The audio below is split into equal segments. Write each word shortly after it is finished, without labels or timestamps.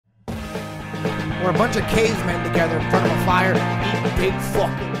We're a bunch of cavemen together in front of a fire eating big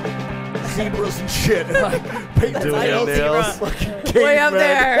fucking zebras and shit. And like painting nails. Way up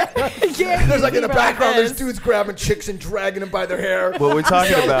there. There's like in the background, there's dudes grabbing chicks and dragging them by their hair. What we're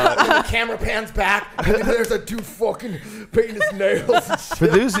talking about. And the camera pans back, and then there's a dude fucking painting his nails and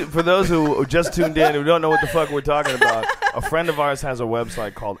shit. For those who just tuned in who don't know what the fuck we're talking about, a friend of ours has a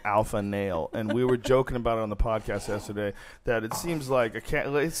website called Alpha Nail, and we were joking about it on the podcast yesterday that it seems like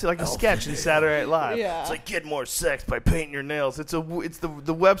it's like a sketch in Saturday Night Live. Yeah. It's like get more sex by painting your nails. It's the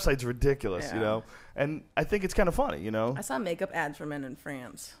website's ridiculous, you know. And I think it's kind of funny, you know. I saw makeup ads for men in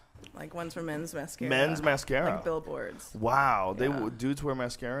France. Like ones for men's mascara. Men's mascara. Like billboards. Wow. Dudes wear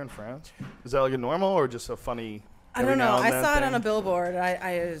mascara in France? Is that like a normal or just a funny I don't know. I saw it on a billboard.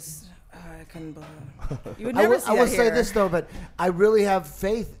 I couldn't believe it. You would never see that I will here. say this, though, but I really have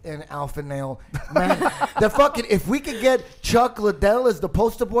faith in Alpha Nail. Man, if we could get Chuck Liddell as the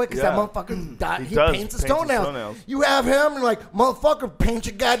poster boy, because that motherfucker died, he paints his toenails. You have him, and like, motherfucker, paint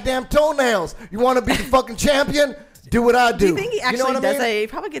your goddamn toenails. You want to be the fucking champion? Do what I do. Do you think he actually does mean? He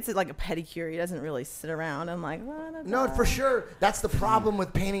probably gets it like a pedicure. He doesn't really sit around and like, no, for sure. That's the problem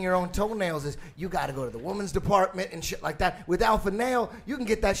with painting your own toenails is you got to go to the women's department and shit like that. With Alpha Nail, you can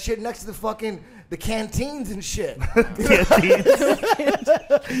get that shit next to the canteens and shit. Canteens?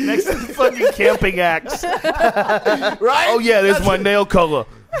 Next to the fucking camping axe. Right? Oh, yeah, there's my nail color.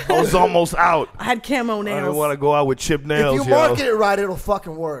 I was almost out. I had camo nails. I didn't want to go out with chipped nails, If you market it right, it'll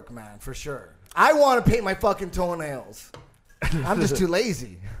fucking work, man, for sure. I want to paint my fucking toenails. I'm just too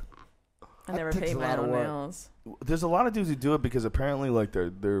lazy. I never paint my own nails. There's a lot of dudes who do it because apparently like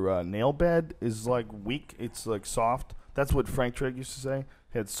their nail bed is like weak. It's like soft. That's what Frank Trigg used to say.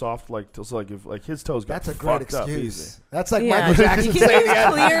 He had soft if like his toes got That's a great fucked up excuse. easy. That's like Michael Jackson you saying can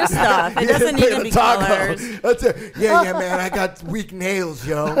use clear stuff. It doesn't need to be colors. That's it. Yeah, man. I got weak nails,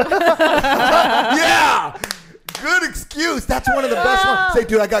 yo. Yeah. Good excuse. That's one of the best ones. Say,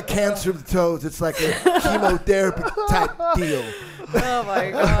 dude, I got cancer of the toes. It's like a chemotherapy type deal. Oh,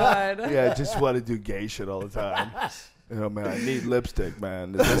 my God. Yeah, I just want to do gay shit all the time. You know, man, I need lipstick,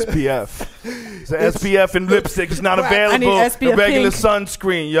 man. It's SPF. The SPF and lipstick is not available. SPF The regular pink.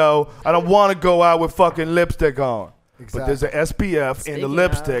 sunscreen, yo. I don't want to go out with fucking lipstick on. Exactly. But there's an SPF in Speaking the of.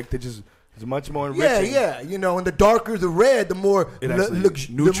 lipstick that just is much more enriching. Yeah. You know, and the darker the red, the more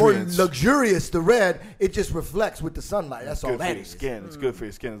luxurious the red. It just reflects with the sunlight. That's all that is. Skin. It's good for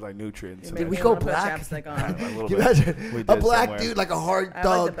your skin. It's like nutrients. Did we go black? A You imagine a black dude, like a hard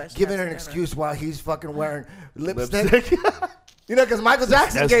thug, giving her an excuse while he's fucking wearing lipstick. You know, because Michael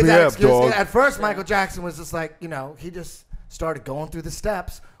Jackson gave that excuse. Dog. At first, Michael Jackson was just like, you know, he just started going through the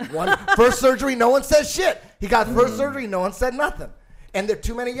steps. First surgery, no one said shit. He got first surgery, no one said nothing. And there are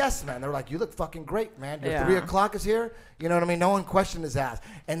too many yes men. They're like, you look fucking great, man. Your 3 o'clock is here. You know what I mean? No one questioned his ass.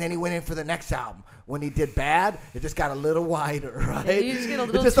 And then he went in for the next album. When he did Bad, it just got a little wider, right? Yeah, you just get a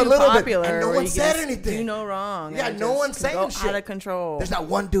little too popular. And no one said anything. Do no wrong. Yeah, no one's saying shit. Out of control. There's not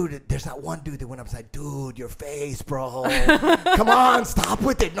one dude that went up and said, dude, your face, bro. Come on, stop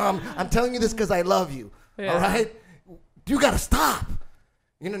with it. No, I'm telling you this because I love you. Yeah. All right? You got to stop.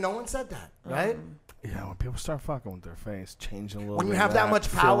 You know, no one said that, right? Yeah, when people start fucking with their face, changing a little bit. When you have that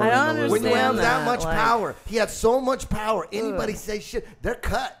much power. I don't understand when you have that much like, power. He had so much power. Anybody say shit, they're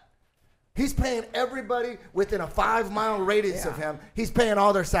cut. He's paying everybody within a 5-mile radius of him. He's paying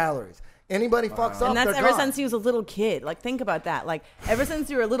all their salaries. Anybody fucks up, and that's they're ever gone. since he was a little kid. Like, think about that. Like, ever since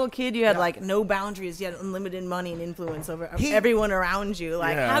you were a little kid, you had like no boundaries. You had unlimited money and influence over everyone around you.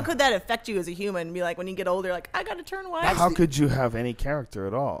 Like, how could that affect you as a human? Be like, when you get older, like, I gotta turn white. How could you have any character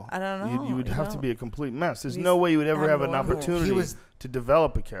at all? I don't know. You would have to be a complete mess. There's no way you would ever have an opportunity to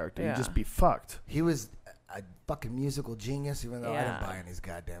develop a character. You'd just be fucked. He was a fucking musical genius, even though I didn't buy any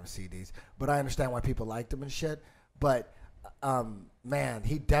goddamn CDs. But I understand why people liked him and shit. But man,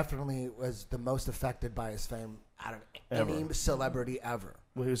 he definitely was the most affected by his fame out of any celebrity ever.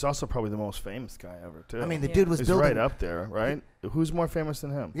 Well, he was also probably the most famous guy ever, too. I mean, the dude was building... right up there, right? Who's more famous than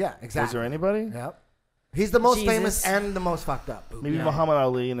him? Yeah, exactly. Is there anybody? Yep. He's the most famous and the most fucked up. Maybe Muhammad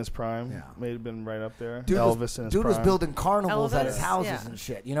Ali in his prime. Yeah. May have been right up there. Elvis in his prime. Dude was building carnivals at his houses and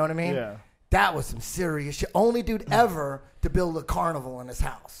shit. You know what I mean? Yeah. That was some serious shit. Only dude ever to build a carnival in his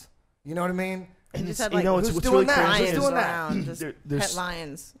house. You know what I mean? And just had, like, who's doing that? lions Who's doing that? around, just pet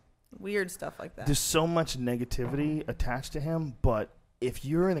lions, weird stuff like that. There's so much negativity attached to him, but if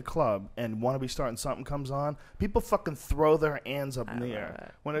you're in a club and Want to Be Starting Something comes on, people fucking throw their hands up in the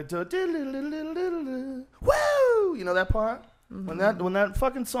air. When they do, woo! You know that part? When that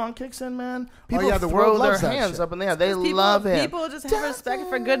fucking song kicks in, man, people the throw world their loves that hands shit. up in the air. They love it. People just have respect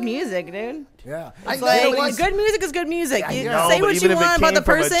for good music, dude. Yeah. It's like, good music is good music. You know, say but what even you if it want about came the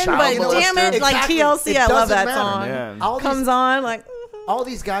from a person, child but damn molester. it, like Exactly. TLC, It I love doesn't that matter, song. man. All Comes on, like, all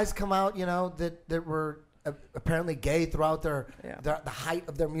these guys come out, that were apparently gay throughout the height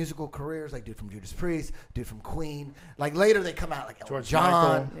of their musical careers. Like dude from Judas Priest, dude from Queen. Like later they come out like Elton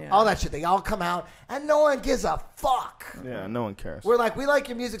John, all that shit. They all come out, and no one gives a fuck. Yeah, no one cares. We're like, we like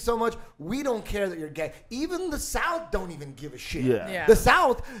your music so much, we don't care that you're gay. Even the South don't even give a shit. Yeah. The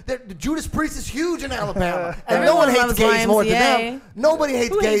South, the Judas Priest is huge in Alabama, and Everyone no one hates loves gays more than YMCA. them. Nobody hates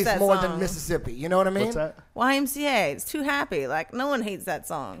Who hates gays that more song? than Mississippi. You know what I mean? What's that? YMCA. It's too happy. Like, no one hates that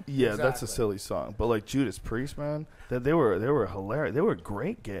song. Yeah, that's a Exactly. silly song. But like Judas Priest, man, they were hilarious. They were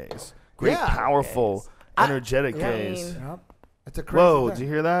great gays. Great, powerful, energetic gays. Yep. It's a crazy Whoa, thing. did you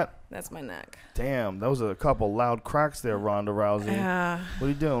hear that? That's my neck. Damn, that was a couple loud cracks there, Ronda Rousey. What are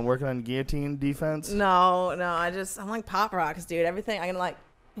you doing? Working on guillotine defense? No, I'm like pop rocks, dude. Everything. I can like,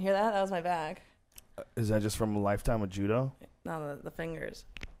 you hear that? That was my bag. Is that just from a lifetime of judo? No, the fingers.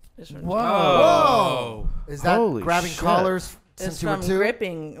 Just from Whoa! Is that Holy grabbing shit. collars It's since you were from 2?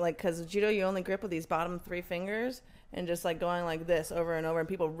 gripping, like, because judo, you only grip with these bottom 3 fingers and just like going like this over and over, and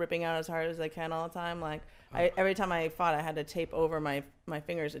people ripping out as hard as they can all the time. Like, every time I fought, I had to tape over my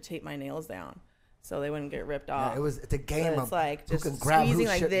fingers to tape my nails down so they wouldn't get ripped off. Yeah, it's a game But of it's like who just can grab squeezing whose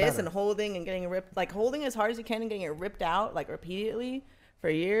like shit this better. and holding and getting ripped, like holding as hard as you can and getting it ripped out like repeatedly for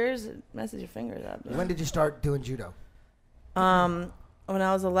years. It messes your fingers up. Dude. When did you start doing judo? When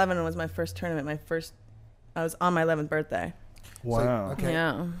I was 11, it was my first tournament. I was on my 11th birthday. Wow. So, okay.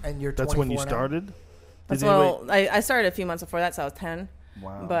 Yeah. And you're 24 That's when you now? started? I started a few months before that, so I was 10.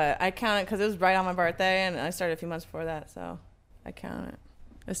 Wow. But I count it because it was right on my birthday, and I started a few months before that, so I count it.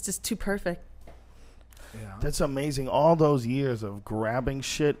 It's just too perfect. Yeah. That's amazing. All those years of grabbing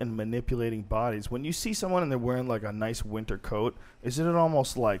shit and manipulating bodies. When you see someone and they're wearing like a nice winter coat, isn't it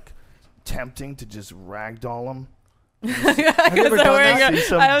almost like tempting to just ragdoll them? Have you ever done that? See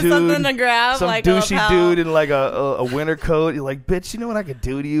some I have dude, something to grab, some like douchey dude in like a winter coat. You're like, bitch, you know what I could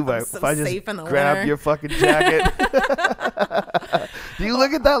do to you so if I just safe in the grab winter. your fucking jacket? Do you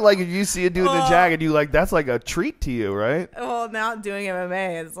look at that like if you see a dude in a jacket, you like that's like a treat to you, right? Well, now doing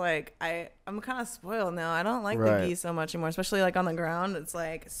MMA, it's like I'm kind of spoiled now. I don't like the gi so much anymore, especially like on the ground. It's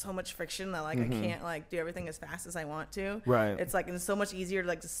like so much friction that like I can't like do everything as fast as I want to. Right. It's like it's so much easier to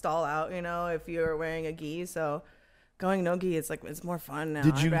like to stall out, if you're wearing a gi. So going no gi, it's more fun now.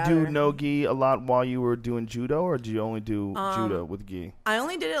 Did you do no gi a lot while you were doing judo, or did you only do judo with gi? I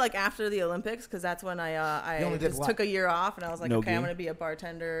only did it like after the Olympics because that's when I just took a year off and I was like, okay, I'm gonna be a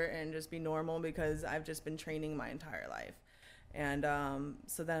bartender and just be normal because I've just been training my entire life. And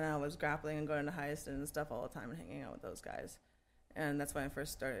so then I was grappling and going to Heist and stuff all the time and hanging out with those guys. And that's when I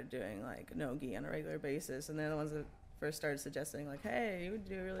first started doing like no gi on a regular basis. And they're the ones that first started suggesting like, hey, you would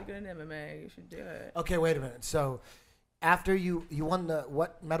do really good in MMA. You should do it. Okay, wait a minute. So after you won the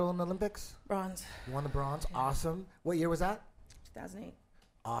what medal in the Olympics? Bronze. You won the bronze. Yeah. Awesome. What year was that? 2008.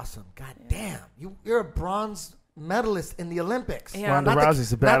 Awesome. God damn. You're a bronze medalist in the Olympics. Yeah. Ronda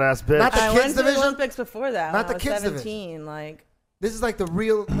Rousey's a badass bitch. not the I kids went to the division? Olympics before that. Not when the I was kids 17. Like This is like the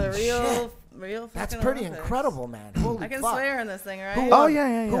real real. That's fucking pretty Olympics. incredible, man. Holy I can fuck. swear in this thing, right? Who Oh won?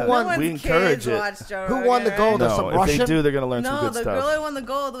 yeah. Who No won? one's We encourage kids it. watch Joe Who Rogan, won the gold? right? There's some No, if Russian? they do, they're gonna learn some No, good the stuff. girl who won the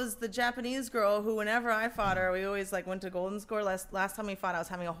gold was the Japanese girl who, whenever I fought her, we always like went to Golden Score. Last time we fought, I was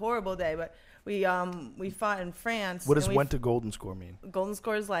having a horrible day, but we fought in France. What does and went to Golden Score mean? Golden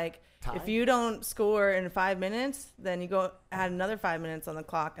Score is like Time? if you don't score in 5 minutes, then you go add another 5 minutes on the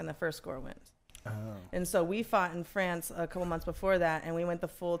clock, and the first score wins. Oh. And so we fought in France a couple months before that, and we went the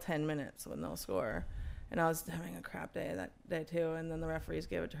full 10 minutes with no score. And I was having a crap day that day too. And then the referees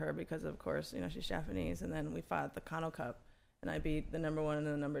gave it to her because, of course, she's Japanese. And then we fought at the Kano Cup, and I beat the number 1 and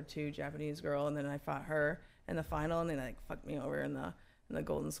the number 2 Japanese girl. And then I fought her in the final, and they like fucked me over in the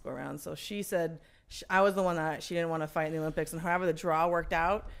Golden Score round. So she said I was the one that she didn't want to fight in the Olympics. And however the draw worked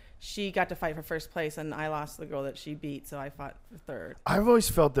out, she got to fight for first place, and I lost the girl that she beat, so I fought for third. I've always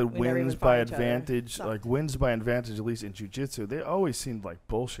felt that We never wins even by fought each other. advantage, Sucked. like wins by advantage, at least in jiu-jitsu, they always seemed like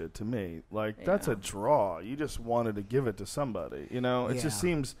bullshit to me. Like, that's a draw. You just wanted to give it to somebody, It just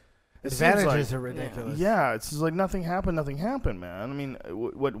seems... Advantages are ridiculous. Yeah, it's just like nothing happened, man. I mean,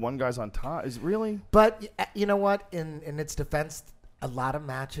 what one guy's on top is really... But you know what? In its defense, a lot of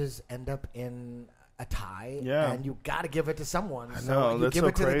matches end up in a tie, Yeah. and you got to give it to someone. I So know, you that's give so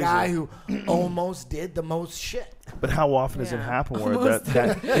it to the crazy. guy who almost did the most shit. But how often does it Yeah. happen where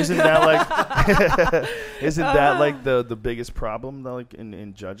that isn't that like isn't that like the biggest problem though, like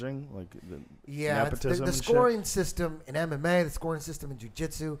in judging, like the nepotism the and scoring system in MMA, the scoring system in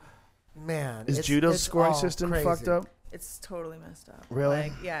jiu-jitsu, man. Is it's, judo's it's scoring all system crazy. fucked up? It's totally messed up. Really?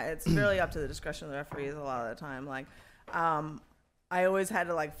 Like, yeah, it's really up to the discretion of the referees a lot of the time. Like, I always had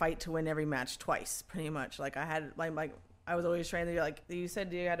to like fight to win every match twice, pretty much. Like I had like I was always trained to be like, you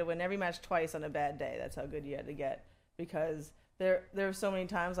said you had to win every match twice on a bad day. That's how good you had to get, because there were so many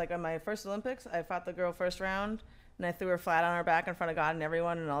times, like on my first Olympics, I fought the girl first round and I threw her flat on her back in front of God and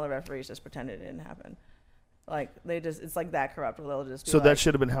everyone, and all the referees just pretended it didn't happen. Like it's like that corrupt. They'll just be So like, that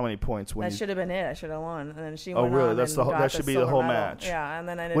should have been how many points? that should have been it. I should have won, and then she. Oh went really? on That's and the whole, got that should be the silver whole medal. match. Yeah, and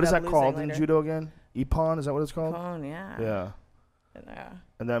then I ended What is up that called losing in later. judo again? Ippon, is that what it's called? Ippon, yeah. Yeah. Yeah.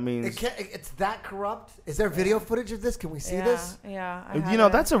 And that means It's that corrupt. Is there video footage of this? Can we see this? Yeah. you know,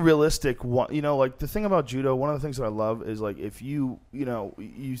 that's a realistic one. You know, like the thing about judo, one of the things that I love is like if you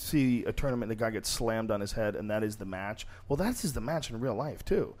see a tournament and the guy gets slammed on his head and that is the match. Well, that is the match in real life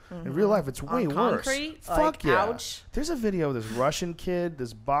too. In real life, it's way on worse. concrete? Fuck Like, yeah. ouch. There's a video of this Russian kid,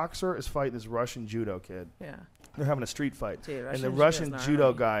 this boxer is fighting this Russian judo kid. Yeah. They're having a street fight. Dude, And the Russian Russian judo's judo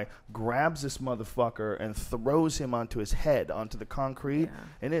gnarly. guy grabs this motherfucker and throws him onto his head, onto the concrete. Yeah.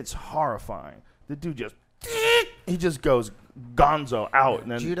 And it's horrifying. The dude just, he just goes gonzo out.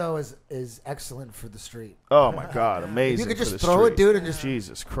 And then, Judo is excellent for the street. oh my God, amazing. If you could for just the throw street. it, dude, and just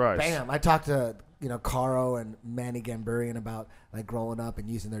Jesus Christ. bam. I talked to Caro and Manny Gamburian about like growing up and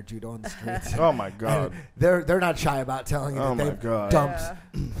using their judo on the streets. Oh my God. And they're not shy about telling you Oh that my they've God. dumped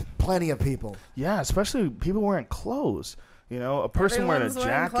Yeah. plenty of people. Yeah, especially people wearing clothes. You know, a person wearing a Everyone's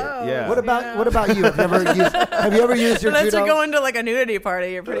wearing jacket. clothes. Yeah. What about Yeah. what about you? Have you ever used your Unless judo? you're going to like a nudity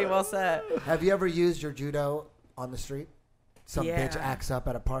party, you're pretty well set. Have you ever used your judo on the street? Some Yeah. bitch acts up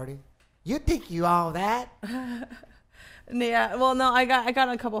at a party. You think you all that? Yeah. Well, no, I got in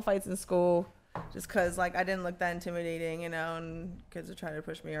a couple fights in school just because like I didn't look that intimidating, and kids were trying to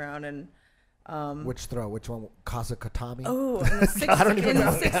push me around and. Which throw? Which one? Kasakatami? Oh, in the even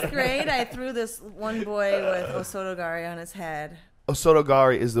know sixth grade, I threw this one boy with Osotogari on his head.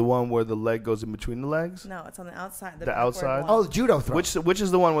 Osotogari is the one where the leg goes in between the legs? No, it's on the outside. The backward outside? one. Oh, judo throw. Which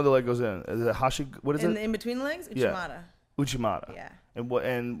is the one where the leg goes in? Is it hashi? What is it? In between the legs? Yeah. Uchimata. Uchimata. Yeah. And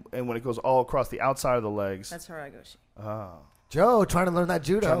when it goes all across the outside of the legs. That's Haragoshi. Oh. Joe trying to learn that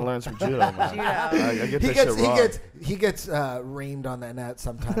judo. Trying to learn some judo, man. Judo. I get that shit wrong. He gets reamed on that net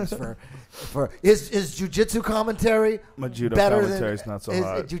sometimes for is jujitsu commentary My judo better commentary is than not so is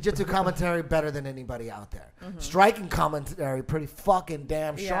hot. jujitsu commentary better than anybody out there. Striking commentary pretty fucking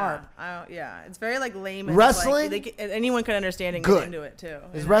damn sharp. Yeah, it's very like lame. And Wrestling? like, anyone can understand and Good. get into it too.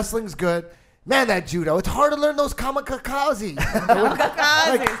 His wrestling's good. Man, that judo, it's hard to learn those kamikaze.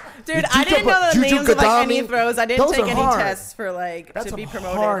 Dude, I didn't know the names of like any Jujukadami, throws. I didn't those take are any hard. tests for like That's to be some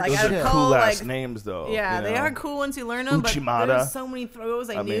promoted. hard Like shit. I Those would are call cool ass like names, though. yeah, you they know? are cool once you learn them. But Uchimata. there's so many throws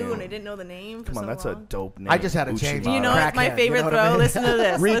I knew mean, and I didn't know the name. Come on, so that's long. a dope name. I just had to change. Do you know Crackhead, my favorite you know what I throw? mean? Listen to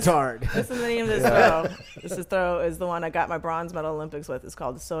this. Retard. Listen to the name of this throw. This throw is the one I got my bronze medal Olympics with. It's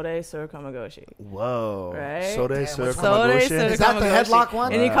called the Sode Sur Kamagoshi. Whoa. Right? Sode Damn, Sur what's Sode Kamagoshi? Sur Is that the Kamagoshi. headlock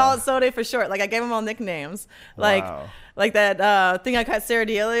one? And you Wow. call it Sode for short. Like I gave them all nicknames. Like Wow. like that thing I caught Sarah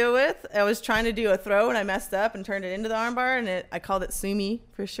D'Elia with. I was trying to do a throw and I messed up and turned it into the armbar, and I called it Sumi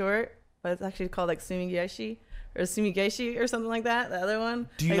for short, but it's actually called like Sumigeshi or Sumigeshi or something like that. The other one.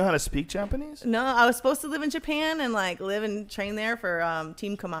 Do you Like, know how to speak Japanese? No, I was supposed to live in Japan and like live and train there for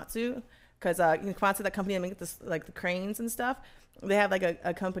Team Komatsu, because Komatsu, that company that makes this, like the cranes and stuff, they have like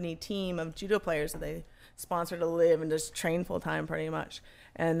a company team of judo players that they sponsor to live and just train full time pretty much.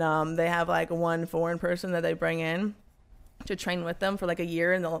 And they have like one foreign person that they bring in to train with them for like a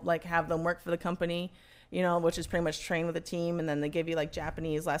year, and they'll like have them work for the company, you know, which is pretty much train with the team, and then they give you like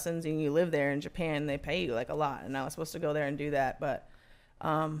Japanese lessons, and you live there in Japan, and they pay you like a lot. And I was supposed to go there and do that, but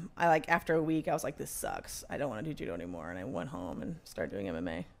I like after a week I was like, this sucks, I don't want to do judo anymore, and I went home and started doing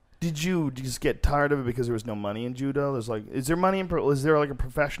MMA. Did you just get tired of it because there was no money in judo? There's like, is there money in? Is there like a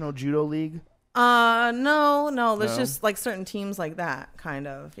professional judo league? No, there's No? just like certain teams like that, kind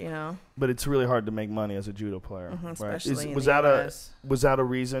of, you know. But it's really hard to make money as a judo player, right? Especially in Was the that US. was that a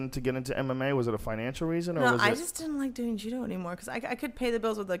reason to get into MMA? Was it a financial reason, or No, was I it? just didn't like doing judo anymore because I could pay the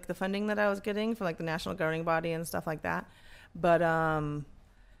bills with like the funding that I was getting for like the national governing body and stuff like that. But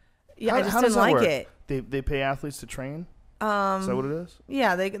yeah, I just does didn't that like work? it. They pay athletes to train. Is that what it is?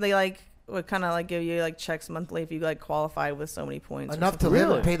 Yeah, they like would kind of like give you like checks monthly if you like qualify with so many points. or Enough to something. live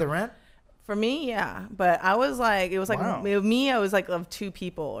Really? and pay the rent? For me, yeah. But I was like, it was like Wow. me. I was like of 2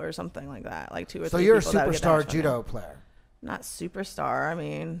 people or something like that, like 2 or 3. So you're a people that would get that superstar much money. judo player. Not superstar. I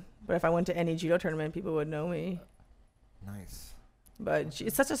mean, but if I went to any judo tournament, people would know me. Nice. But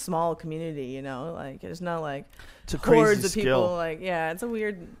it's such a small community, you know. Like it's not like It's a hordes crazy of skill. people. Like it's a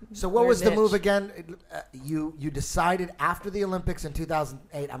weird. So what weird was the niche. move again? You decided after the Olympics in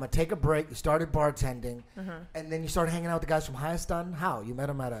 2008, I'm gonna take a break. You started bartending, and then you started hanging out with the guys from Hayastan. How you met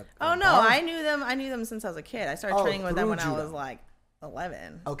them at a? Oh no, bar? I knew them. I knew them since I was a kid. I started training with them through when judo. I was like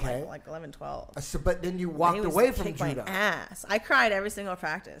 11. Okay. Like 11, 12. So, but then you They walked used away to from kick judo. my ass. I cried every single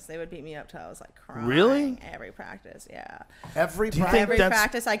practice. They would beat me up till I was like crying. Really? Every practice, yeah. Every Do you practice. think Every that's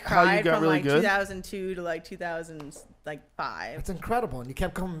practice I how you cried got from really like good? 2002 to like 2005. It's incredible, and you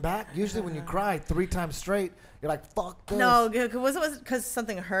kept coming back. Usually, when you cry 3 times straight, you're like, "Fuck this." No, it wasn't because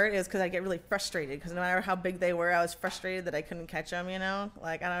something hurt. It was because I get really frustrated. Because no matter how big they were, I was frustrated that I couldn't catch them. You know,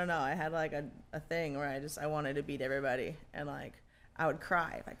 like I don't know. I had like a thing where I wanted to beat everybody, and like I would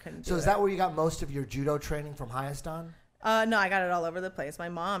cry if I couldn't. So is that where you got most of your judo training from Hayastan? No, I got it all over the place. My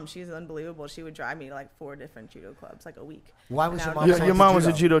mom, she's unbelievable. She would drive me to like 4 different judo clubs, like a week. Why was And your I mom? would Your, so go your into mom was a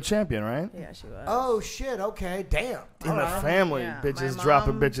judo? judo champion, right? Yeah, she was. Oh shit! Okay, damn. In All the right. family, Yeah, bitches my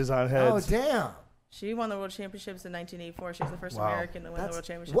dropping mom- bitches on Oh heads. damn. She won the world championships in 1984. She's the first Wow. American to win the That's- world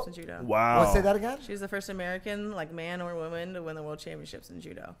championships what- in judo. Wow. Let's say that again. She's the first American, like man or woman, to win the world championships in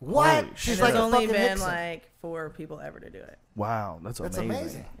judo. What? Holy She's shit. like There's a only fucking been Hickson. like 4 people ever to do it. Wow, that's That's amazing.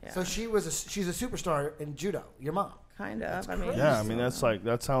 amazing. Yeah. So she's a superstar in judo. Your mom. Kind of. I crazy. mean, Yeah, I mean that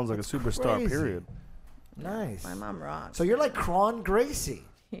sounds like a superstar. crazy. Period. Nice. my mom rocks. So you're like Cron Gracie,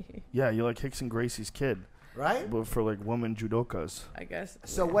 Yeah, you're like Hickson Gracie's kid, right? but for like women judokas. I guess.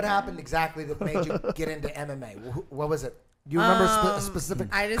 So what happened exactly that made you get into MMA? What was it? You remember a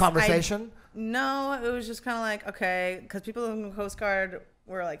specific conversation? No, it was just kind of like, okay, because people in the Coast Guard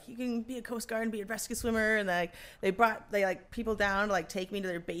were like, you can be a Coast Guard and be a rescue swimmer, and like they like people down to like take me to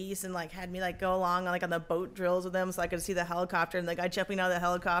their base and like had me like go along on the boat drills with them so I could see the helicopter and the guy jumping out of the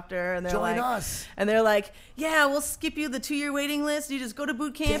helicopter, and they're Join like, us. and they're like, yeah, we'll skip you the 2-year waiting list. You just go to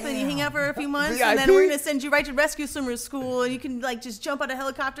boot camp and you hang out for a few months, and then VIP? we're gonna send you right to rescue swimmer school, and you can like just jump out of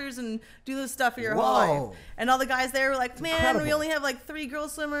helicopters and do this stuff for your whole Whoa. life. And all the guys there were like, man, incredible. we only have like 3 girl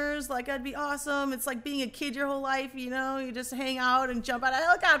swimmers. Like, that'd be awesome. It's like being a kid your whole life, you know? You just hang out and jump out of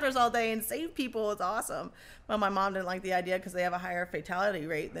helicopters all day and save people. It's awesome. Well, my mom didn't like the idea because they have a higher fatality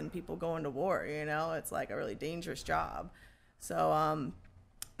rate than people going to war, you know? It's like a really dangerous job. So,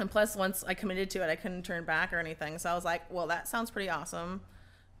 and plus, once I committed to it, I couldn't turn back or anything. So I was like, well, that sounds pretty awesome.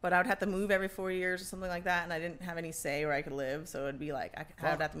 But I would have to move every 4 years or something like that, and I didn't have any say where I could live. So it'd be like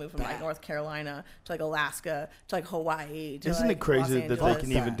I would have to move from like North Carolina to like Alaska to like Hawaii. To, Isn't like, it crazy Los that they Angeles.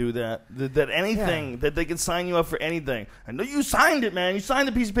 can even do that? That anything, that they can sign you up for anything. I know you signed it, man. You signed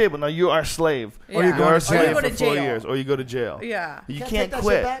the piece of paper. Now you are a slave. Or you Yeah. go Or a you slave go for to 4 jail. years. Or you go to jail. Yeah. You Can't can't take that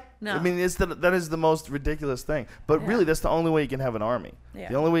quit. shit back? No. I mean, that is the most ridiculous thing. But really, that's the only way you can have an army. Yeah.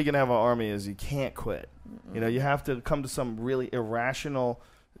 The only way you can have an army is you can't quit. You know, you have to come to some really irrational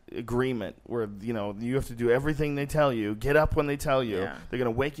agreement where, you know, you have to do everything they tell you, get up when they tell you. Yeah. They're going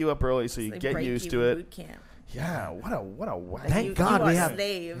to wake you up early so you They get break used you to in it. boot camp. Yeah, what a whack. Thank God you we are have- a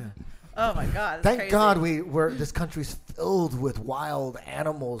slave. Oh my God. That's Thank crazy. God this country's filled with wild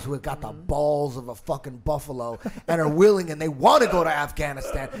animals who have got the balls of a fucking buffalo and are willing and they want to go to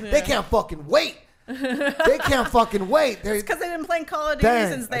Afghanistan. They can't fucking wait. They can't fucking wait. They're, Because they've been playing Call of Duty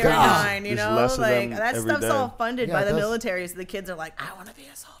Dang, since they were God. 9, you There's know? less of Like, them that every stuff's day. all funded Yeah, by it the does. military, so the kids are like, I want to be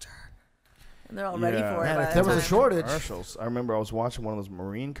a soldier. And they're all ready Yeah. for it. Man, by if that there was a time. shortage. Commercials. I remember I was watching one of those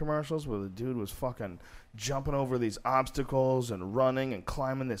Marine commercials where the dude was fucking jumping over these obstacles and running and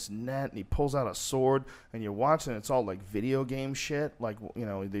climbing this net, and he pulls out a sword, and you're watching. It's all like video game shit, like, you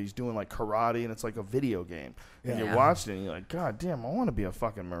know, he's doing like karate, and it's like a video game. And Yeah. you're watching it, and you're like, God damn, I want to be a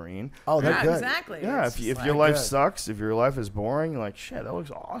fucking Marine. oh, they're Yeah, good. exactly. Yeah, It's if just your like- life good. sucks, if your life is boring, you're like, shit, that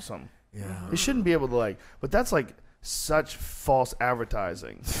looks awesome. Yeah. They shouldn't be able to, like, but that's like such false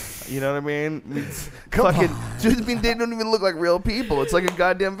advertising. You know what I mean? Fucking, I mean, they don't even look like real people. It's like a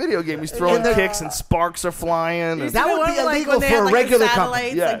goddamn video game. He's throwing Yeah. kicks and sparks are flying. You And, see That the would one be where, like, illegal when they for have, a like, regular the company.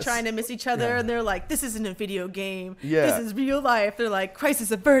 satellites, Yes. like, trying to miss each other, Yeah. and they're like, this isn't a video game. Yeah. This is real life. They're like, crisis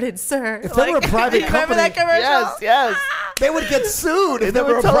averted, sir. If they were a private you remember company- that commercial? yes. They would get sued if They they were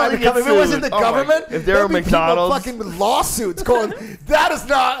would a totally private get company. If it wasn't the sued. Oh my- government, if they were there'd be people McDonald's. fucking with lawsuits going, that is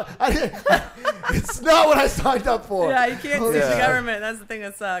not, it's not what I signed up for. Yeah, you can't sue Yeah. the government. That's the thing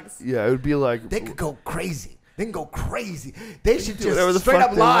that sucks. Yeah, it would be like, They could go crazy. They can go crazy. They should do whatever the just straight fuck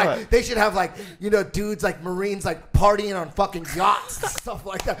up they lie. want. They should have like, dudes like Marines like partying on fucking yachts and stuff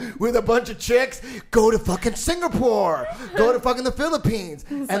like that with a bunch of chicks. Go to fucking Singapore. Go to fucking the Philippines.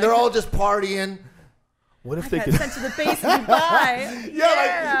 And they're all just partying. What if they got could? sent to the base in Dubai. Yeah,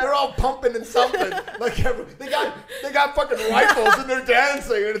 like they're all pumping and something. Like they got fucking rifles and they're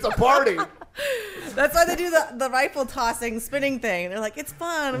dancing and it's a party. That's why they do the rifle tossing, spinning thing. They're like, it's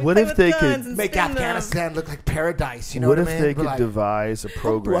fun. We What play if with they guns could and Make spin Afghanistan look like paradise. You know What what, if I mean? they could Like, devise a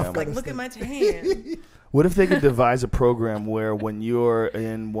program? Like, look at my tan. What if they could devise a program where when you're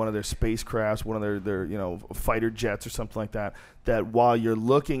in one of their spacecrafts, one of their fighter jets or something like that, that while you're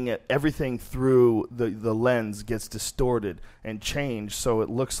looking at everything through the lens gets distorted and changed so it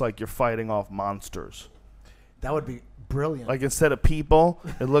looks like you're fighting off monsters. that would be brilliant. Like instead of people,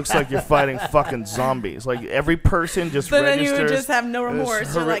 it looks like you're fighting fucking zombies. Like every person just So then registers. you would just have no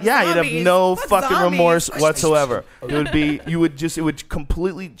remorse. You're like, yeah, you'd have zombies? no What fucking zombies? remorse whatsoever. It would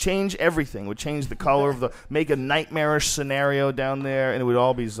completely change everything. It would change the color of make a nightmarish scenario down there, and it would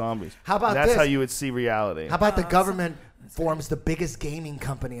all be zombies. How about That's this? how you would see reality. How about the government forms the biggest gaming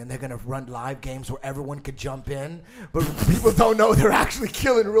company and they're going to run live games where everyone could jump in, but people don't know they're actually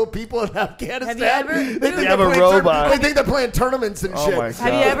killing real people in Afghanistan. Have you ever- They Dude. think They have they're a playing robot. They think they're playing tournaments and Oh shit. my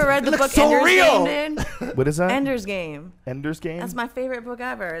Have you ever read the It looks book so Ender's real. Game, dude? What is that? Ender's Game. Ender's Game? That's my favorite book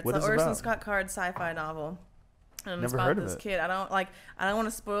ever. It's What the is it Orson about? Scott Card sci-fi novel. And it's Never about heard of this it. kid. I don't want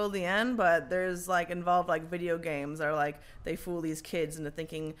to spoil the end, but there's involved video games or they fool these kids into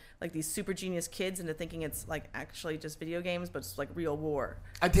thinking these super genius kids into thinking it's actually just video games, but it's real war.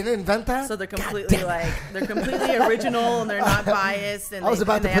 I didn't invent that. So they're God completely damn. they're completely original and they're not biased. And I was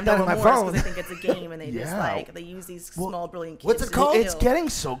about to they put have no that in my remorse phone. because they think it's a game and they Yeah. just they use these small brilliant kids. what's it to called? kill. It's getting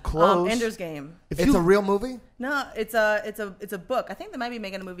so close. Ender's Game. It's a real movie. No, it's a book. I think they might be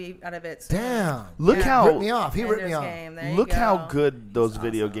making a movie out of it. soon. Damn. Look Yeah. how Ripped me off. He ripped me Ender's off. Game. There you Look go. how good those He's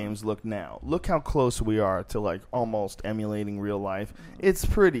video awesome. games look now. Look how close we are to almost emulating real life. It's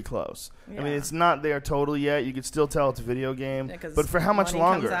pretty close. I mean, Yeah. it's not there totally yet. You could still tell it's a video game. Yeah, 'cause but for how much money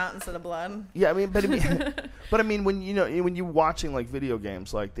longer? comes out instead of blood. Yeah, I mean, but I mean, when you're watching video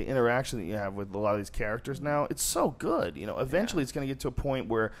games, the interaction that you have with a lot of these characters now, it's so good. Eventually it's going to get to a point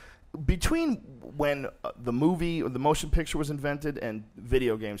where between when the movie or the motion picture was invented and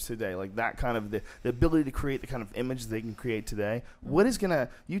video games today, that kind of the ability to create the kind of image they can create today, what is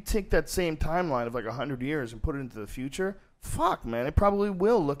you take that same timeline of 100 years and put it into the future, fuck, man, it probably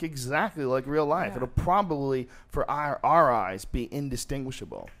will look exactly like real life. Yeah. It'll probably, for our eyes, be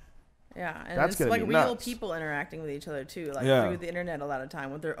indistinguishable. Yeah, and That's it's gonna be real nuts. people interacting with each other too, Yeah. through the internet a lot of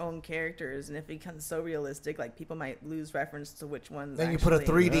time with their own characters, and if it becomes so realistic, people might lose reference to which ones. Then you put a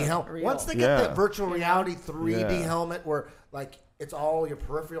 3D Yeah. helmet. real. Once they get Yeah. that virtual reality 3D Yeah. helmet where it's all your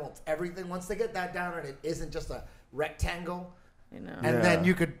peripheral, it's everything. Once they get that down and it isn't just a rectangle, and Yeah. then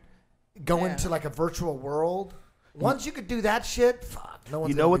you could go Yeah. into a virtual world. Once you could do that shit, fuck. No one's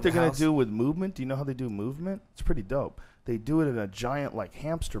You know what they're gonna going to do with movement? Do you know how they do movement? It's pretty dope. They do it in a giant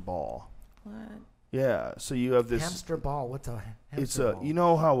hamster ball. What? Yeah, so you have this. Hamster ball. What's a hamster It's ball? you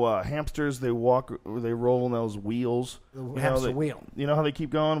know how hamsters they walk, or they roll on those wheels. The hamster wheel. You know how they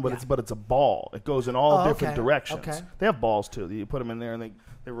keep going, but Yeah. it's a ball. It goes in all different okay. directions. Okay. They have balls too. You put them in there and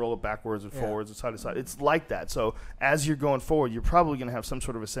they roll it backwards and forwards and side to side. It's like that. So as you're going forward, you're probably going to have some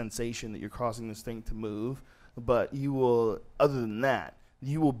sort of a sensation that you're causing this thing to move. But you will, other than that,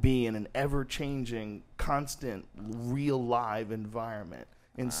 you will be in an ever-changing, constant, real live environment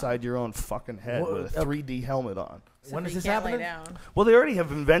inside your own fucking head with a 3D helmet on. When is you this can't lay happening? down. Well, they already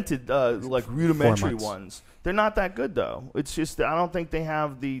have invented rudimentary 4 months. ones. They're not that good though. It's just that I don't think they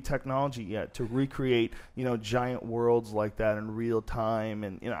have the technology yet to recreate giant worlds like that in real time.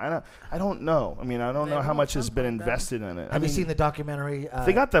 And I don't know. I mean, I don't They know how will much has at been some point, invested in it. Have you seen the documentary? If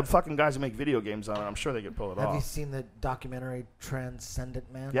they got the fucking guys who make video games on it, I'm sure they could pull it Have you off. seen the documentary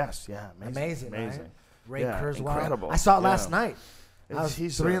Transcendent Man? Yes, yeah, Amazing, right? Ray Yeah, Kurzweil. incredible. I saw it Yeah. last night. I was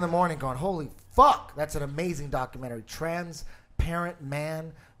He's 3 in the morning going, holy fuck, that's an amazing documentary. Transparent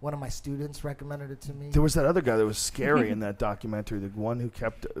Man. One of my students recommended it to me. There was that other guy that was scary in that documentary, the one who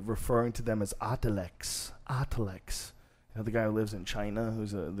kept referring to them as Atalex. Atalex. The guy who lives in China,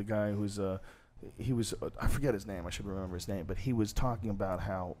 he was I forget his name. I should remember his name, but he was talking about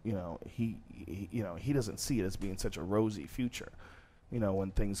how he doesn't see it as being such a rosy future.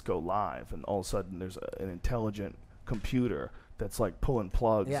 When things go live and all of a sudden there's an intelligent computer that's pulling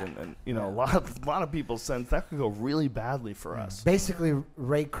plugs and a lot of people sense that could go really badly for us. Basically,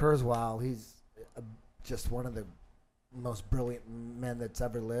 Ray Kurzweil, he's just one of the most brilliant men that's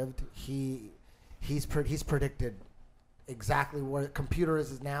ever lived. He's predicted exactly where the computer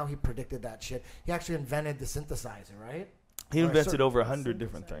is now. He predicted that shit. He actually invented the synthesizer, right? He invented over 100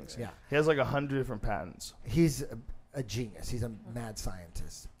 different things. Yeah. He has like 100 different patents. He's a genius. He's a mad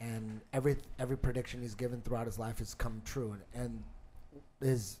scientist, and every prediction he's given throughout his life has come true. And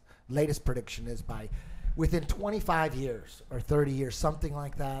his latest prediction is by within 25 years or 30 years, something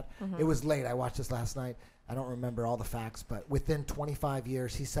like that. It was late. I watched this last night. I don't remember all the facts, but within 25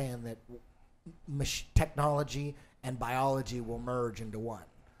 years, he's saying that technology and biology will merge into one.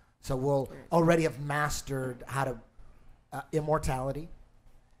 So we'll already have mastered how to immortality,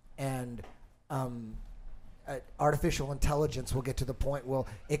 and artificial intelligence will get to the point where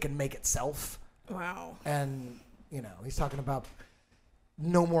it can make itself. Wow. And he's talking about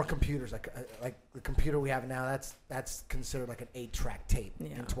no more computers. Like the computer we have now, that's considered like an 8-track tape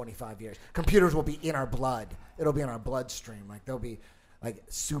in 25 years. Computers will be in our blood. It'll be in our bloodstream. Like they'll be like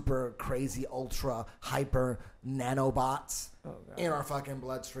super crazy, ultra hyper nanobots in our fucking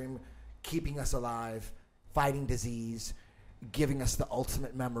bloodstream, keeping us alive, fighting disease, giving us the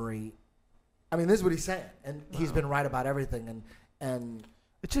ultimate memory. I mean, this is what he's saying, and he's been right about everything. And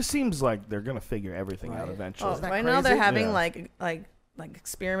it just seems like they're gonna figure everything out eventually. Right now they're having like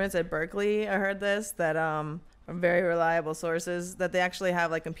experiments at Berkeley. I heard this from very reliable sources that they actually have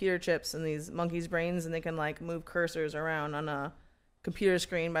like computer chips in these monkeys' brains, and they can like move cursors around on a computer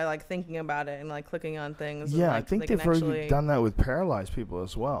screen by like thinking about it and like clicking on things. Yeah, and, I think they've already done that with paralyzed people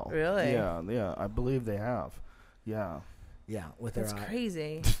as well. Really? Yeah, I believe they have. Yeah. Yeah, with that's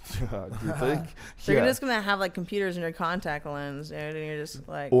crazy. Do you think? So you're just gonna have like computers in your contact lens, and you're just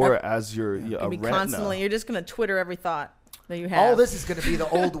like, or as your constantly, you're just gonna Twitter every thought that you have. All this is gonna be the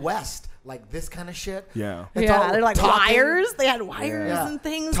old west, like this kind of shit. Yeah, they're like wires. They had wires and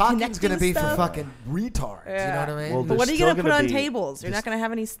things. Talking's gonna be stuff. for fucking retards. You know what I mean? Well, but what are you gonna put on tables? You're not gonna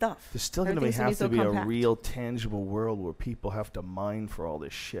have any stuff. There's still gonna have to be a real tangible world where people have to mine for all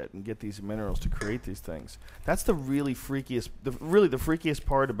this shit and get these minerals to create these things. That's the really freakiest. The freakiest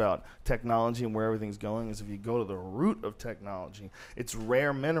part about technology and where everything's going is if you go to the root of technology, it's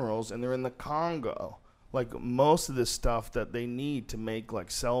rare minerals, and they're in the Congo. Like most of this stuff that they need to make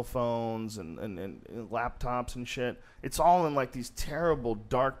like cell phones and laptops and shit, it's all in like these terrible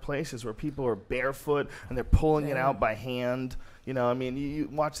dark places where people are barefoot and they're pulling it out by hand. I mean, you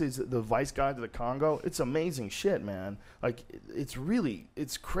watch the Vice Guide to the Congo. It's amazing shit, man. Like it's crazy.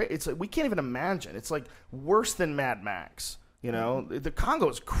 It's like we can't even imagine. It's like worse than Mad Max. The Congo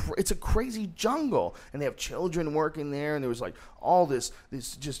is it's a crazy jungle, and they have children working there, and there was like all this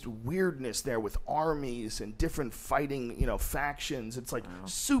just weirdness there with armies and different fighting, factions. It's like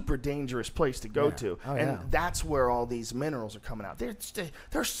super dangerous place to go to, that's where all these minerals are coming out.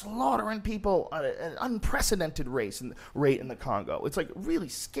 They're slaughtering people at an unprecedented rate in the Congo. It's like really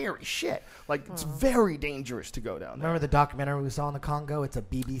scary shit. Like it's very dangerous to go down there. Remember the documentary we saw in the Congo? It's a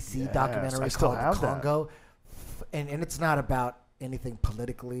BBC documentary called The Congo. And it's not about anything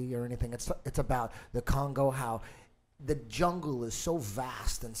politically or anything. It's about the Congo, how the jungle is so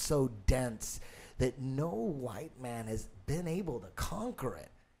vast and so dense that no white man has been able to conquer it.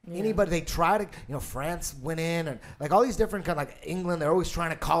 Yeah. Anybody, they try to, France went in, and like all these different kind of like England, they're always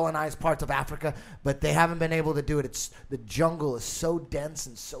trying to colonize parts of Africa, but they haven't been able to do it. The jungle is so dense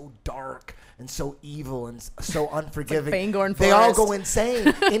and so dark and so evil and so unforgiving. Like they all go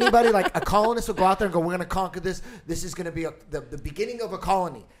insane. Anybody, like a colonist will go out there and go, we're going to conquer this. This is going to be the beginning of a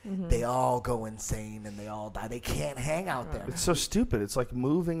colony. Mm-hmm. They all go insane and they all die. They can't hang out there. It's so stupid. It's like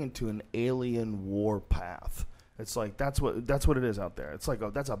moving into an alien war path. It's like that's what it is out there. It's like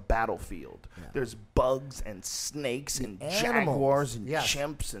that's a battlefield. Yeah. There's bugs and snakes and jaguars and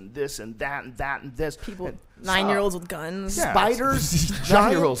chimps and this and that and that and this. People, 9-year-olds with guns, spiders,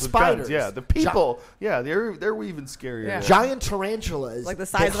 giant spiders. Guns. Yeah, the people. They're even scarier. Yeah. Giant tarantulas, like the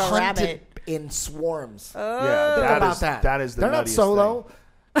size of a rabbit, in swarms. Yeah, think about that. That is the They're not nuttiest solo.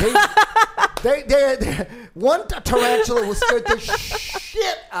 They one tarantula will scare the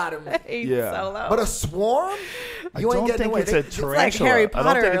shit out of me. Solo. But a swarm? You ain't getting away. It's a tarantula. It's like Harry Potter.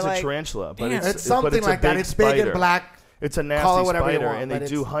 I don't think it's a tarantula, but it's something like that. It's big and black. It's a nasty spider, and they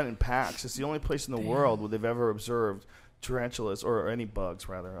do hunt in packs. It's the only place in the world where they've ever observed tarantulas or any bugs,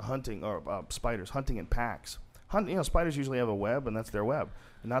 rather, hunting or spiders hunting in packs. Spiders usually have a web, and that's their web.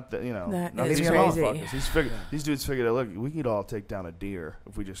 Not that, That not is these crazy. motherfuckers. These dudes figured out, look, we could all take down a deer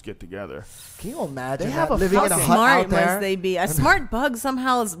if we just get together. Can you imagine They have that a living in a fucking- hut Smart out there? must they be? A smart bug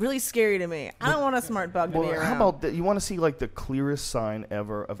somehow is really scary to me. I don't want a smart bug to be around. How about you want to see like the clearest sign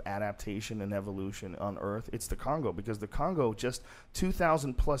ever of adaptation and evolution on Earth? It's the Congo, because the Congo just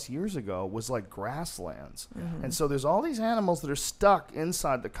 2,000 plus years ago was like grasslands. Mm-hmm. And so there's all these animals that are stuck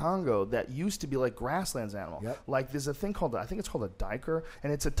inside the Congo that used to be like grasslands animal. Yep. Like there's a thing called, I think it's called a diker,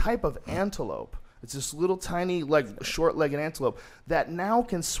 and it's a type of antelope. It's this little tiny, like, short-legged antelope that now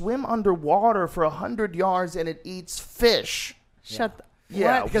can swim underwater for 100 yards, and it eats fish. Shut the...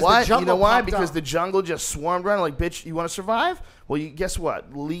 Yeah, Because what? the jungle You know why? popped Because up. the jungle just swarmed around. Like, bitch, you want to survive? Well, guess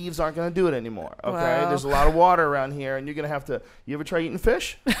what? Leaves aren't going to do it anymore. Okay, Well. there's a lot of water around here, and you're going to have to. You ever try eating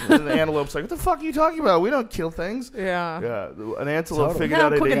fish? And the antelope's like, "What the fuck are you talking about? We don't kill things." Yeah. Yeah, an antelope Totally. figured How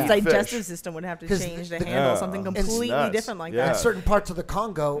out it quick ate its digestive fish. system would have to 'Cause change to the- handle Yeah. something It's completely nuts. different like Yeah. In that. certain parts of the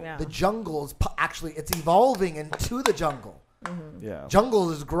Congo, Yeah. the jungle is actually it's evolving into the jungle. Yeah.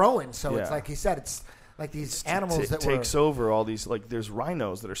 Jungle is growing, so it's Yeah. like he said, it's like these animals that takes were. over all these, like, there's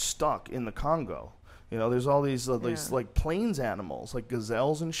rhinos that are stuck in the Congo. There's all these Yeah. like plains animals, like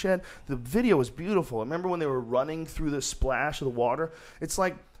gazelles and shit. The video is beautiful. Remember when they were running through the splash of the water? It's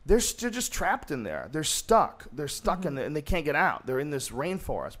like they're just trapped in there. They're stuck. They're stuck in there, and they can't get out. They're in this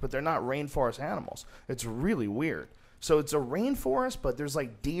rainforest, but they're not rainforest animals. It's really weird. So it's a rainforest, but there's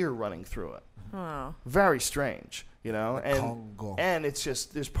like deer running through it. Oh. Very strange, and Congo. and it's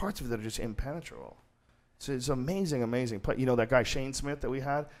just there's parts of it that are just impenetrable. So it's amazing. That guy Shane Smith that we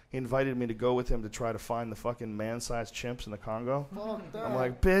had, he invited me to go with him to try to find the fucking man-sized chimps in the Congo. I'm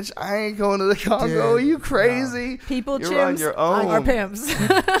like, bitch, I ain't going to the Congo. Dude, Are you crazy? People, You're chimps, on your own. or pimps.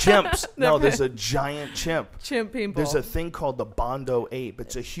 Chimps. No, there's a giant chimp. Chimp people. There's a thing called the Bondo ape.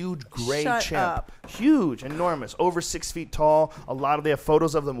 It's a huge gray Shut chimp. up. Huge, enormous, over 6 feet tall. They have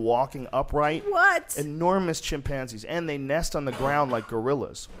photos of them walking upright. What? Enormous chimpanzees, and they nest on the ground like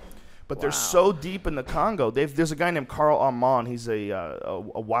gorillas. But they're so deep in the Congo. There's a guy named Carl Armand. He's a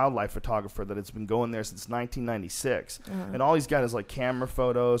wildlife photographer that has been going there since 1996. And all he's got is like camera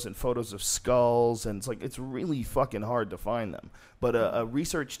photos and photos of skulls, and it's really fucking hard to find them. But a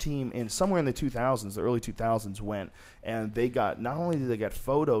research team somewhere in the 2000s, the early 2000s, went, and they got, not only did they get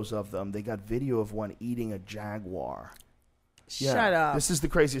photos of them, they got video of one eating a jaguar. Shut up. This is the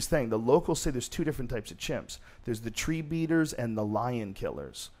craziest thing. The locals say there's two different types of chimps. There's the tree beaters and the lion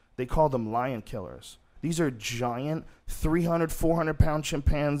killers. They call them lion killers. These are giant 300, 400-pound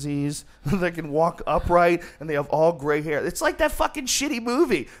chimpanzees that can walk upright, and they have all gray hair. It's like that fucking shitty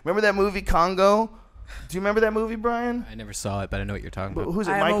movie. Remember that movie Congo? Do you remember that movie, Brian? I never saw it, but I know what you're talking about. Who's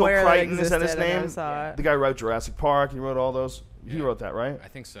it? I'm Michael aware that Crichton, is that his existed. I never name? saw it. The guy who wrote Jurassic Park. He wrote all those. He Yeah. wrote that, right? I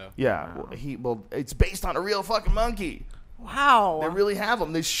think so. Yeah. Well, it's based on a real fucking monkey. Wow. They really have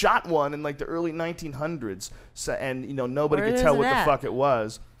them. They shot one in like the early 1900s, and nobody Where could is tell it what at? the fuck it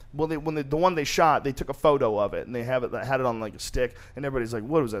was. Well, the one they shot, they took a photo of it, and they had it on like a stick, and everybody's like,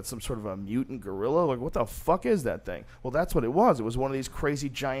 "What was that? Some sort of a mutant gorilla? Like, what the fuck is that thing?" Well, that's what it was. It was one of these crazy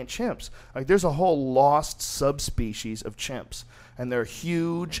giant chimps. Like, there's a whole lost subspecies of chimps, and they're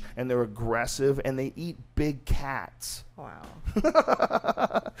huge, and they're aggressive, and they eat big cats. Wow. Could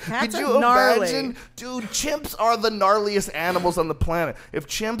Cats you are gnarly. imagine? Dude, chimps are the gnarliest animals on the planet. If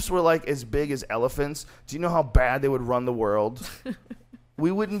chimps were like as big as elephants, do you know how bad they would run the world?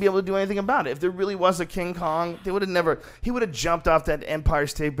 We wouldn't be able to do anything about it. If there really was a King Kong, he would have jumped off that Empire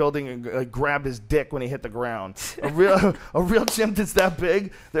State Building and grabbed his dick when he hit the ground. A real chimp that's that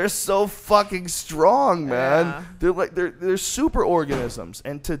big, they're so fucking strong, man. Yeah. They're super organisms.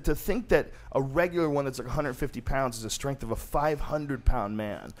 And to think that a regular one that's like 150 pounds is the strength of a 500-pound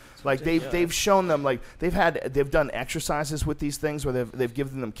man. Like they've shown them, like they've done exercises with these things where they've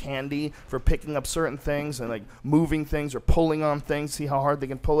given them candy for picking up certain things and like moving things or pulling on things, see how hard they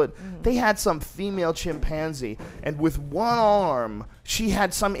can pull it. They had some female chimpanzee, and with one arm she had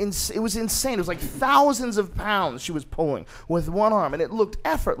it was insane. It was like thousands of pounds she was pulling with one arm, and it looked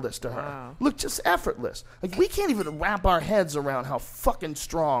effortless to her. Wow. Looked just effortless. Like, we can't even wrap our heads around how fucking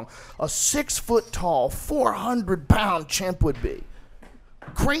strong a 6-foot-tall, 400-pound chimp would be.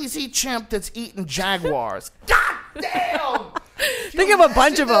 Crazy chimp that's eating jaguars. God damn! Think of a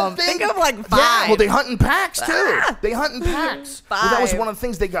bunch of them. Think of like 5. Yeah, well, they hunt in packs too. They hunt in packs. Well, that was 5. one of the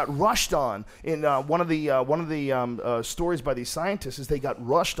things they got rushed on in one of the stories by these scientists. Is they got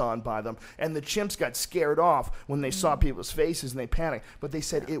rushed on by them, and the chimps got scared off when they saw people's faces and they panicked. But they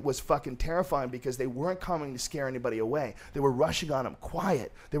said it was fucking terrifying because they weren't coming to scare anybody away. They were rushing on them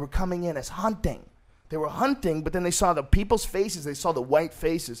quiet. They were coming in as hunting. They were hunting, but then they saw the people's faces. They saw the white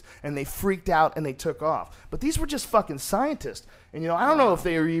faces, and they freaked out, and they took off. But these were just fucking scientists. And, I don't know if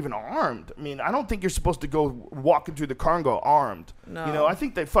they were even armed. I mean, I don't think you're supposed to go walking through the Congo armed. No. I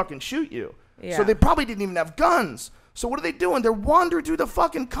think they fucking shoot you. Yeah. So they probably didn't even have guns. So what are they doing? They're wandering through the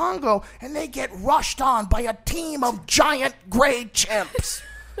fucking Congo, and they get rushed on by a team of giant gray chimps.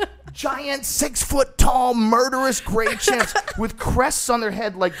 Giant 6-foot-tall murderous gray chimps with crests on their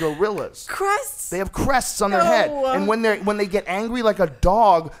head like gorillas. Crests? They have crests on their head, and when they get angry like a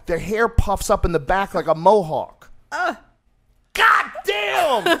dog, their hair puffs up in the back like a mohawk. God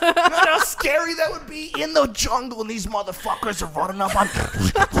damn! You know how scary that would be in the jungle, and these motherfuckers are running up on,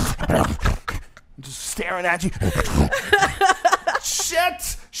 just staring at you.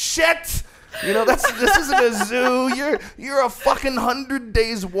 Shit. This isn't a zoo. You're a fucking 100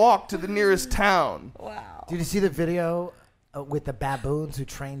 days walk to the nearest town. Wow. Did you see the video with the baboons who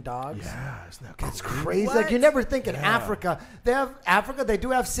train dogs? Yeah, isn't that It's crazy. What? Like you never think in Africa. They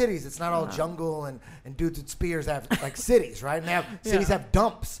do have cities. It's not all jungle and dudes with spears. They have like cities, right? And they have cities have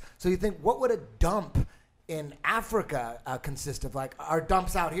dumps. So you think, what would a dump in Africa consist of? Like our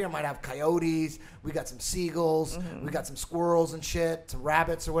dumps out here might have coyotes. We got some seagulls. We got some squirrels and shit, some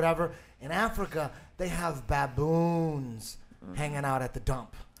rabbits or whatever. In Africa, they have baboons hanging out at the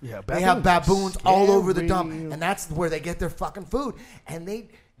dump. Yeah, they have baboons all over the dump, and that's where they get their fucking food. And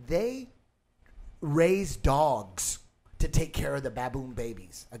they raise dogs to take care of the baboon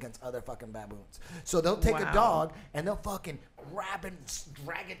babies against other fucking baboons. So they'll take a dog and they'll fucking grab it and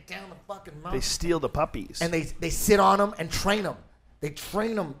drag it down the fucking mountain. They steal the puppies. And they sit on them and train them. They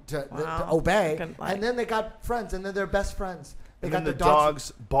train them to obey. And then they got friends, and then they're best friends. And then the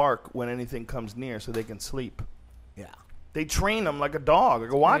dogs bark when anything comes near so they can sleep. Yeah. They train them like a dog,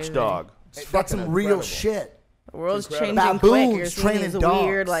 like a watchdog. That's some real shit. The world's changing Baboons quick. You're seeing training these dogs.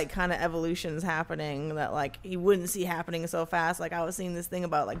 weird, kind of evolutions happening that, you wouldn't see happening so fast. Like, I was seeing this thing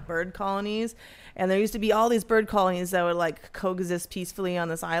about, bird colonies. And there used to be all these bird colonies that would, coexist peacefully on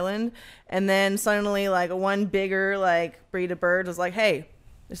this island. And then suddenly, one bigger, breed of birds was like, hey,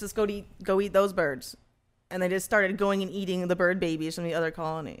 let's just go eat those birds. And they just started going and eating the bird babies from the other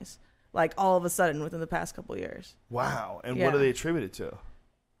colonies. All of a sudden, within the past couple of years. Wow. And what do they attribute it to?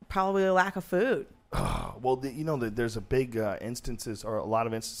 Probably a lack of food. Well, there's a big instances, or a lot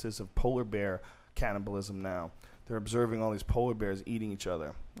of instances of polar bear cannibalism now. They're observing all these polar bears eating each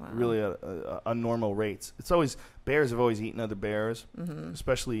other, really at unnormal rates. Bears have always eaten other bears,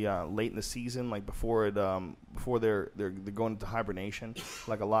 especially late in the season, before they're going into hibernation.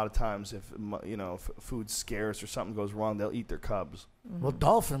 A lot of times, if food's scarce or something goes wrong, they'll eat their cubs. Well,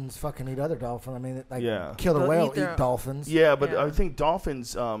 dolphins fucking eat other dolphins. I mean, killer They'll whale eat eat dolphins. Yeah, but I think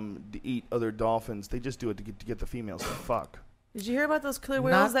dolphins eat other dolphins. They just do it to get the females to fuck. Did you hear about those killer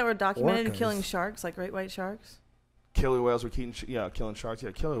whales that were documented orcas. killing sharks, great white sharks? Killer whales were killing sharks.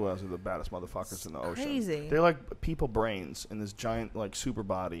 Yeah, killer whales are the baddest motherfuckers in the ocean. Crazy. They're like people brains in this giant super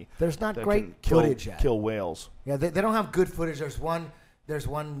body. There's not that great can footage yet. Kill whales. Yeah, they don't have good footage. There's one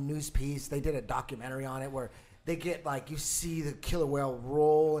news piece. They did a documentary on it where they get you see the killer whale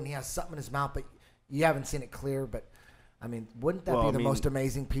roll and he has something in his mouth, but you haven't seen it clear. But I mean, wouldn't that be the most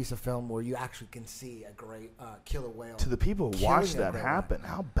amazing piece of film where you actually can see a great killer whale? To the people who watched that happen,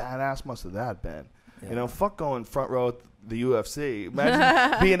 how badass must have that been? Yeah. Fuck going front row at the UFC.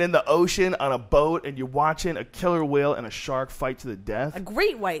 Imagine being in the ocean on a boat and you're watching a killer whale and a shark fight to the death. A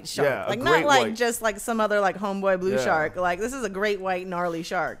great white shark. Yeah, not just some other homeboy blue shark. This is a great white gnarly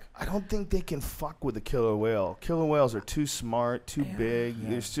shark. I don't think they can fuck with a killer whale. Killer whales are too smart, too big.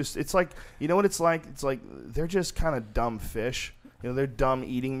 Yeah. It's like, you know what it's like? It's like they're just kind of dumb fish. They're dumb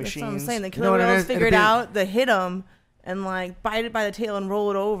eating machines. That's what I'm saying. The killer whales figured out to hit them and bite it by the tail and roll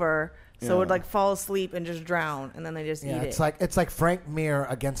it over. So it would fall asleep and just drown, and then they just eat it. It's like Frank Mir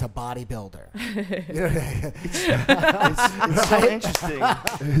against a bodybuilder. It's so interesting.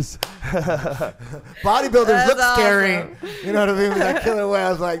 Bodybuilders look awesome. Scary. You know what I mean? That killer whale. I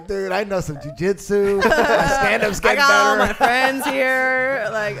was like, dude, I know some jujitsu. My stand-up's getting better. I got all my friends here.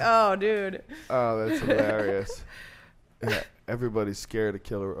 Oh, dude. Oh, that's hilarious. Yeah. Everybody's scared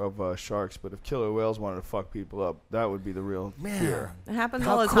of sharks, but if killer whales wanted to fuck people up, that would be the real fear. It happens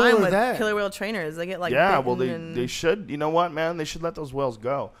all the time with killer whale trainers. They get they should. You know what, man? They should let those whales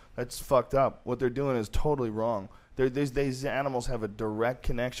go. That's fucked up. What they're doing is totally wrong. These animals have a direct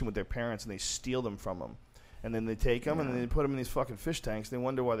connection with their parents, and they steal them from them. And then they take them and then they put them in these fucking fish tanks. They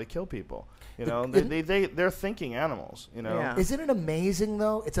wonder why they kill people. They're thinking animals. Yeah. Isn't it amazing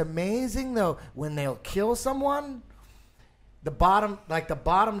though? It's amazing though when they'll kill someone. The bottom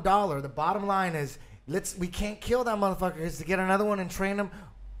dollar, the bottom line is we can't kill that motherfucker. Is to get another one and train them.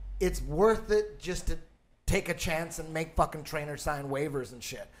 It's worth it just to take a chance and make fucking trainers sign waivers and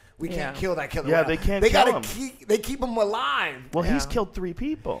shit. We can't kill that killer. Yeah, they can't They kill gotta him. They keep him alive. Well, he's killed 3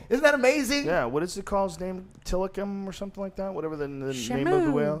 people. Isn't that amazing? Yeah, what is it called? His name? Tillicum or something like that? Whatever the name of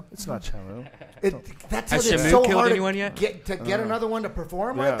the whale. It's not Shamu. That's Has it's Shamu so killed hard anyone yet? to get another one to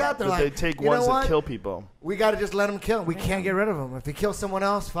perform like that. They're but like, they take you ones know that what? kill people. We got to just let him kill him. We can't get rid of him. If he kills someone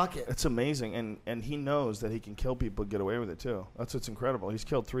else, fuck it. It's amazing, and he knows that he can kill people, get away with it too. That's what's incredible. He's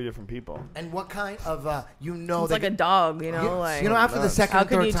killed 3 different people. And what kind of It's like a dog, you know, like after the second how and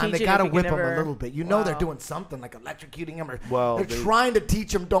can third you time, teach they it got to if you whip can him a never- little bit. You know they're doing something like electrocuting him, or they're they- trying to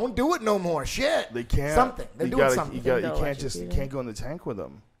teach him don't do it no more. Shit, They can't. something. They're doing something. You can't go in the tank with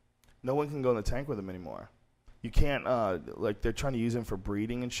him. No one can go in the tank with him anymore. You can't like they're trying to use him for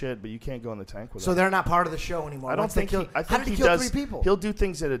breeding and shit, but you can't go in the tank with him. So they're not part of the show anymore. I don't Once they think kill, I how think did he he kill does. 3 people? He'll do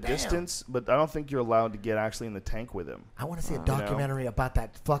things at a distance, but I don't think you're allowed to get actually in the tank with him. I want to see a documentary about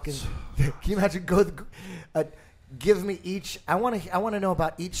that fucking. Can you imagine? Give me each. I want to know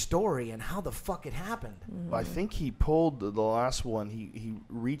about each story and how the fuck it happened. I think he pulled the last one. He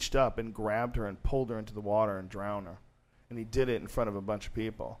reached up and grabbed her and pulled her into the water and drowned her, and he did it in front of a bunch of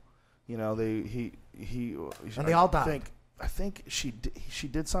people. You know, he and they all died. I think she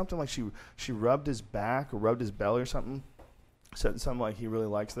did something like she rubbed his back or rubbed his belly or something, said something like he really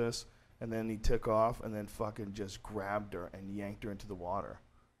likes this, and then he took off and then fucking just grabbed her and yanked her into the water,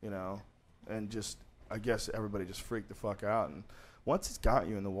 you know, and just I guess everybody just freaked the fuck out. And once it's got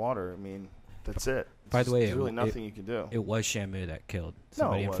you in the water, I mean, that's it. By the way, there's really nothing you can do. It was Shamu that killed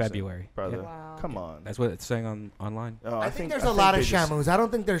somebody in February. Brother. Yeah. Wow. Come on. That's what it's saying online. Oh, I think there's a lot of Shamus. I don't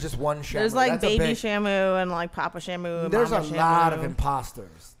think there's just one Shamu. There's like That's a baby big- Shamu and like Papa Shamu. And There's a Mama lot Shamu. of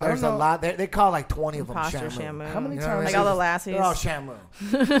imposters. I don't There's a know. lot. They call like 20 of them Imposter Shamu. Shamu. How many You know what I times Like mean? all the lassies. They're all Shamu.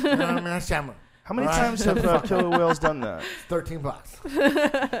 You know what I mean? That's Shamu. How many Right. times have killer whales done that? $13.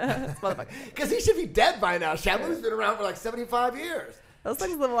 Because he should be dead by now. Shamu's been around for like 75 years. Those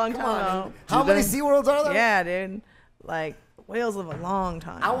things live a long Come time. on. though. How many SeaWorlds are there? Yeah, dude. Like whales live a long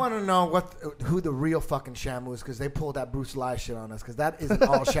time. I want to know who the real fucking Shamu is because they pulled that Bruce Lee shit on us because that isn't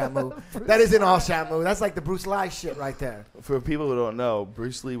all Shamu. That isn't all Shamu. That's like the Bruce Lee shit right there. For people who don't know,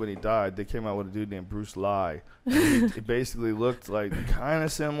 Bruce Lee, when he died, they came out with a dude named Bruce Lee. He basically looked like kind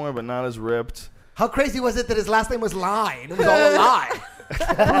of similar, but not as ripped. How crazy was it that his last name was Lie? And it was all a lie. Bruce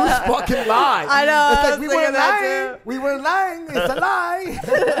fucking lie. I know. It's I like was we weren't thinking that lying. too. We weren't lying. It's a lie.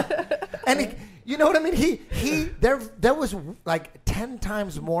 And you know what I mean? There was like 10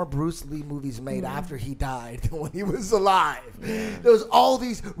 times more Bruce Lee movies made after he died than when he was alive. There was all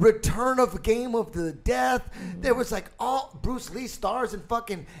these Return of Game of the Death. There was like all Bruce Lee stars in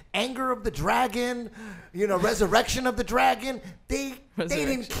fucking Anger of the Dragon, you know, Resurrection of the Dragon. They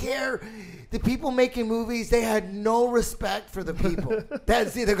didn't care. The people making movies, they had no respect for the people.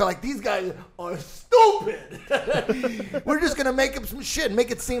 That's it. They go like, these guys are stupid. We're just gonna make up some shit and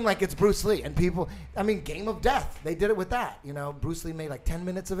make it seem like it's Bruce Lee. And people, I mean, Game of Death, they did it with that. You know, Bruce Lee made like 10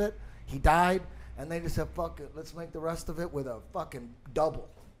 minutes of it. He died, and they just said, fuck it, let's make the rest of it with a fucking double.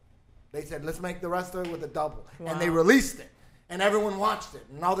 They said, let's make the rest of it with a double. Wow. And they released it, and everyone watched it,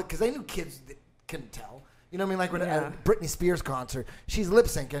 and all because they knew kids couldn't tell. You know what I mean? Like when at a Britney Spears concert, she's lip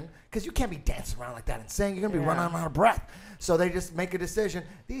syncing because you can't be dancing around like that and singing. You're gonna be running out of breath. So they just make a decision.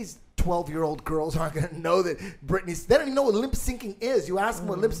 These 12-year-old girls aren't gonna know that Britney. They don't even know what lip syncing is. You ask them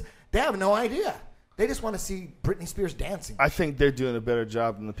what lips, they have no idea. They just want to see Britney Spears dancing. I think they're doing a better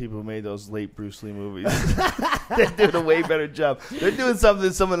job than the people who made those late Bruce Lee movies. They're doing a way better job. They're doing something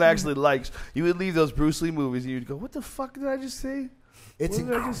that someone actually likes. You would leave those Bruce Lee movies and you'd go, what the fuck did I just say? It's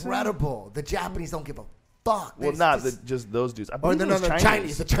incredible. The Japanese don't give a fuck. Well, just those dudes. I Oh, believe no, it was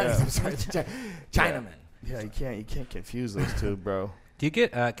Chinese. The Chinese. Yeah. I'm sorry. Chinamen. Yeah, you can't confuse those two, bro. Do you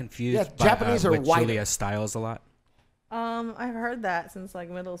get confused by Japanese are with white. Julia Stiles a lot? I've heard that since like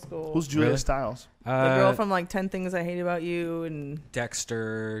middle school. Who's Julia Really? Stiles? the girl from like 10 Things I Hate About You and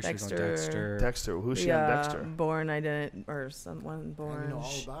Dexter. She was on Dexter. Dexter. Who's she on Dexter? Born I Didn't or someone I born. know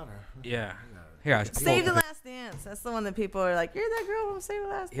all about her. Yeah. Here, Save the Last Dance. That's the one that people are like, you're that girl from Save the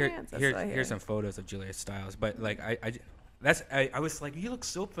Last Dance. That's what I hear. Here's some photos of Julia Stiles, but like I was like, you look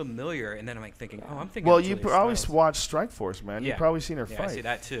so familiar, and then I'm like thinking, oh, I'm thinking. Well, of you Julia always Stiles. watch Strikeforce, man. Yeah. You've probably seen her Yeah, fight. I see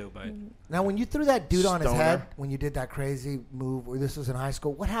that too, but Now, when you threw that dude on his Stoner. head, when you did that crazy move, where this was in high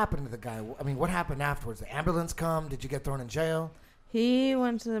school, what happened to the guy? I mean, what happened afterwards? The ambulance come? Did you get thrown in jail? He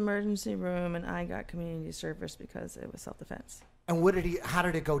went to the emergency room and I got community service because it was self-defense. And how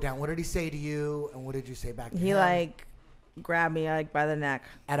did it go down? What did he say to you? And what did you say back to him? He like grabbed me like by the neck.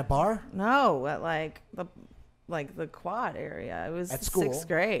 At a bar? No, at the quad area. It was At school? 6th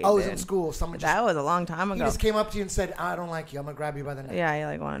grade. Oh, it was in dude. school. Someone just, That was a long time he ago. just came up to you and said, I don't like you. I'm going to grab you by the neck. Yeah, he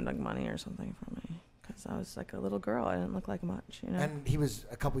like wanted like money or something from me. because I was like a little girl. I didn't look like much, you know. And he was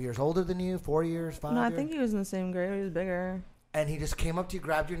a couple years older than you, 4 years, 5 No, years? I think he was in the same grade. He was bigger. And he just came up to you,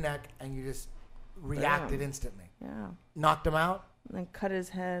 grabbed your neck, and you just reacted Damn. instantly. Yeah. Knocked him out? And then cut his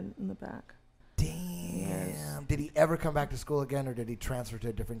head in the back. Damn. Yes. Did he ever come back to school again, or did he transfer to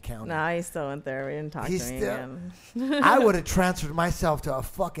a different county? Nah, he still went there. We didn't talk to me again. I would have transferred myself to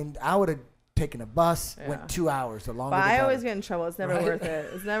I would have taken a bus, went 2 hours. The longer But the I better. always get in trouble. It's never worth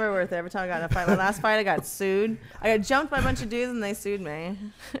it. It's never worth it. Every time I got in a fight. My last fight, I got sued. I got jumped by a bunch of dudes, and they sued me.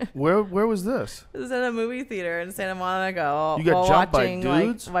 Where was this? This was at a movie theater in Santa Monica. You got while jumped by watching,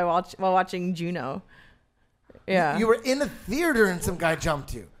 dudes? while watching Juno. Yeah. You were in the theater and some guy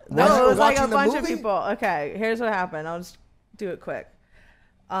jumped you. No, While you it were was like a watching the bunch of movie? people. Okay, here's what happened. I'll just do it quick.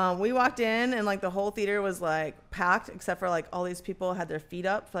 We walked in and like the whole theater was like packed except for like all these people had their feet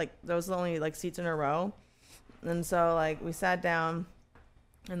up. Like there was only like seats in a row. And so like we sat down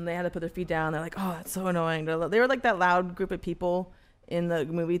and they had to put their feet down. They're like, oh, that's so annoying. They were like that loud group of people in the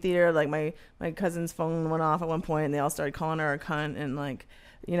movie theater. Like my cousin's phone went off at one point and they all started calling her a cunt. And like,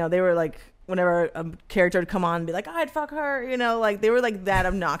 you know, they were like, whenever a character would come on and be like, I'd fuck her, you know, like they were like that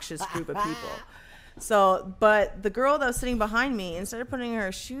obnoxious group of people. So, but the girl that was sitting behind me, instead of putting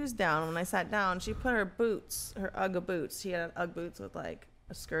her shoes down when I sat down, she put her boots, her Ugg boots. She had Ugg boots with like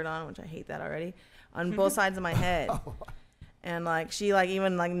a skirt on, which I hate that already, on both sides of my head. And like she like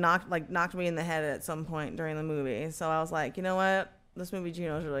even like knocked me in the head at some point during the movie. So I was like, you know what? This movie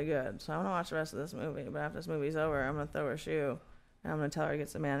Juno is really good. So I want to watch the rest of this movie. But after this movie's over, I'm gonna throw her a shoe and I'm gonna tell her to get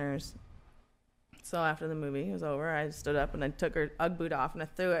some manners. So after the movie was over, I stood up and I took her Ugg boot off and I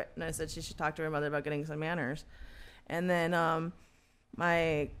threw it. And I said she should talk to her mother about getting some manners. And then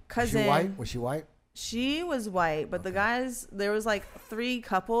my cousin... Was she white? She was white, but the guys... There was like 3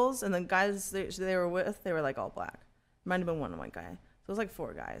 couples, and the guys they were with, they were like all black. Might have been one white guy. So it was like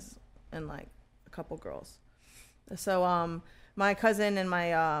 4 guys and like a couple girls. So my cousin and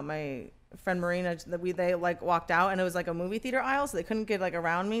my friend Marina, they like walked out and it was like a movie theater aisle, so they couldn't get like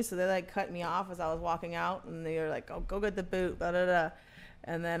around me, so they like cut me off as I was walking out, and they were like, oh, go get the boot, blah, blah, blah.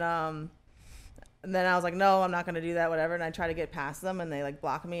 And then I was like, no, I'm not gonna do that, whatever. And I tried to get past them and they like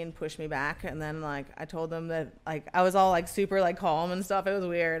blocked me and pushed me back. And then like I told them that like I was all like super like calm and stuff. It was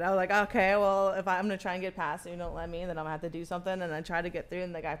weird. I was like, okay, well, if I'm gonna try and get past and you don't let me, then I'm gonna have to do something. And I tried to get through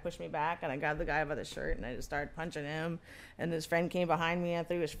and the guy pushed me back and I grabbed the guy by the shirt and I just started punching him. And his friend came behind me and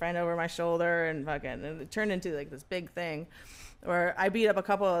threw his friend over my shoulder and it turned into like this big thing where I beat up a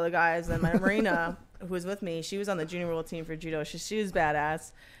couple of the guys. And my Marina, who was with me, she was on the junior world team for judo. She was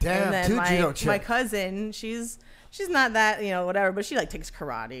badass. Damn, and then 2 judo chicks. my cousin, she's not that, you know, whatever, but she like takes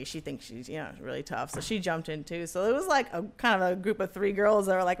karate. She thinks she's, you know, really tough. So she jumped in too. So it was like a kind of a group of 3 girls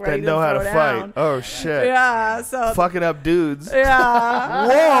that were like ready That know to how throw to down. fight. Oh shit. Yeah. So Fucking up dudes. yeah.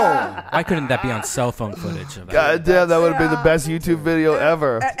 Whoa! Why couldn't that be on cell phone footage? Of God damn, that would have been the best YouTube video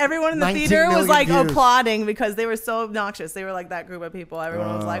ever. Everyone in the 19 theater was million like views. applauding because they were so obnoxious. They were like that group of people.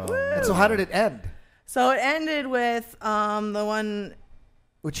 Everyone was like, woo. And so how did it end? So it ended with the one.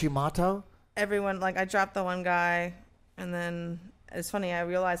 Uchimato? Everyone, like, I dropped the one guy, and then it's funny, I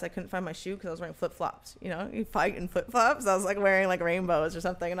realized I couldn't find my shoe because I was wearing flip-flops. You know, you fight in flip-flops. I was like wearing like rainbows or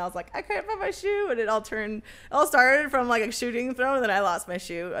something, and I was like, I couldn't find my shoe, and it all started from like a shooting throw, and then I lost my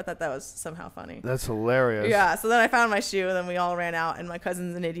shoe. I thought that was somehow funny. That's hilarious. Yeah, so then I found my shoe, and then we all ran out, and my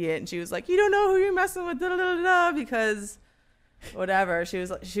cousin's an idiot, and she was like, you don't know who you're messing with, da da da da, because whatever. She was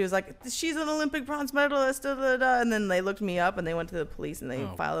like, she's an Olympic bronze medalist, da, da, da. And then they looked me up and they went to the police and they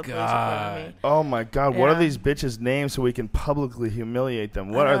filed a police report on me. Oh my God! What Yeah. are these bitches' names so we can publicly humiliate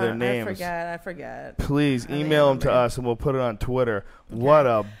them? What are their names? I forget. Please I don't email them even to remember. us and we'll put it on Twitter. What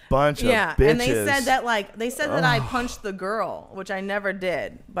a bunch of Yeah, bitches! and they said that I punched the girl, which I never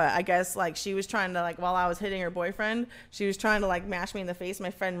did. But I guess like she was trying to like while I was hitting her boyfriend, she was trying to like mash me in the face.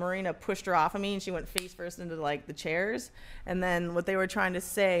 My friend Marina pushed her off of me, and she went face first into like the chairs. And then what they were trying to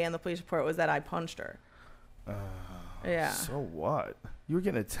say in the police report was that I punched her. Yeah. So what? You were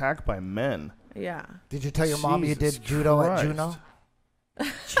getting attacked by men. Yeah. Did you tell your mom you Jesus did judo Christ. at Juno?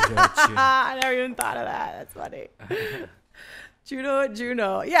 I never even thought of that. That's funny. Judo at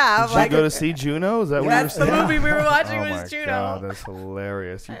Juno. Yeah. Did you go to see Juno? Is that what you were That's the saying? movie we were watching Oh was my Juno. God, that's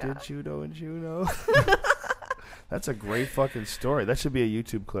hilarious. You did judo and Juno. That's a great fucking story. That should be a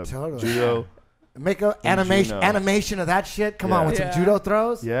YouTube clip. Totally. Judo. Make a And animation of that shit. Come on, with Yeah. some judo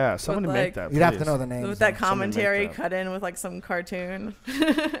throws. Yeah, someone to With, make like- that. You'd have to please. know the names. With that though. commentary that. cut in with like some cartoon.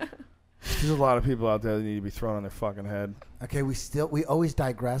 There's a lot of people out there that need to be thrown on their fucking head. Okay, we always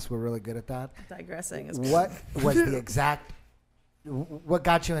digress. We're really good at that. Digressing is What was the exact? What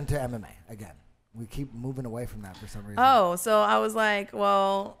got you into MMA again? We keep moving away from that for some reason. Oh, so I was like,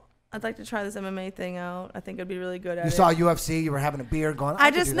 well, I'd like to try this MMA thing out. I think I'd be really good at it. You saw UFC, you were having a beer going, I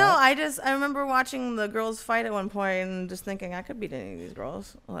remember watching the girls fight at one point and just thinking I could beat any of these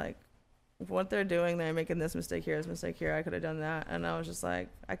girls. Like, what they're doing, they're making this mistake here, I could have done that. And I was just like,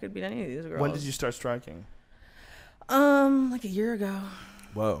 I could beat any of these girls. When did you start striking? Like a year ago.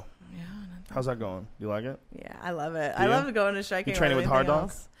 Whoa. Yeah. How's that going? You like it? Yeah, I love it. I love going to striking. You training with Hard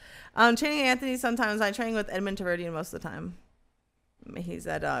Dog? Training Anthony sometimes. I train with Edmund Taverdian most of the time. He's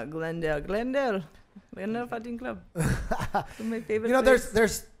at Glendale Fighting Club. My favorite. You know,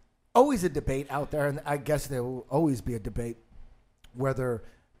 there's always a debate out there, and I guess there will always be a debate whether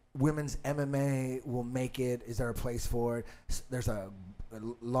women's MMA will make it. Is there a place for it? There's a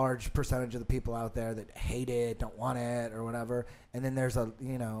large percentage of the people out there that hate it, don't want it, or whatever. And then there's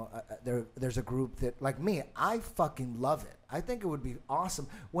there's a group that, like me, I fucking love it. I think it would be awesome.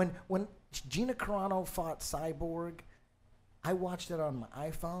 When Gina Carano fought Cyborg, I watched it on my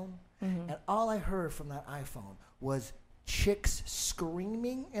iPhone, and all I heard from that iPhone was chicks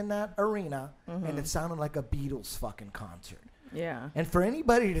screaming in that arena, and it sounded like a Beatles fucking concert. Yeah. And for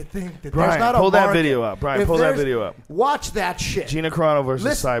anybody to think that Brian, there's not a pull that market, video up. Brian, pull that video up. Watch that shit. Gina Carano versus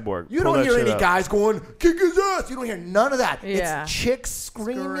Listen, Cyborg. You Pull don't that hear shit any up. guys going, kick his ass. You don't hear none of that. Yeah. It's chicks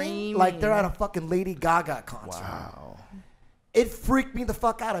screaming like they're at a fucking Lady Gaga concert. Wow. It freaked me the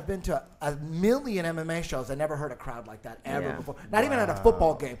fuck out. I've been to a million MMA shows. I never heard a crowd like that ever before. Not even at a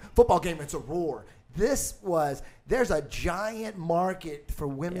football game. Football game, it's a roar. There's a giant market for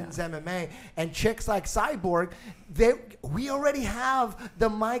women's MMA, and chicks like Cyborg, we already have the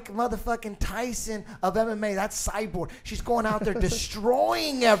Mike motherfucking Tyson of MMA. That's Cyborg. She's going out there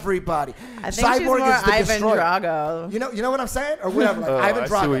destroying everybody. I think Cyborg she's more is the Ivan destroyer. Drago. You know what I'm saying? Or whatever. Like Ivan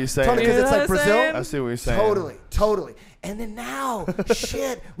Drago. I see what you're saying. Totally, because it's like Brazil. I see what you're saying. Totally. And then now,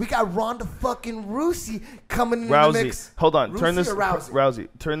 shit, we got Ronda fucking Rousey coming in the mix. Hold on. Rousey. Rousey.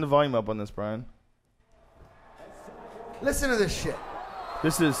 Turn the volume up on this, Brian. Listen to this shit.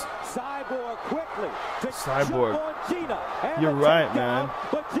 This is Cyborg quickly. Cyborg. Gina. You're right, man.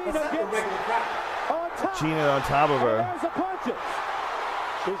 But Gina gets Gina on top of her. There's the punches.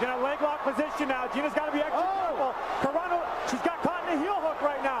 She's in a leg lock position now. Gina's got to be extra careful. Carano, she's got caught in a heel hook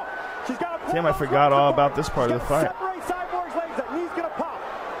right now. She's got to. Damn, I forgot all about this part of the fight. Separate Cyborg's legs. That knee's gonna pop.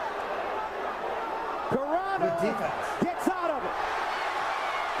 Carano gets out of it.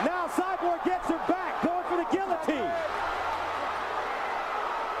 Now Cyborg gets her back, going for the guillotine.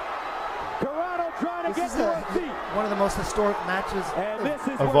 Carano trying to get to her feet. One of the most historic matches And this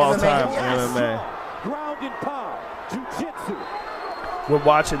is of one all the time in yes. MMA. Ground and pound, jiu-jitsu. We're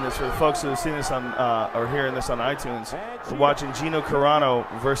watching this for the folks who have seen this on or hearing this on iTunes. We're watching Gino Carano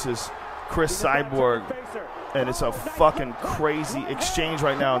versus Chris Cyborg, and it's a fucking crazy exchange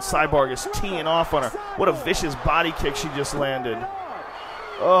right now. And Cyborg is teeing off on her. What a vicious body kick she just landed.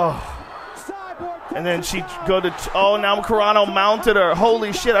 Oh. And then she now Carano mounted her.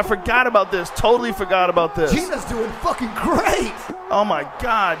 Holy shit, I forgot about this. Totally forgot about this. Gina's doing fucking great. Oh my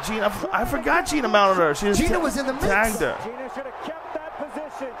God, Gina! I forgot Gina mounted her. Gina was in the mix. Tagged her. Gina should have kept that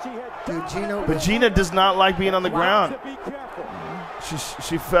position. She had Dude, Gina. But Gina does not like being on the ground. to be careful.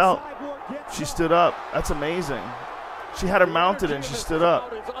 She fell. Cyborg gets She stood up. That's amazing. She had her mounted and she stood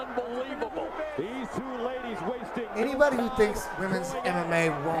up. It's unbelievable. These two ladies wasting. Anybody who thinks women's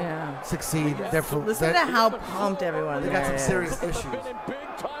MMA won't succeed, Listen to how pumped everyone they there got some is. serious issues.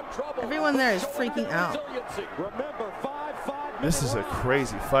 Everyone there is freaking out. Remember, 5-5 This is a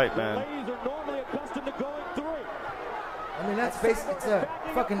crazy fight, man. ladies are normally accustomed to going 3. I mean, that's basically, it's a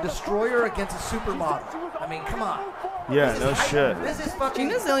fucking destroyer against a supermodel. I mean, come on. Yeah, no shit. This is fucking.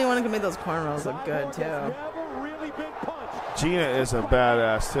 Gina's the only one who can make those cornrows look good, too. Never really been punched. Gina is a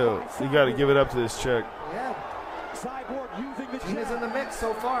badass too. You got to give it up to this chick. Yeah, Cyborg using the Gina's jab. in the mix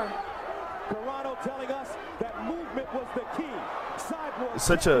so far. Carano telling us that movement was the key. Cyborg It's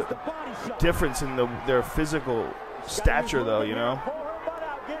such a the body shot. difference in their physical stature, though. You know, Pull her butt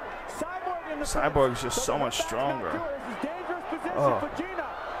out. Get Cyborg in the Cyborg is just so much stronger. This is dangerous position Oh. for Gina.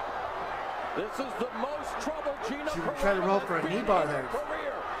 This is the most trouble Gina. She tried to roll for a knee bar there.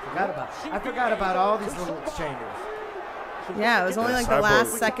 I forgot about all these little exchanges. Yeah, it was only like the Cyborg-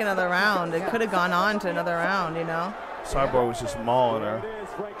 last second of the round. It could have gone on to another round, you know? Cyborg was just mauling her. It is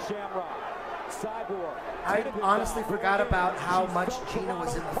Frank Shamrock. Cyborg. I honestly forgot about how much Gina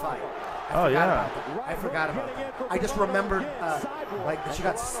was in the fight. Oh yeah. I forgot about that. I just remembered like that she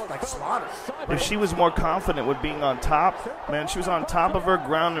got like slaughtered. If she was more confident with being on top, man, she was on top of her,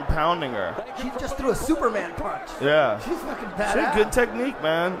 ground and pounding her. She just threw a Superman punch. Yeah. She's fucking She badass. had good technique,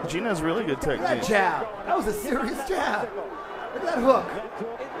 man. Gina has really good Look at that technique. jab. That was a serious jab. Look at that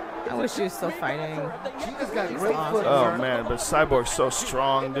hook. I wish she was still fighting. Gina's got great footwork. Oh man, but Cyborg's so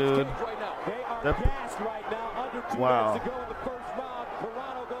strong, dude. Wow.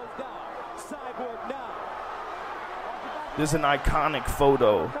 There's an iconic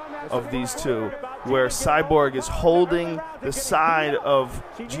photo of these two where Cyborg is holding the side of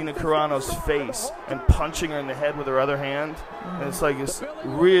Gina Carano's face and punching her in the head with her other hand. And it's like this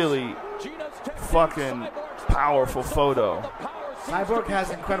really fucking powerful photo. Cyborg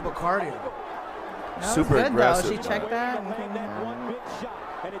has incredible cardio. That was Super good, aggressive. though. She checked that. And came down.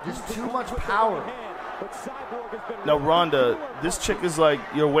 There's too much power. Now, Ronda, this chick is like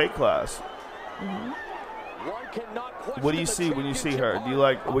your weight class. What do you see when you see her? Do you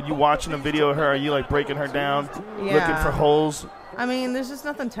like, when you watching a video of her, are you like breaking her down, looking for holes? I mean, there's just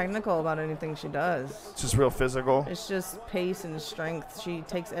nothing technical about anything she does. It's just real physical. It's just pace and strength. She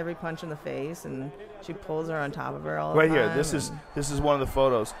takes every punch in the face, and she pulls her on top of her all the Right time. here, this is one of the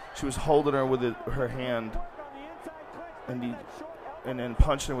photos. She was holding her with her hand, and then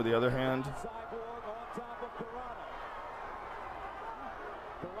punching her with the other hand.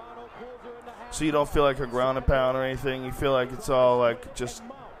 So you don't feel like her ground and pound or anything. You feel like it's all like just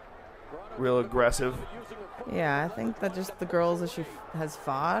real aggressive. Yeah, I think that just the girls that she has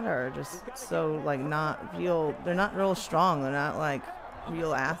fought are just so like not real. They're not real strong. They're not like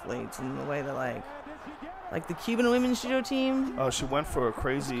real athletes in the way that like the Cuban women's judo team. Oh, she went for a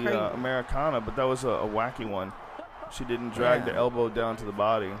crazy Americana, but that was a wacky one. She didn't drag the elbow down to the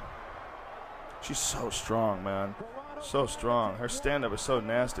body. She's so strong, man. So strong. Her stand-up is so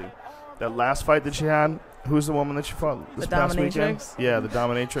nasty. That last fight that she had, who's the woman that she fought this past weekend? Yeah, the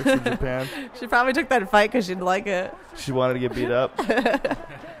dominatrix in Japan. She probably took that fight because she'd like it. She wanted to get beat up.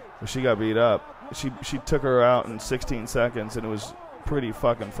 Well, she got beat up. She took her out in 16 seconds, and it was pretty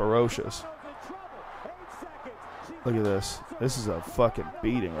fucking ferocious. Look at this. This is a fucking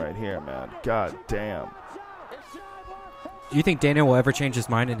beating right here, man. God damn. Do you think Dana will ever change his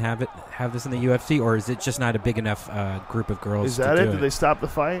mind and have this in the UFC, or is it just not a big enough group of girls? Is that to it? do Did they stop the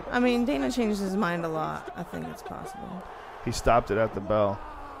fight? I mean, Dana changed his mind a lot. I think it's possible. He stopped it at the bell.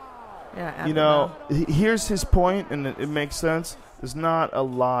 Yeah. You know, here's his point, and it makes sense. There's not a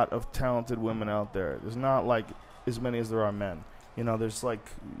lot of talented women out there. There's not like as many as there are men. You know, there's like,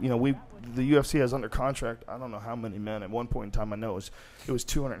 you know, the UFC has under contract, I don't know how many men. At one point in time, I know it was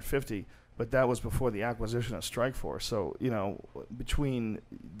 250. But that was before the acquisition of Strikeforce. So, you know, between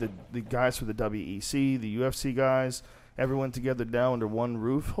the guys for the WEC, the UFC guys, everyone together down under one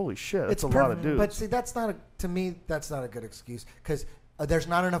roof, holy shit, that's a lot of dudes. But see, to me, that's not a good excuse because there's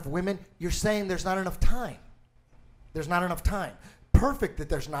not enough women. You're saying there's not enough time. There's not enough time. Perfect that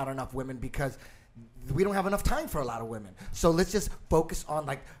there's not enough women because we don't have enough time for a lot of women. So let's just focus on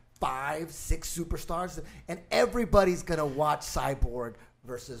like 5, 6 superstars, and everybody's going to watch Cyborg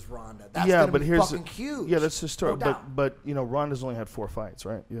versus Ronda. That's gonna be fucking huge. Yeah, that's historic. No but you know, Ronda's only had 4 fights,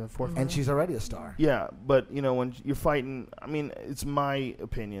 right? You have 4 fights, and she's already a star. Yeah, but you know, when you're fighting, I mean, it's my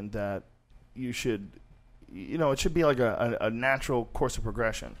opinion that you should, you know, it should be like a natural course of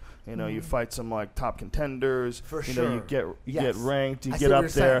progression. You know, you fight some like top contenders. For you sure. know, you get ranked, you I get see what up you're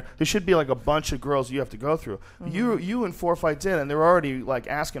there. saying. There should be like a bunch of girls you have to go through. You in 4 fights in, and they're already like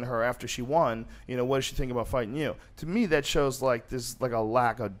asking her after she won, you know, what does she think about fighting you? To me, that shows like there's like a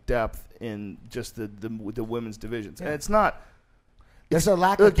lack of depth in just the women's divisions, and it's not. There's a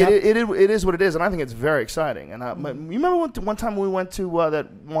lack Look, of depth. it is what it is, and I think it's very exciting. And you remember one time we went to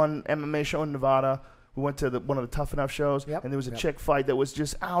that one MMA show in Nevada? We went to one of the Tough Enough shows, and there was a chick fight that was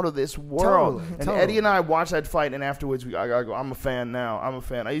just out of this world. Totally. Eddie and I watched that fight, and afterwards I go, I'm a fan now. I'm a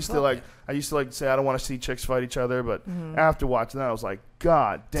fan. I used to like to say I don't want to see chicks fight each other, but after watching that, I was like,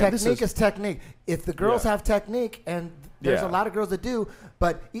 God damn, technique is technique. If the girls have technique, and there's a lot of girls that do,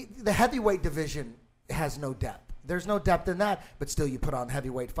 but the heavyweight division has no depth. There's no depth in that, but still you put on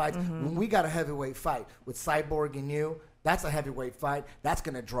heavyweight fights. When we got a heavyweight fight with Cyborg and you, that's a heavyweight fight. That's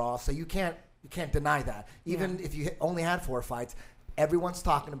going to draw, so you can't deny that. Even if you only had 4 fights, everyone's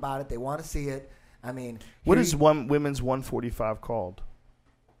talking about it. They want to see it. I mean, what is women's 145 called?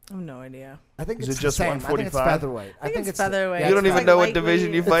 I have no idea. I think is it's it just the same. 145? I think it's featherweight. I think it's featherweight. You don't even know what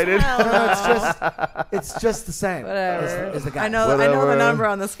division you fight in. It's just the same. Whatever. As the guy. I know the number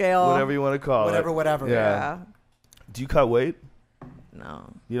on the scale. Whatever you want to call it. Whatever. Yeah. Do you cut weight? No.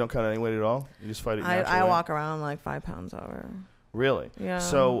 You don't cut any weight at all? You just fight it naturally? I walk around like 5 pounds over. Really? Yeah.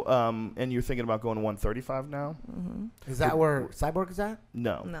 So, and you're thinking about going to 135 now? Mm-hmm. Is that where Cyborg is at?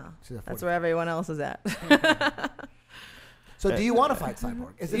 No. That's where everyone else is at. So do you want to fight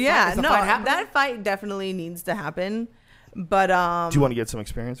Cyborg? Is it that fight definitely needs to happen. But do you want to get some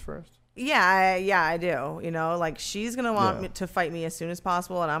experience first? Yeah, I do. You know, like she's gonna want me to fight me as soon as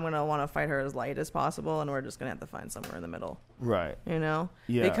possible, and I'm gonna want to fight her as light as possible, and we're just gonna have to find somewhere in the middle. Right. You know.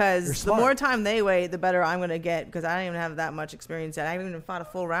 Yeah. Because the more time they wait, the better I'm gonna get. Because I don't even have that much experience yet. I haven't even fought a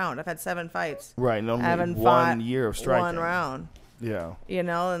full round. I've had 7 fights. Right. No, I haven't 1 year of striking. 1 round. Yeah. You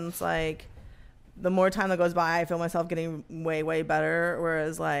know, and it's like the more time that goes by, I feel myself getting way, way better.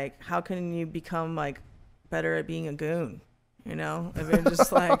 Whereas, like, how can you become like better at being a goon? You know, if you're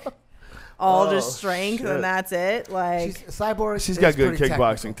just like. All just strength and that's it. Like Cyborg, she's got good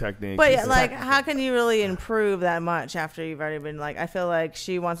kickboxing technique. But like, how can you really improve that much after you've already been like? I feel like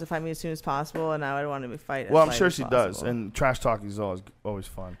she wants to fight me as soon as possible, and I would want to fight. Well, I'm sure she does. And trash talking is always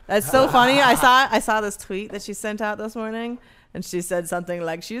fun. That's so funny. I saw this tweet that she sent out this morning. And she said something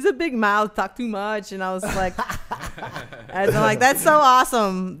like, "She's a big mouth, talk too much." And I was like, and I'm like, that's so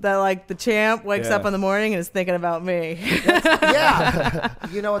awesome that like the champ wakes up in the morning and is thinking about me.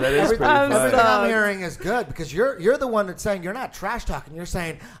 You know, everything I'm hearing is good because you're the one that's saying you're not trash talking. You're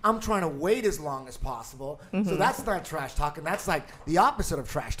saying I'm trying to wait as long as possible. So that's not trash talking. That's like the opposite of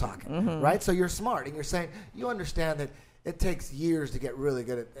trash talking, right? So you're smart and you're saying you understand that. It takes years to get really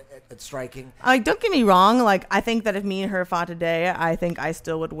good at striking. Like, don't get me wrong. Like, I think that if me and her fought today, I think I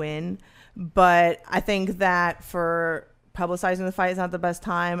still would win. But I think that for publicizing the fight is not the best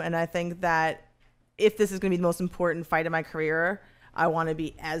time. And I think that if this is going to be the most important fight of my career, I want to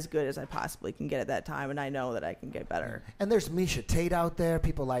be as good as I possibly can get at that time. And I know that I can get better. And there's Misha Tate out there,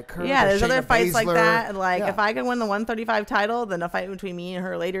 people like her. Yeah, there's other fights like that. And like, if I could win the 135 title, then a fight between me and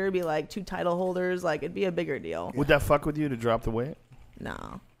her later would be like 2 title holders. Like, it'd be a bigger deal. Would that fuck with you to drop the weight?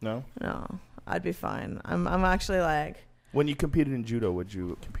 No. No? No. I'd be fine. I'm actually like... When you competed in judo, what'd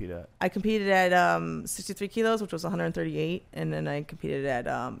you compete at? I competed at 63 kilos, which was 138, and then I competed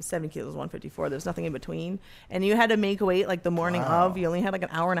at 70 kilos, 154. There's nothing in between. And you had to make weight like the morning of. You only had like an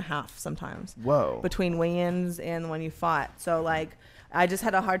hour and a half sometimes. Whoa. Between weigh-ins and when you fought. So like I just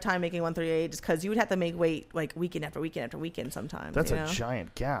had a hard time making 138 just because you would have to make weight like weekend after weekend after weekend sometimes. That's a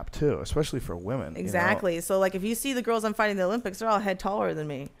giant gap too, especially for women. Exactly. You know? So like if you see the girls I'm fighting in the Olympics, they're all head taller than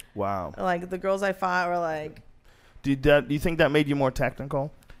me. Wow. Like the girls I fought were like... Do you think that made you more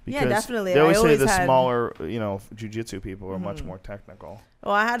technical? Because yeah, definitely. They always say the smaller, jiu-jitsu people are much more technical.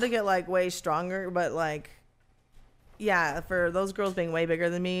 Well, I had to get like way stronger, but like, yeah, for those girls being way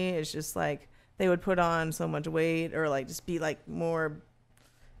bigger than me, it's just like they would put on so much weight or like just be like more.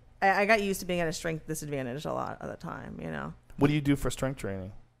 I got used to being at a strength disadvantage a lot of the time, you know. What do you do for strength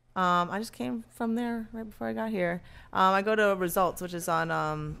training? I just came from there right before I got here. I go to Results, which is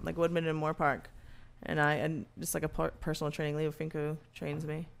on like Woodman and Moore Park. And just like a personal training. Leo Finko trains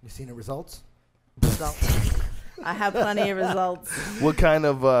me. You seen the results? I have plenty of results. What kind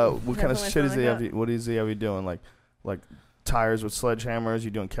of shit is he have? What is he have you doing? Like tires with sledgehammers?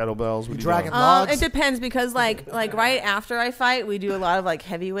 You doing kettlebells? You dragging logs? It depends because like right after I fight, we do a lot of like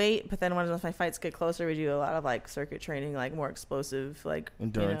heavyweight. But then when my fights get closer, we do a lot of like circuit training, like more explosive, like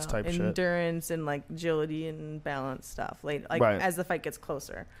endurance type shit. Endurance and like agility and balance stuff. As the fight gets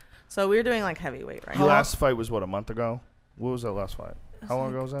closer. So we're doing like heavyweight right now. Your last fight was what, a month ago? What was that last fight? How long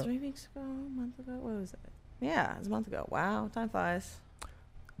ago was that? 3 weeks ago, a month ago. What was it? Yeah, it was a month ago. Wow, time flies.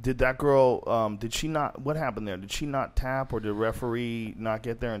 Did that girl, did she not, what happened there? Did she not tap or did the referee not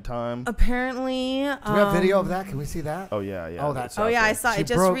get there in time? Apparently. Do we have video of that? Can we see that? Oh, yeah. Oh, that's I saw. It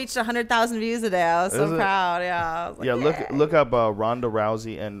just reached 100,000 views today. I was so proud. Yeah. I was like, look up Ronda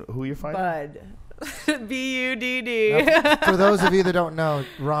Rousey and who you're fighting? Bud. B-U-D-D. For those of you that don't know,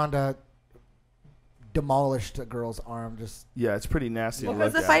 Ronda demolished a girl's arm. Yeah, it's pretty nasty. Well,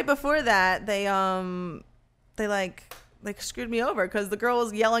 because the fight before that, they screwed me over because the girl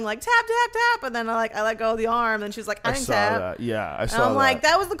was yelling like tap tap tap, and then I let go of the arm, and she was like, I didn't tap. That. Yeah, I saw and I'm like,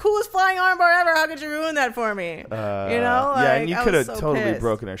 that was the coolest flying armbar ever. How could you ruin that for me? Yeah, and you could have totally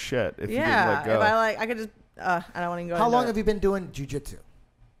broken her shit if you didn't let go. If I could just. I don't want to go. How long have you been doing jiu-jitsu?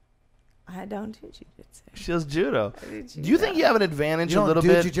 I don't do jiu-jitsu. She does judo. Do you think you have an advantage a little bit?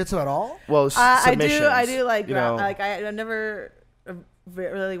 You don't do jiu-jitsu at all? Well, submissions. I do like I never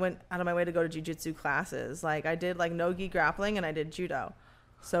really went out of my way to go to jiu-jitsu classes. Like I did like no gi grappling and I did judo.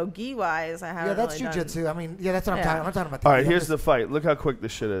 So gi wise, I haven't. Yeah, that's really jiu-jitsu. I mean, yeah, that's what I'm talking. I'm talking about. All right, here's the fight. Look how quick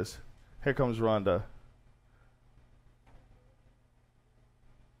this shit is. Here comes Ronda.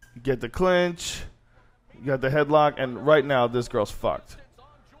 You get the clinch. You got the headlock, and right now this girl's fucked.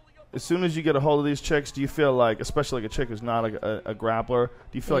 As soon as you get a hold of these chicks, do you feel like, especially like a chick who's not a grappler,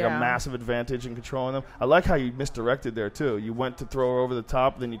 do you feel like a massive advantage in controlling them? I like how you misdirected there, too. You went to throw her over the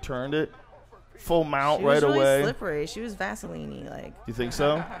top, then you turned it. full mount She was right really away. slippery. She was Vaseline-y, like. You think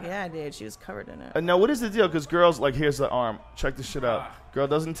so? Yeah, dude. She was covered in it. And now, what is the deal? Because girls, like, here's the arm. Check this shit out. Girl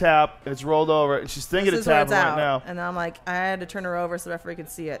doesn't tap. It's rolled over, and she's thinking This of is where tapping it's right out. now. And I'm like, I had to turn her over so the referee could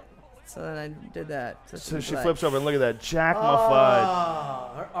see it. So then I did that. So was she like- flips over, and look at that.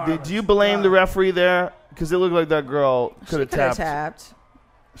 Jackmuffied. her arm Did you is blame the done. referee there? Because it looked like that girl could She have could have tapped. tapped.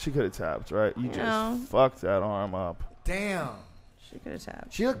 She could have tapped, right? You just No. fucked that arm up. Damn. She could have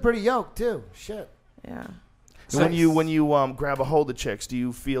tapped. She looked pretty yoked too. Shit. Yeah. So when you grab a hold of chicks, do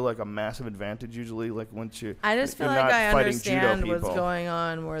you feel like a massive advantage usually? Like once you, I just feel you're like not I fighting judo understand what's people going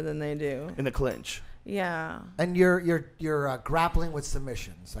on more than they do. in the clinch. Yeah. And you're grappling with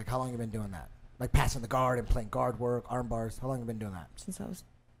submissions. Like how long you been doing that? Like passing the guard and playing guard work, arm bars. How long you been doing that? Since I was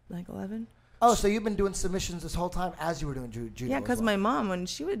like 11. Oh, so you've been doing submissions this whole time as you were doing judo? Yeah, as because well. my mom, when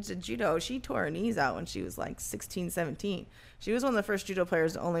she would do judo, she tore her knees out when she was like 16, 17. She was one of the first judo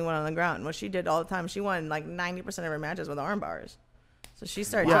players, the only one on the ground. What she did all the time, she won like 90% of her matches with arm bars. So she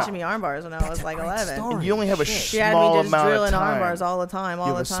started Yeah. teaching me arm bars when I That's was a like great 11. story. And you only have a Shit. She had small me just amount of drilling time. arm bars all the time, You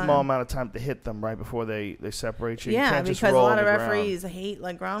have a time. small amount of time to hit them right before they separate you. You Yeah, can't just because a roll lot on of the ground. referees hate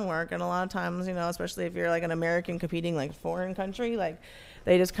like groundwork, and a lot of times, you know, especially if you're like an American competing like foreign country, like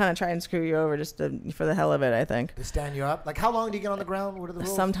they just kind of try and screw you over just for the hell of it. I think. To stand you up. Like how long do you get on the ground? What are the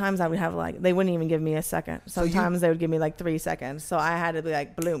rules? Sometimes I would have like they wouldn't even give me a second. So you- Sometimes they would give me like 3 seconds. So I had to be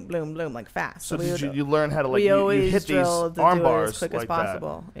like bloom, bloom, bloom, like fast. So we did would- you learn how to like we you always hit these drilled to arm do bars it as quick like as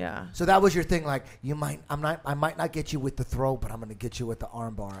possible. Yeah. So that was your thing. Like I might not get you with the throw, but I'm gonna get you with the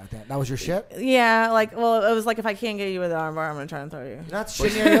arm bar. I think that was your shit. Yeah, like well, it was like if I can't get you with an arm bar, I'm gonna try and throw you. That's that.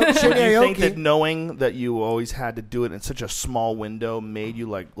 Do you think that Shinryoki. knowing that you always had to do it in such a small window made you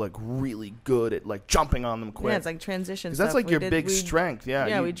like really good at like jumping on them quick? Yeah, it's like transition. 'Cause that's stuff. like We your did- big we- strength. Yeah.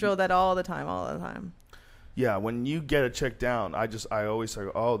 Yeah, you- we drilled that all the time. Yeah, when you get a chick down, I always say,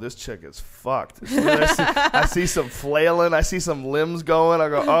 oh, this chick is fucked. As soon as I see some flailing, I see some limbs going, I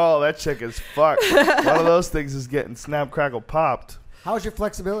go, oh, that chick is fucked. One of those things is getting snap, crackle, popped. How's your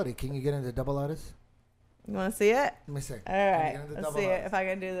flexibility? Can you get into double lotus? You want to see it? Let me see. All Can you right, get into let's double see it. lotus? If I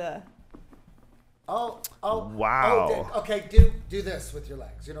can do the Oh, Wow. Okay, do this with your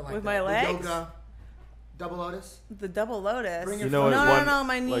legs. You know, like With the, my the legs? yoga, double lotus. the double lotus. Bring You your know foot- what, no, one no,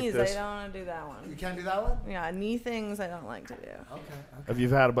 my like knees. this. I don't want to do that You one. can't do that one. Yeah, knee things I don't like to do. Okay. Have you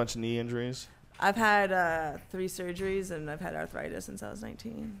had a bunch of knee injuries? I've had 3 surgeries and I've had arthritis since I was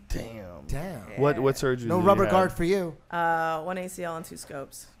 19. Damn. Damn. What surgery? No did you rubber have? guard for you. 1 ACL and 2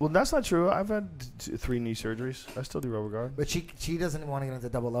 scopes. Well, that's not true. I've had 3 knee surgeries. I still do rubber guard. But she doesn't want to get into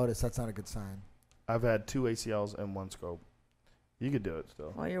double lotus. That's not a good sign. I've had 2 ACLs and 1 scope. You could do it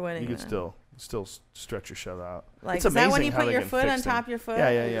still. While you're winning. You could man. still stretch your shit out. Like, It's is that when amazing you how put they your can foot fix on them. top of your foot?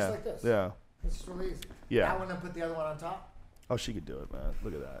 Yeah. Just like this. Yeah. It's really easy. Yeah. That one and put the other one on top. Oh, she could do it, man.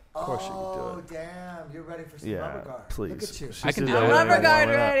 Look at that. Of course she could do Oh, it. damn. You're ready for some Yeah, rubber guard. please. Look at you. She I can did do that that. when I Rubber was guard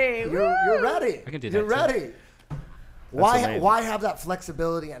warming up. ready. You're ready. I can do You're that, too. ready. Why amazing. have that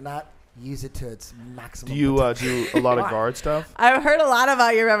flexibility and not use it to its maximum? Do you potential? do a lot of Why? guard stuff? I've heard a lot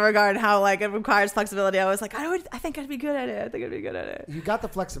about your rubber guard, how like it requires flexibility. I was like, I think I'd be good at it. You got the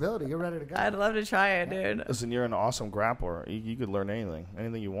flexibility. You're ready to go. I'd love to try it, dude. Listen, you're an awesome grappler. You could learn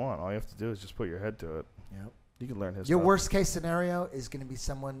anything you want. All you have to do is just put your head to it. Yep. You can learn his Your stuff. worst case scenario is going to be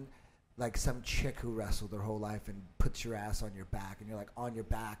someone like some chick who wrestled their whole life and puts your ass on your back, and you're like on your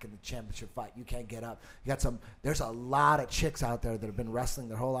back in the championship fight. You can't get up. You got some. There's a lot of chicks out there that have been wrestling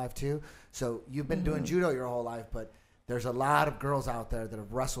their whole life too. So you've been doing judo your whole life, but there's a lot of girls out there that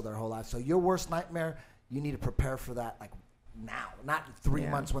have wrestled their whole life. So your worst nightmare, you need to prepare for that like now, not 3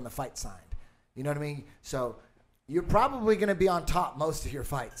 months when the fight's signed. You know what I mean? So you're probably going to be on top most of your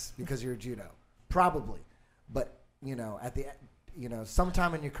fights because you're judo, probably. But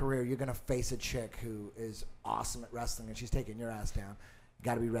sometime in your career, you're going to face a chick who is awesome at wrestling, and she's taking your ass down. You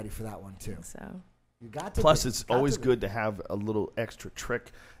got to be ready for that one, too. So You got to Plus, be. it's Got always to be. good to have a little extra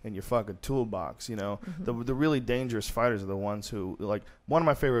trick in your fucking toolbox. You know, the really dangerous fighters are the ones who, like, one of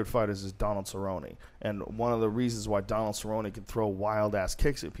my favorite fighters is Donald Cerrone, and one of the reasons why Donald Cerrone can throw wild ass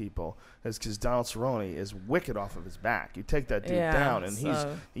kicks at people is because Donald Cerrone is wicked off of his back. You take that dude down, and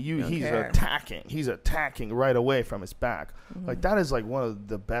so he's care. attacking. He's attacking right away from his back. Like that is like one of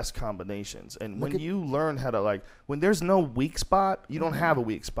the best combinations. And when you learn how to when there's no weak spot, you don't have a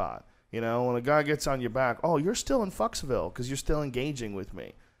weak spot. You know, when a guy gets on your back, oh, you're still in Fucksville because you're still engaging with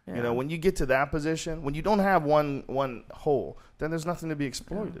me. Yeah. You know, when you get to that position, when you don't have one hole, then there's nothing to be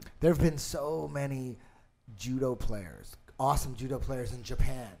exploited. There have been so many judo players, awesome judo players in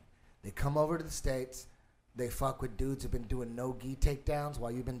Japan. They come over to the States. They fuck with dudes who've been doing no gi takedowns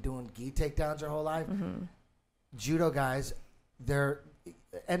while you've been doing gi takedowns your whole life. Judo guys,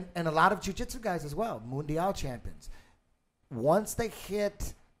 and a lot of jiu-jitsu guys as well, Mundial champions. Once they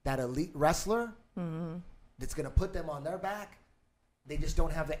hit that elite wrestler that's going to put them on their back, they just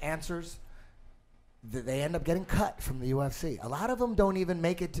don't have the answers. They end up getting cut from the UFC. A lot of them don't even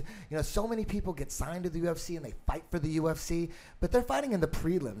make it to, so many people get signed to the UFC and they fight for the UFC, but they're fighting in the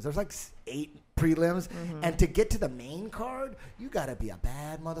prelims. There's like 8 prelims, and to get to the main card, you got to be a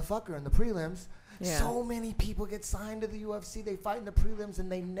bad motherfucker in the prelims. Yeah. So many people get signed to the UFC. They fight in the prelims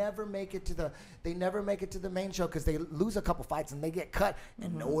and they never make it to the main show because they lose a couple fights and they get cut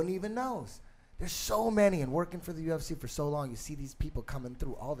and no one even knows. There's so many, and working for the UFC for so long, you see these people coming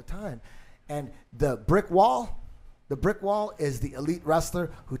through all the time. And the brick wall is the elite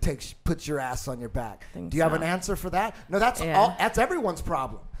wrestler who puts your ass on your back. Do you have an answer for that? No, that's everyone's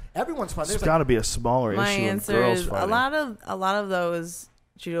problem. Everyone's problem. There's got to be a smaller my issue in answer girls is fighting. a lot of those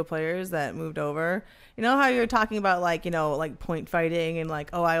judo players that moved over. You know how you're talking about like point fighting and like,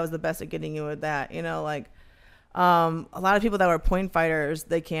 oh, I was the best at getting you with that. A lot of people that were point fighters,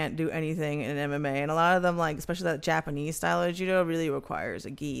 they can't do anything in MMA, and a lot of them, like especially that Japanese style of judo, really requires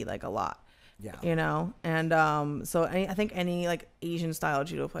a gi like a lot. Yeah. And so I think any like Asian style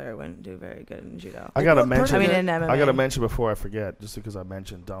judo player wouldn't do very good in judo. I gotta mention. in MMA. I gotta mention before I forget, just because I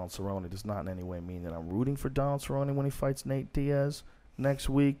mentioned Donald Cerrone does not in any way mean that I'm rooting for Donald Cerrone when he fights Nate Diaz next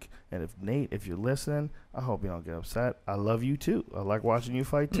week. And if you're listening, I hope you don't get upset. I love you too. I like watching you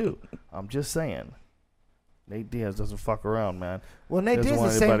fight too. I'm just saying. Nate Diaz doesn't fuck around, man. Well, Nate Diaz is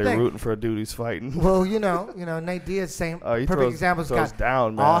the same thing. Anybody rooting for a dude who's fighting. Well, Nate Diaz, perfect example. He's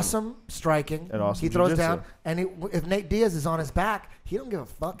got awesome striking. And awesome he throws jiu-jitsu. down. And if Nate Diaz is on his back, he don't give a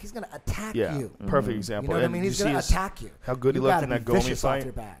fuck. He's going to attack you. Perfect example. You know what I mean? He's going to attack you. How good he looked in that Gomi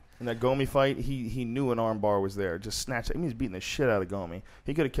fight. Back. In that Gomi fight, he knew an arm bar was there. Just snatched it. I mean, he's beating the shit out of Gomi.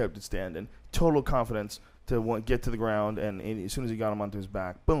 He could have kept it standing. Total confidence to get to the ground, and as soon as he got him onto his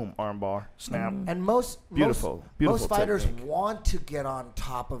back, boom, arm bar, snap. And most fighters technique. want to get on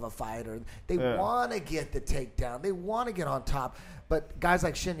top of a fighter. They want to get the takedown. They want to get on top. But guys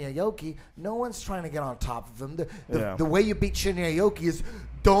like Shinya Aoki, no one's trying to get on top of him. The way you beat Shinya Aoki is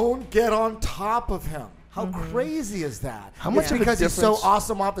don't get on top of him. How crazy is that? How much because he's so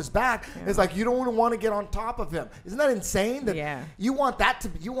awesome off his back. It's like you don't want to get on top of him. Isn't that insane? That you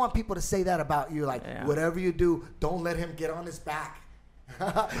want people to say that about you, like whatever you do, don't let him get on his back.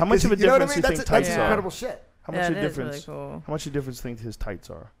 How much of a difference do you think tights are? That's incredible shit. How much of a difference? Really cool. How much of a difference do you think his tights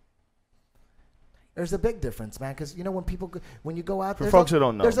are? There's a big difference, man, because when you go out there. For folks who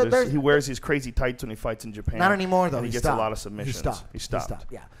don't know, he wears these crazy tights when he fights in Japan. Not anymore, though. And he gets a lot of submissions. He stopped.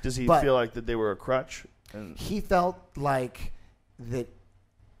 Yeah. Does he feel like that they were a crutch? He felt like that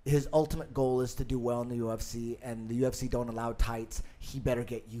his ultimate goal is to do well in the UFC, and the UFC don't allow tights. He better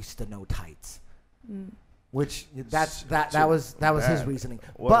get used to no tights. Which that was his reasoning.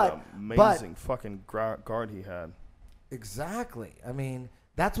 What an amazing fucking guard he had. Exactly. I mean,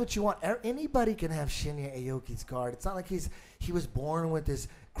 that's what you want. Anybody can have Shinya Aoki's guard. It's not like he was born with this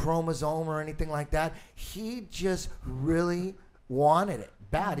chromosome or anything like that. He just really wanted it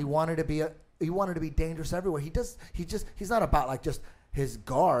bad. He wanted to be dangerous everywhere. He's not about like just his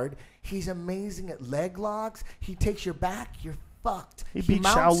guard. He's amazing at leg locks. He takes your back, you're fucked. He beat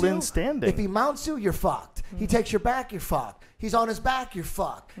Shaolin standing. If he mounts you, you're fucked. He takes your back, you're fucked. He's on his back, you're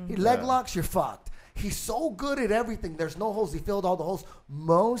fucked. He leg locks, you're fucked. He's so good at everything. There's no holes. He filled all the holes.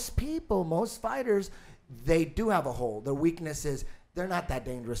 Most fighters, they do have a hole. Their weakness is they're not that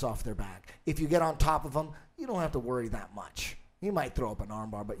dangerous off their back. If you get on top of them, you don't have to worry that much. He might throw up an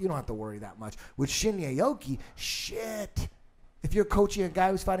armbar, but you don't have to worry that much. With Shinya Aoki, shit. If you're coaching a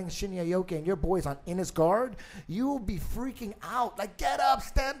guy who's fighting Shinya Aoki and your boy's in his guard, you will be freaking out. Like, get up,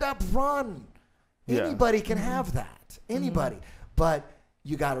 stand up, run. Yeah. Anybody can have that. Anybody. But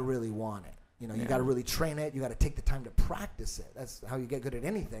you got to really want it. You got to really train it. You got to take the time to practice it. That's how you get good at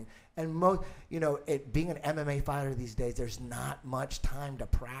anything. And being an MMA fighter these days, there's not much time to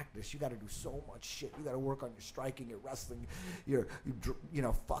practice. You got to do so much shit. You got to work on your striking, your wrestling, your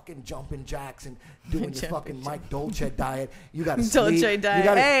fucking jumping jacks and doing your fucking Mike Dolce diet. You got to sleep. Dolce diet. You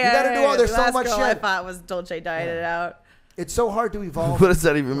got to do all. There's so much shit. I thought was Dolce dieted out. It's so hard to evolve. What does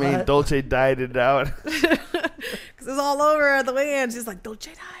that even mean? Dolce dieted out. Because it's all over the weigh-in. She's like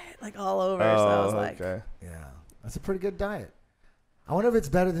Dolce diet. Like all over. So I was like, okay. Yeah, that's a pretty good diet. I wonder if it's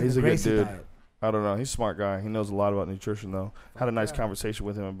better than He's the a good Gracie dude. diet. I don't know. He's a smart guy. He knows a lot about nutrition, though. Had a nice conversation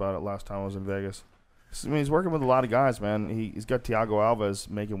with him about it last time I was in Vegas. I mean, he's working with a lot of guys, man. He's got Thiago Alves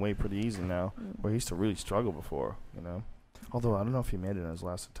making weight pretty easy now, where he used to really struggle before, Although I don't know if he made it in his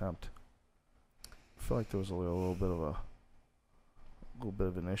last attempt. I feel like there was a little bit of a little bit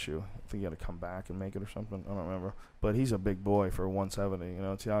of an issue. I think he had to come back and make it or something. I don't remember. But he's a big boy for 170. You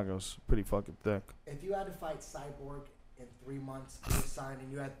know, Thiago's pretty fucking thick. If you had to fight Cyborg in 3 months, you were signed,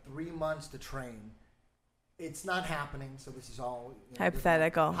 and you had 3 months to train. It's not happening, so this is all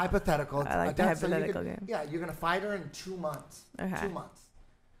hypothetical. Hypothetical. I like the hypothetical game. Yeah, you're gonna fight her in 2 months. Okay. 2 months.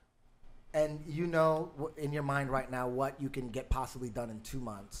 And you know in your mind right now what you can get possibly done in 2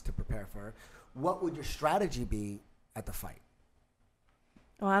 months to prepare for her. What would your strategy be at the fight?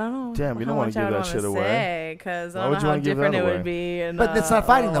 Well, I don't know. Damn, you don't want to give that shit away. Because I don't know how different it would be. But it's not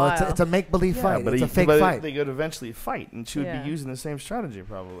fighting, though. It's a make-believe fight. It's a fake fight. They could eventually fight, and she would be using the same strategy,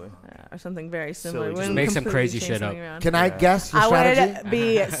 probably. Or something very similar. Just make some crazy shit up. Can I guess your strategy? I would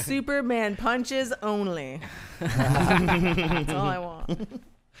be Superman punches only. That's all I want.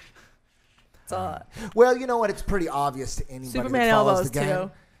 Well, you know what? It's pretty obvious to anybody Superman that follows elbows, the game.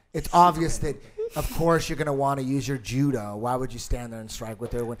 too. It's obvious that, of course, you're going to want to use your judo. Why would you stand there and strike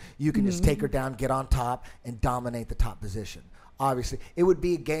with her when you can just take her down, get on top, and dominate the top position? Obviously, it would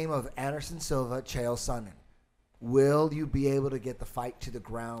be a game of Anderson Silva, Chael Sonnen. Will you be able to get the fight to the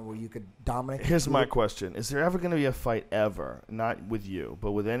ground where you could dominate? Here's my question. Is there ever going to be a fight ever, not with you,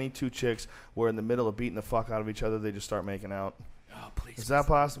 but with any two chicks where in the middle of beating the fuck out of each other, they just start making out? Oh, please. Is that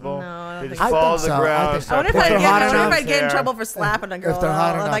possible? No, I don't they think just so. fall to the ground. I wonder if I'd get in trouble for slapping a girl. If they're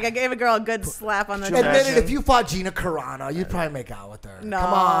hot enough. Like I gave a girl a good slap on the Admit chest. it, if you fought Gina Carano, you'd probably make out with her. No.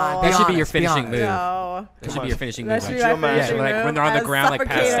 Come on. That should be your finishing move. No. That should be your finishing That move. should be my finishing like move. when they're on the ground, like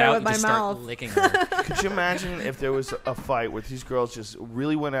passed out, with you my just mouth. start licking her. Could you imagine if there was a fight where these girls just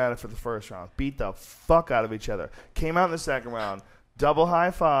really went at it for the first round, beat the fuck out of each other, came out in the second round, double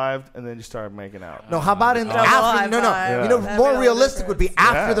high-fived, and then you started making out? No, how about in Double after? No, no. high-five. You know, That'd more be realistic would be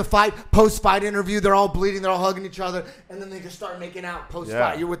after Yeah. the fight, post-fight interview. They're all bleeding, they're all hugging each other, and then they just start making out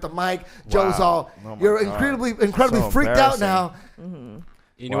post-fight. Yeah. You're with the mic. Joe's Wow. all. Oh my You're God. incredibly So freaked out embarrassing. now.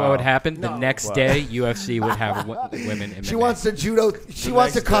 You know what would happen? The No. next day, UFC would have women in She the wants to judo. She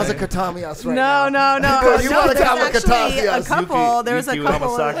wants to next cause a day. katami us right now. No. You No, wanna there's come with actually a Katasuya. couple. There was a Yuki couple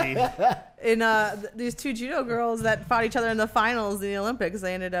Hamasaki. in these two judo girls that fought each other in the finals of the Olympics.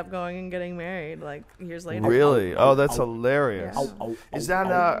 They ended up going and getting married like years later. Really? Oh, that's hilarious. Yeah. Is that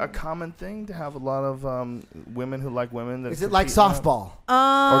a common thing to have a lot of women who like women? That Is it like compete in that? softball?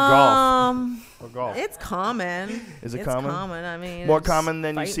 Or golf? It's common. Is it it's common? I mean, More it's common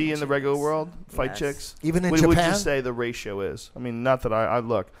than you fighting see in the chicks. regular world? Fight Yes. chicks? Even in What would Japan? you say the ratio is? I mean, not that I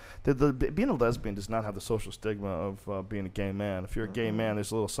look. Being a lesbian does not have the social stigma of being a gay man. If you're a gay man,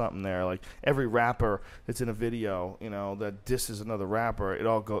 there's a little something there. Like every rapper that's in a video, you know, that disses another rapper,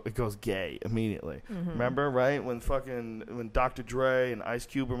 it goes gay immediately. Remember, right? When Dr. Dre and Ice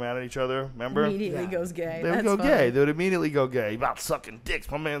Cube were mad at each other, remember? Immediately goes gay. They would That's go funny. gay. They would immediately go gay. About sucking dicks.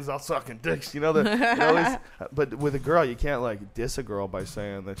 My man's out sucking dicks. You know, but with a girl, you can't like diss a girl by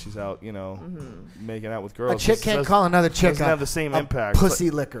saying that she's out, you know, making out with girls. A chick can't call another chick doesn't have the same a impact. pussy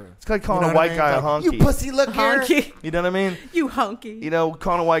licker. It's like calling You know a what I white mean? guy a Like, honky. You pussy licker. Honky. You know what I mean? You hunky. You know,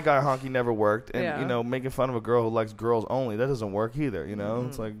 calling a white guy a honky never worked, and Yeah. you know, making fun of a girl who likes girls only, that doesn't work either. You know,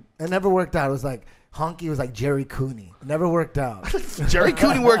 it's like It never worked out. It was like honky was like Jerry Cooney. It never worked out. Jerry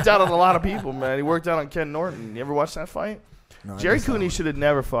Cooney worked out on a lot of people, man. He worked out on Ken Norton. You ever watch that fight? No, I Jerry guess not. Cooney should have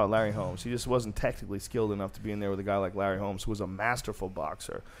never fought Larry Holmes. He just wasn't technically skilled enough to be in there with a guy like Larry Holmes, who was a masterful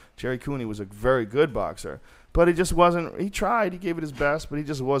boxer. Jerry Cooney was a very good boxer, but he just wasn't. He tried. He gave it his best, but he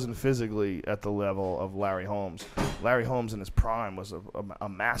just wasn't physically at the level of Larry Holmes. Larry Holmes in his prime was a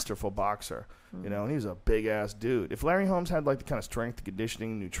masterful boxer, you know, and he was a big ass dude. If Larry Holmes had like the kind of strength,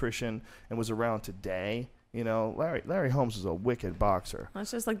 conditioning, nutrition, and was around today, you know, Larry Holmes is a wicked boxer. Well,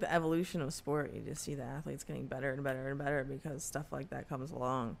 it's just like the evolution of sport. You just see the athletes getting better and better and better because stuff like that comes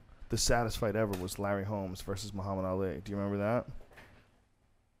along. The saddest fight ever was Larry Holmes versus Muhammad Ali. Do you remember that?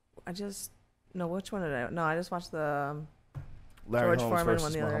 I just no. Which one did I? No, I just watched the Larry George Holmes Foreman versus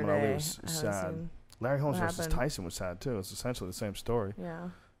one the other Muhammad Ali day. was I haven't sad. seen- Larry Holmes what versus happened. Tyson was sad too. It's essentially the same story. Yeah.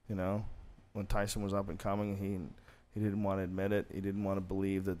 You know, when Tyson was up and coming, he didn't want to admit it. He didn't want to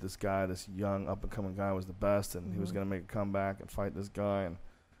believe that this young up and coming guy was the best, and he was going to make a comeback and fight this guy. And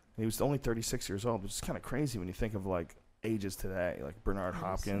he was only 36 years old, which is kind of crazy when you think of like ages today, like Bernard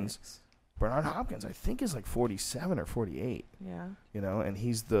Hopkins. 36. Bernard Hopkins, I think, is like 47 or 48. Yeah. You know, and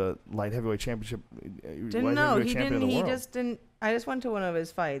he's the light heavyweight championship. Didn't know. He champion didn't. of the He world. just didn't. I just went to one of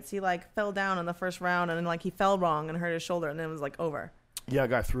his fights. He like fell down in the first round, and then like he fell wrong and hurt his shoulder, and then it was like over. Yeah, a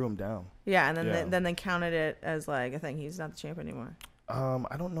guy threw him down. Yeah, and then Yeah. then they counted it as like I think he's not the champ anymore.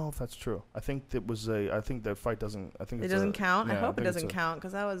 I don't know if that's true. I think I think that fight doesn't. I think It it's doesn't count. I yeah, hope it think it's doesn't count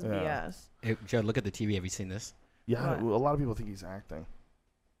because that was yeah. BS. Hey, Joe, look at the TV. Have you seen this? Yeah, What? a lot of people think he's acting.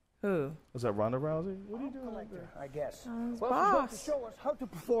 Who? Was that Ronda Rousey? What are you doing right there? I guess. His Well, she's going to boss. show us how to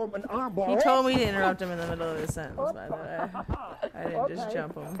perform an armbar. He told me to interrupt him in the middle of his sentence, by the way. I didn't just Okay.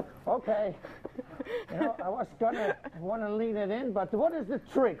 jump him. Okay. I was gonna want to lean it in, but what is the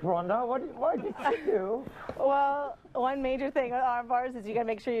trick, Ronda? What did you do? Well, one major thing with arm bars is you gotta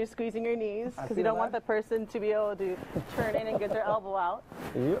make sure you're squeezing your knees because you don't want the person to be able to turn in and get their elbow out.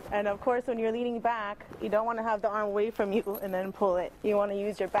 Yep. And of course, when you're leaning back, you don't want to have the arm away from you and then pull it. You want to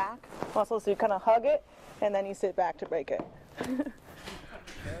use your back also, so you kind of hug it and then you sit back to break it.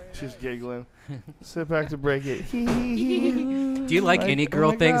 She's giggling. Sit back to break it. Do you like any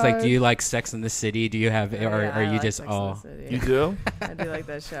girl things? Like, do you like Sex in the City? Do you have, or are you just all? You do? I do like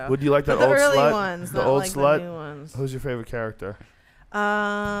that show. Would you like that But old the early slut? ones, The not old like slut? the new ones. Who's your favorite character?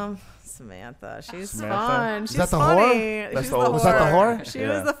 Samantha. She's Samantha? fun. Is She's that the funny. whore? That's She's the old Was that the whore? She Yeah.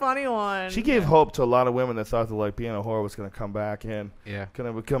 was the funny one. She gave hope to a lot of women that thought that like being a whore was going to come back in. Yeah.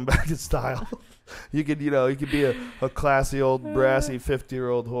 Going to come back in style. You could be a classy old brassy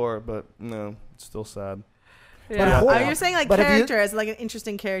 50-year-old whore, but no, it's still sad. Yeah. whore- Oh, you're saying like but if you- character as like an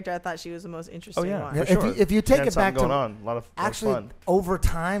interesting character. I thought she was the most interesting one. for If sure. you take Had it back something to going on, a lot of actually fun. over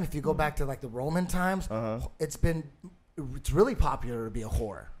time, if you go back to like the Roman times, it's really popular to be a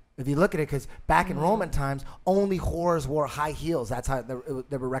whore. If you look at it, because back in Roman times, only whores wore high heels. That's how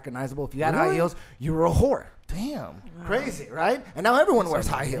they were recognizable. If you had high Really? heels, you were a whore. Damn. Crazy, right? And now everyone wears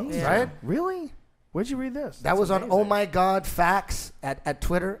high heels, Yeah. right? Really? Where'd you read this? That was on Oh My God Facts at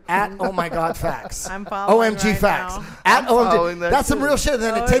Twitter at Oh My God Facts. I'm following OMG right Facts now. at following OMG. that That's some too. real shit. And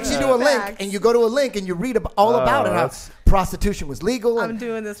then it takes you to a link, Facts. and you go to a link, and you read all about it. How that's- prostitution was legal. I'm And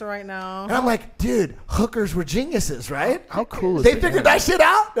doing this right now. I'm like, dude, hookers were geniuses, right? How cool is They it? figured that shit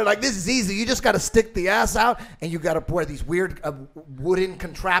out. They're like, this is easy. You just got to stick the ass out, and you got to wear these weird wooden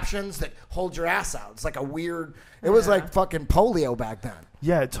contraptions that hold your ass out. It's like a weird. It was like fucking polio back then.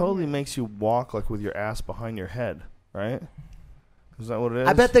 Yeah, it totally makes you walk like with your ass behind your head, right? Is that what it is?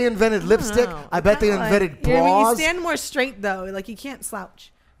 I bet they invented lipstick. know. I bet they Kinda invented like, you bras. stand more straight though. Like you can't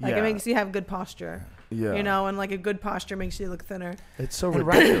slouch. Like Yeah. it makes you have good posture. Yeah. You know, and like a good posture makes you look thinner. It's so And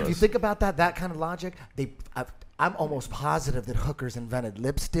right, ridiculous. if you think about that kind of logic, I'm almost positive that hookers invented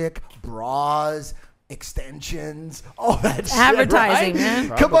lipstick, bras, extensions, all that shit. Advertising, right? man.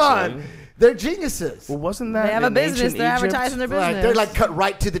 Come Probably. on, they're geniuses. well, wasn't that They have a in business. ancient They're Egypt? advertising their business. Right, they're like cut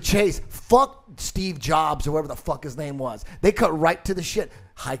right to the chase. Fuck Steve Jobs or whatever the fuck his name was. They cut right to the shit.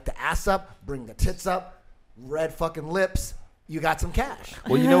 Hike the ass up, bring the tits up, red fucking lips. You got some cash.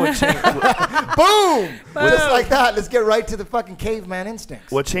 Well, you know what changed? Boom! Just like that. Let's get right to the fucking caveman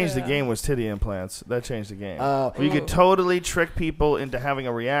instincts. What changed the game was titty implants. That changed the game. Oh. Where you could totally trick people into having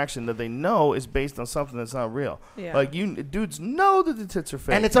a reaction that they know is based on something that's not real. Yeah. Like dudes know that the tits are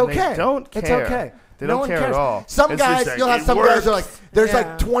fake, And it's okay. They don't care. It's okay. They No don't one care care at all. Some It's guys, just like, you'll have it some guys that are like, works. there's Yeah.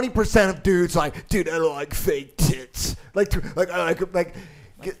 like 20% of dudes like, dude, I don't like fake tits. Like.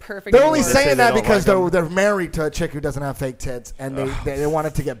 perfect. They're only word. They saying say that they don't because like they're married to a chick who doesn't have fake tits, and they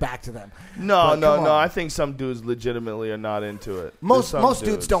wanted to get back to them. No, But no, come no. on. I think some dudes legitimately are not into it. Most There's some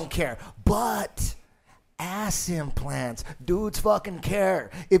dudes don't care, but ass implants, dudes fucking care.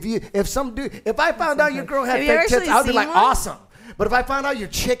 If I found out your girl had Have you fake tits, actually I would be seen like, one? awesome. But if I found out your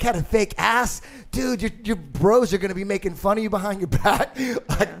chick had a fake ass, dude, your bros are gonna be making fun of you behind your back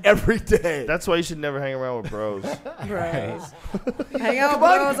like every day. That's why you should never hang around with bros. Bros. Hang out Come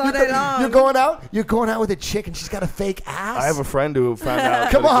with on, bros all day long. You're going out with a chick and she's got a fake ass. I have a friend who found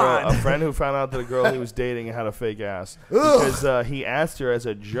out. Come that on. a friend who found out that a girl he was dating had a fake ass because he asked her as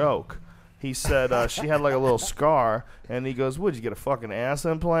a joke. He said she had like a little scar, and he goes, "Would you get a fucking ass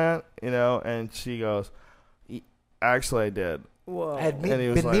implant?" You know, and she goes, "Actually, I did." Whoa. I had And he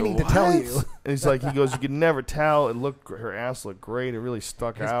was been like, meaning to tell "What?" you. And he's like, he goes, "You could never tell. It looked, her ass looked great. It really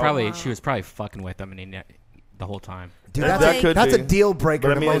stuck out." She was probably fucking with him, and the whole time. Dude, That that's, could that's a be. deal breaker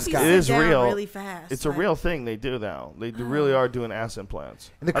But I to mean, most it guys. is Down real. really fast. It's a Like, real thing they do now. They really are doing ass implants.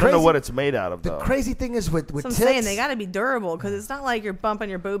 And the I don't know crazy- what it's made out of The though. crazy thing is with So I'm tits. saying they got to be durable because it's not like you're bumping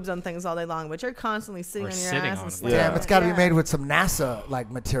your boobs on things all day long, but you're constantly sitting Or on your sitting ass on and them. slapping Yeah. Damn, it's got to Yeah. be made with some NASA like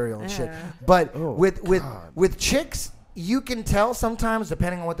material and shit. Yeah. But Oh, with chicks, you can tell sometimes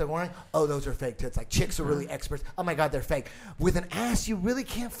depending on what they're wearing. Oh, those are fake tits. Like chicks are really experts. Oh my god, they're fake. With an ass, you really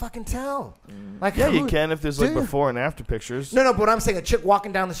can't fucking tell. Like Yeah, you who- can if there's like Dude. before and after pictures. No, but I'm saying a chick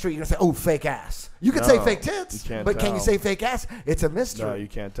walking down the street, you're gonna say, "Oh, fake ass." You can say No, fake tits, you can't but can you tell. say fake ass? It's a mystery. No, you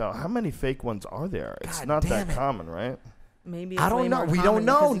can't tell. How many fake ones are there? It's God not damn that it. common, right? Maybe I it's way don't know. more We common don't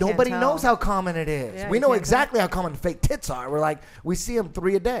know. because you can't Nobody tell. knows how common it is. Yeah, we you know can't exactly how common fake tits are. We're like, we see them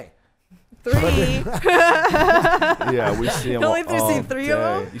 3 a day. 3. Yeah, we see them Only all see 3 of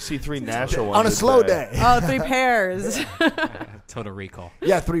day. them? You see 3 natural ones On a slow day. Oh, 3 pairs. Total recall.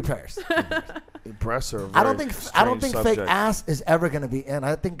 Yeah, 3 pairs. Breasts are a I don't very think strange fake subject. ass is ever going to be in.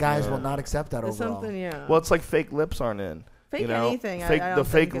 I think guys will not accept that There's overall. something, yeah. Well, it's like fake lips aren't in. Fake you know? anything, Fake, I the don't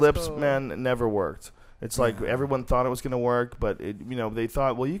fake think is lips, cool. man, never worked. It's like everyone thought it was going to work, but they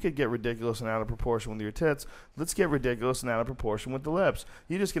thought, well, you could get ridiculous and out of proportion with your tits. Let's get ridiculous and out of proportion with the lips.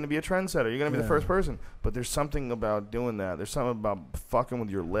 You're just going to be a trendsetter. You're going to be the first person. But there's something about doing that. There's something about fucking with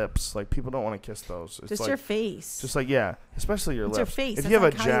your lips. Like people don't want to kiss those. It's Just like, your face. Just like especially your It's lips. your face. If That's you have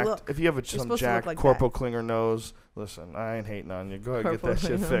like a how you jacked, look. if you have You're some supposed to jacked look like Corporal that. Klinger nose, listen, I ain't hating on you. Go ahead, get that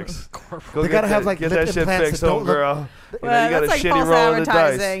shit Corporal fixed. They gotta have, like, get lip that shit implants fixed, that don't look- homegirl. You Well, got a that's like shitty false roll of the dice.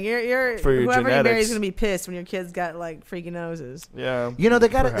 advertising. You're for your whoever you marry genetics. is gonna be pissed when your kids got like freaky noses. Yeah, You know, they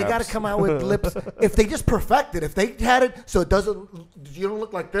gotta perhaps. come out with lips. If they just perfect it, if they had it so it doesn't, you don't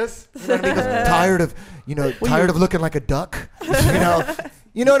look like this. You know what I mean? 'Cause tired of looking like a duck.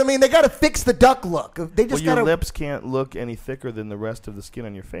 You know what I mean? They gotta fix the duck look. They just your gotta. lips can't look any thicker than the rest of the skin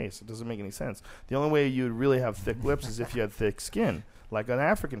on your face. It doesn't make any sense. The only way you'd really have thick lips is if you had thick skin, like an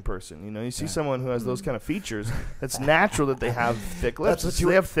African person. You know, you see someone who has those kind of features. That's natural that they have thick lips. That's what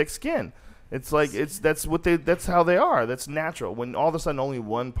They have thick skin. It's like that's how they are. That's natural. When all of a sudden only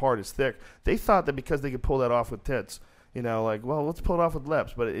one part is thick, they thought that because they could pull that off with tits. You know, like, well, let's pull it off with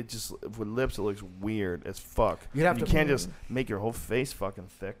lips, but it just with lips it looks weird as fuck. You'd have you to- can't just make your whole face fucking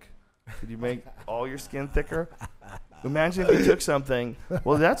thick. Could you make all your skin thicker? Imagine if you took something.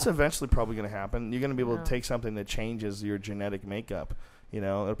 Well, that's eventually probably going to happen. You're going to be able to take something that changes your genetic makeup. You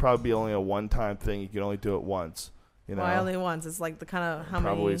know, it'll probably be only a one-time thing. You can only do it once. You know, Why only once? It's like the kind of how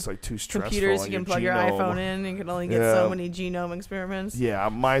probably many it's like too stressful. computers on you can plug your genome. iPhone in. You can only get so many genome experiments. Yeah,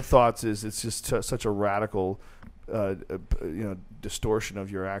 my thoughts is it's just such a radical, distortion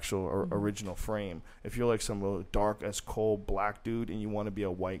of your actual original frame. If you're like some real dark as coal black dude and you want to be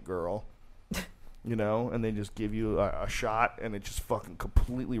a white girl, you know, and they just give you a shot and it just fucking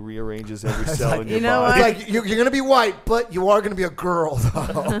completely rearranges every cell in your you know body. what? It's like you're going to be white, but you are going to be a girl,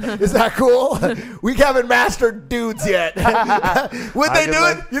 though. Is that cool? We haven't mastered dudes yet. Would they do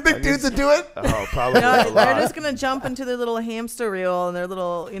it? You think dudes would do it? Oh, probably No, a they're lot. just gonna jump into their little hamster reel and their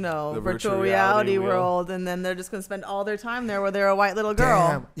little, The virtual virtual reality reality wheel. world, and then they're just gonna spend all their time there where they're a white little girl.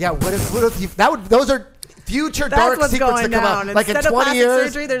 Damn. Yeah. What if you, that would? Those are future That's dark what's secrets going that come down. out. Like in Instead of 20 plastic years.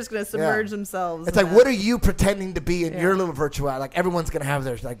 surgery, they're just gonna submerge themselves. It's in like, that. what are you pretending to be in your Yeah. little virtual? Like everyone's gonna have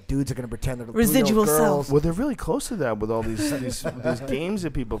their dudes are gonna pretend they're Residual real girls. self. Well, they're really close to that with all these games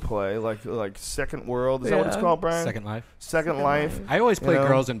that people play, like Second World. Is that what it's Yeah. called, Brian? Second Life. Second Life. I always play know?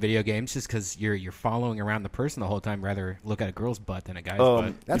 girls in video games just because you're following around the person the whole time. Rather look at a girl's butt than a guy's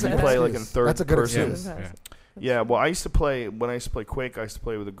butt. That's you a can good play excuse. like in third That's a good person. excuse. Yeah. Yeah, well, when I used to play Quake, I used to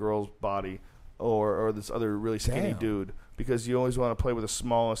play with a girl's body or this other really skinny Damn. dude because you always want to play with the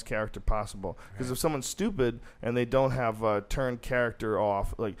smallest character possible. Because if someone's stupid and they don't have turned character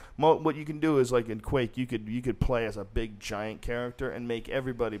off, like what you can do is like in Quake, you could play as a big giant character and make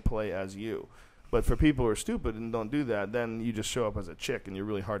everybody play as you. But for people who are stupid and don't do that, then you just show up as a chick and you're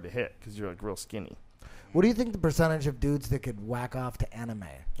really hard to hit because you're like real skinny. What do you think the percentage of dudes that could whack off to anime?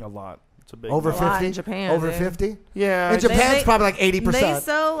 A lot. It's a big Over A lot 50? in Japan, Over dude. 50? Yeah. In Japan, it's they- probably like 80%. They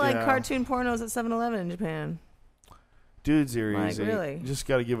sell like Yeah. cartoon pornos at 7-Eleven in Japan. Dudes are Like, easy. really? You just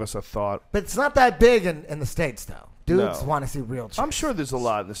got to give us a thought. But it's not that big in the States, though. Dudes No. want to see real chicks. I'm sure there's a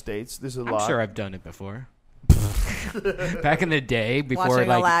lot in the States. There's a lot. I'm sure I've done it before. Back in the day, before Watching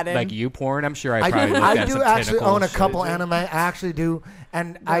Aladdin. like you porn, I'm sure I I probably do, looked I at do some actually own a tentacles. couple anime. I actually do.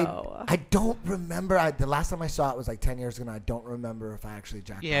 And No. I don't remember. The last time I saw it was like 10 years ago, and I don't remember if I actually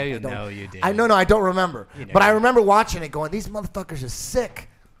jacked Yeah, off. you I don't- know you did. I don't remember. You know. But I remember watching it going, these motherfuckers are sick.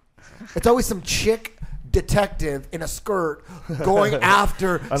 It's always some chick detective in a skirt going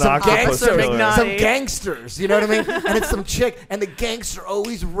after some octopus killer. some gangsters, you know what I mean? And it's some chick, and the gangster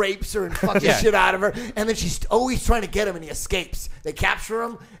always rapes her and fucks the Yeah. shit out of her, and then she's always trying to get him, and he escapes. They capture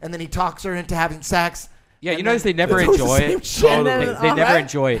him, and then he talks her into having sex. Yeah, you and notice then- they never it's always the enjoy same it. shit. And They, then- they never Right?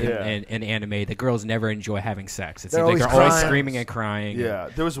 enjoy it Yeah. in anime. The girls never enjoy having sex. It They're seems like they're always always crying. screaming and crying. Yeah,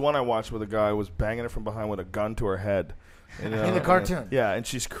 there was one I watched where the guy was banging her from behind with a gun to her head. You know, In the cartoon? Yeah, and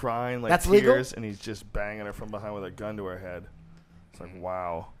she's crying like That's tears, legal? and he's just banging her from behind with a gun to her head. It's like,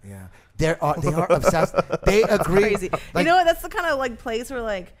 wow. Yeah, they are obsessed. They agree. Crazy. Like, You know what? That's the kind of like place where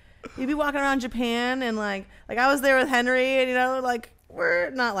like you'd be walking around Japan and like I was there with Henry and like we're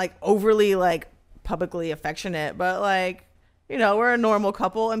not like overly like publicly affectionate, but like we're a normal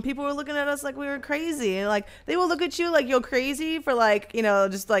couple, and people were looking at us like we were crazy, and like they will look at you like you're crazy for like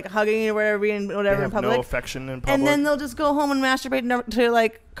just like hugging or whatever in public. No affection in public, and then they'll just go home and masturbate to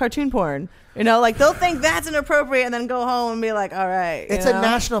like cartoon porn. Like they'll think that's inappropriate, and then go home and be like, all right. It's a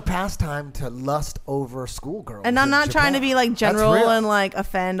national pastime to lust over schoolgirls. And I'm not Japan. trying to be like general and like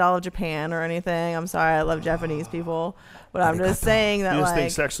offend all of Japan or anything. I'm sorry, I love Japanese people, but I'm just saying that you just like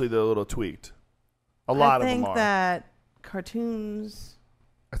think sexually they're a little tweaked. A lot of them are. I think that cartoons.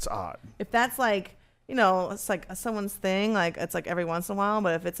 That's odd. If that's like, it's like someone's thing, like it's like every once in a while,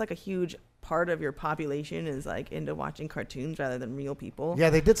 but if it's like a huge part of your population is like into watching cartoons rather than real people. Yeah,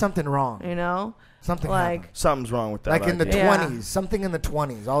 they did something wrong. Something like happened. Something's wrong with that. Like in the 20s, something in the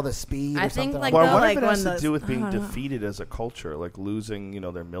 20s, all the speed. I or think something like well, what like if it has when to do with being defeated as a culture, like losing,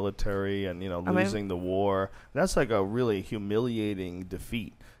 their military and losing the war? That's like a really humiliating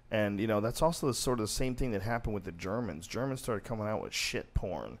defeat. And, that's also sort of the same thing that happened with the Germans. Germans started coming out with shit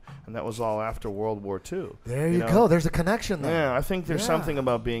porn, and that was all after World War II. There you go. There's a connection there. Yeah, I think there's something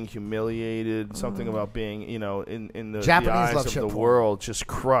about being humiliated, something about being, in the Japanese eyes of the world, just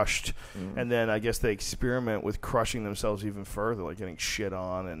crushed. And then I guess they experiment with crushing themselves even further, like getting shit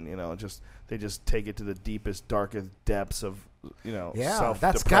on, and, they just take it to the deepest, darkest depths of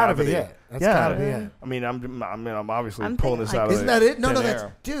that's gotta be it. That's gotta be it. I mean, I'm obviously pulling this out of isn't that it? No, thin that's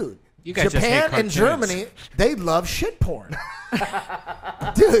air. dude. You guys Japan and Germany, they love shit porn.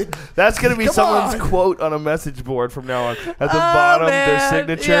 Dude, that's gonna be someone's on. quote on a message board from now on. At the bottom, their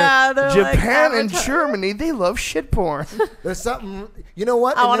signature. Yeah, Japan and Germany, they love shit porn. There's something. You know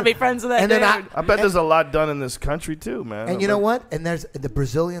what? I want to be friends with that dude. I bet there's a lot done in this country too, man. And you know what? And there's the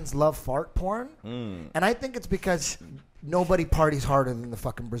Brazilians love fart porn, and I think it's because nobody parties harder than the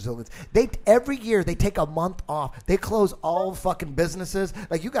fucking Brazilians. Every year they take a month off. They close all fucking businesses.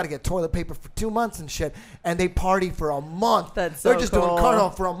 Like you got to get toilet paper for 2 months and shit, and they party for a month. They're just doing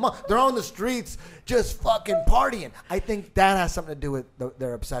carnival for a month. They're on the streets just fucking partying. I think that has something to do with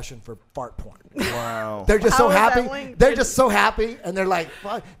their obsession for fart porn. Wow. They're just How so is that happy. linked? They're just so happy, and they're like,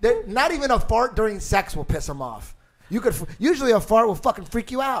 fuck. Not even a fart during sex will piss them off. Usually a fart will fucking freak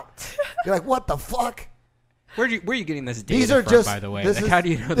you out. You're like, what the fuck? Where are you getting this data These are from, just, by the way? How do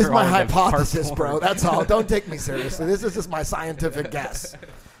you know this is they're my all into hypothesis, fart bro. porn? That's all. Don't take me seriously. This is just my scientific guess.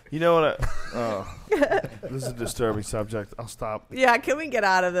 You know what? This is a disturbing subject. I'll stop. Yeah, can we get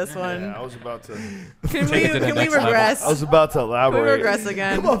out of this one? Yeah, I was about to. Can we it to the next level. regress? I was about to Can we elaborate. regress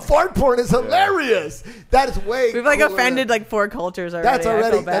again? Well, fart porn is hilarious. That is way. We've like cooler offended than, like 4 cultures already. That's I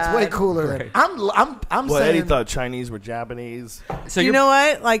already. feel That's way bad. cooler than. Right. I'm Well, saying. Eddie thought Chinese were Japanese. So You know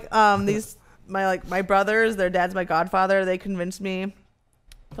what? Like these my brothers, their dad's my godfather. They convinced me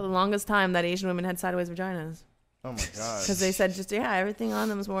for the longest time that Asian women had sideways vaginas. Oh my god. Because they said everything on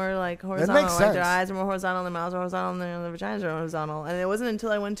them was more like horizontal. makes Like sense. their eyes are more horizontal, their mouths are horizontal, and their vaginas are horizontal. And it wasn't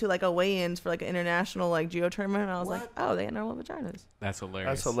until I went to like a weigh-ins for like an international like geo tournament, and I was like, oh, they had normal vaginas. That's hilarious.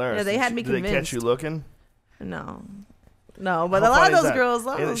 That's hilarious. Yeah, they had me Did they catch convinced. you looking? No, but How a lot funny of is those that? girls,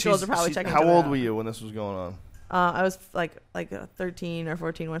 are probably checking. How old were you when this was going on? I was like 13 or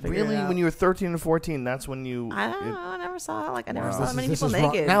 14 when I figured Really? it out. When you were 13 and 14, that's when you. I don't know. I never saw I never Wow. saw that many This people is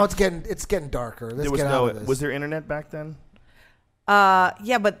wrong. naked. Now it's getting darker. Let's There was get no. out of this. Was there internet back then?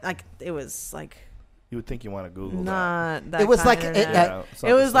 Yeah, but like it was like You would think you want to Google that. not that. It was kind like of it- internet. It's not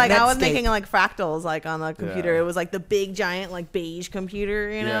It the was same. like I was Netscape. making like fractals like on the computer. Yeah. It was like the big giant like beige computer,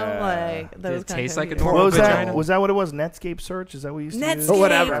 you know, Yeah. like Did those it kind taste of like a computers. normal What was vagina? that? Was that what it was? Netscape search? Is that what you used to Netscape. do? Or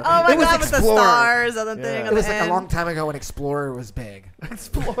whatever. Oh my It was god, with the Explorer. stars on the thing. Yeah. On It was the like a end. long time ago when Explorer was big.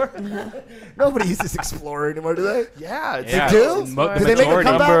 Explorer. Nobody uses Explorer anymore, do they? Yeah. It's Yeah. They do? The Did they make a majority,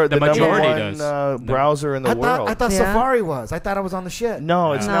 comeback? the number majority one, does. browser in the world. I thought Yeah. Safari was. I thought I was on the shit.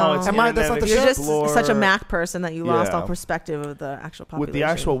 No, it's No. no. It's Am I- that's Internet not the You're shit? just Explorer. such a Mac person that you lost Yeah. all perspective of the actual population. With the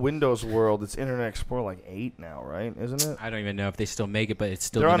actual Windows world, it's Internet Explorer like 8 now, right? Isn't it? I don't even know if they still make it, but it's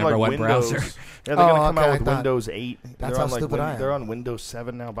still They're the on number like one Windows. browser. Yeah, they're Oh, gonna come okay, out I with thought- Windows 8. That's they're how on like stupid I am. They're on Windows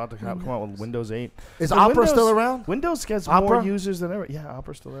 7 now, about to come out with Windows 8. Is So Opera Windows- still around? Windows gets Opera? more users than ever. Yeah,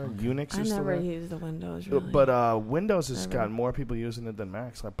 Opera's still there. Unix I is still never there. used the Windows. Really. But Windows has Never. got more people using it than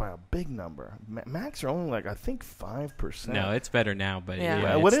Macs, like by a big number. Macs are only like I think 5%. No, it's better now, but Yeah.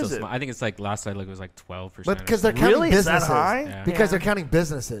 yeah, What it's is still it? small. I think it's like last I looked, it was like 12%. But because or they're something. counting Really? Is that businesses. high? Yeah. Because they're counting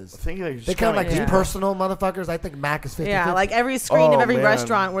businesses. I think They count like Yeah. personal motherfuckers. I think Mac is 50. yeah, like every screen Oh, of every man.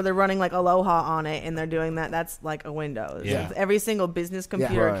 restaurant where they're running like Aloha on it and they're doing that, that's like a Windows. Yeah. If every single business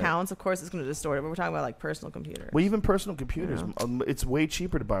computer Right. counts, of course it's going to distort it, but we're talking about like personal computers. Well, even personal computers, Yeah. it's way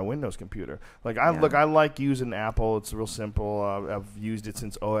cheaper to buy a Windows computer. Like Yeah. I like using Apple. It's real simple. I've used it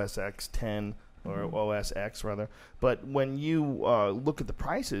since OS X 10. or OS X rather. But when you look at the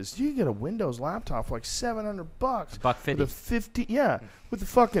prices, you can get a Windows laptop for like $700. $150. With a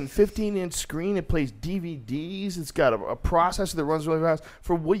fucking 15-inch screen, it plays DVDs. It's got a processor that runs really fast.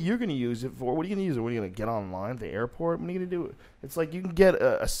 For what you're going to use it for? What are you going to use it? What are you going to get online at the airport? What are you going to do? It's like you can get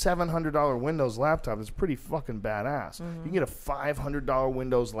a $700 Windows laptop that's pretty fucking badass. You can get a $500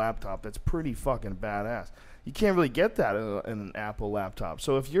 Windows laptop that's pretty fucking badass. You can't really get that in an Apple laptop.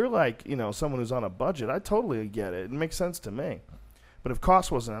 So if you're like, someone who's on a budget, I totally get it. It makes sense to me. But if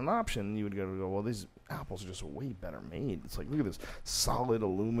cost wasn't an option, you would go, well, these Apples are just way better made. It's like, look at this solid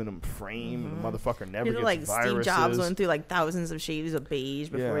aluminum frame, and the motherfucker never gets like viruses. Steve Jobs went through like thousands of shades of beige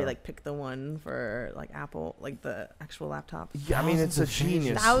before he like picked the one for like Apple, like the actual laptop. Yeah, I mean, it's a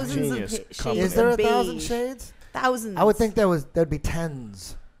genius. Thousands of company. Is there 1,000 shades? Thousands. I would think there'd be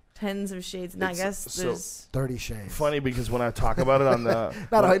tens. Tens of shades. And I guess there's 30 shades. Funny because when I talk about it on the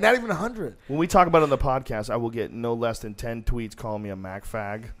not even 100. When we talk about it on the podcast, I will get no less than 10 tweets calling me a Mac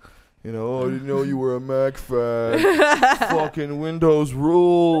fag. I didn't know you were a Mac fag. Fucking Windows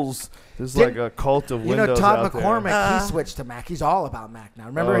rules. There's like a cult of Windows Todd out McCormick, he switched to Mac. He's all about Mac now.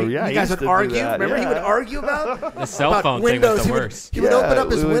 Remember, you guys would argue. Remember, he would argue about the cell phone thing was the worst. He would open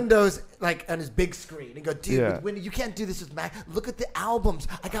up his Windows like on his big screen and go, dude, with Windows, you can't do this with Mac. Look at the albums.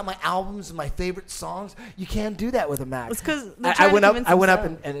 I got my albums and my favorite songs. You can't do that with a Mac. It's because I went up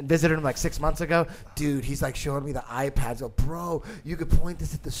and visited him like 6 months ago. Dude, he's like showing me the iPads. Go, bro, you could point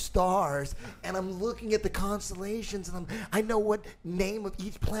this at the stars, and I'm looking at the constellations, and I know what name of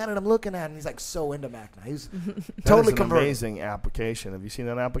each planet I'm looking at. And he's like so into Mac now. He's totally converted. Amazing application. Have you seen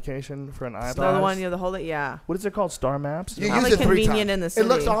that application for an iPad? The one, the whole What is it called? Star Maps? You use it 3 times. In the city. It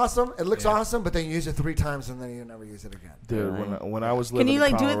looks awesome. It looks awesome, but then you use it 3 times and then you never use it again. Dude, when I was living in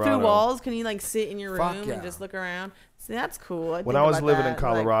Colorado. Can you do it through walls? Can you sit in your room and just look around? See, that's cool. When I was living in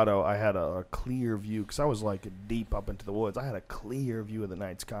Colorado, I had a clear view because I was like deep up into the woods. I had a clear view of the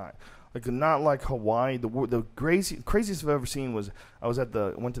night sky. Like not like Hawaii. The craziest I've ever seen was I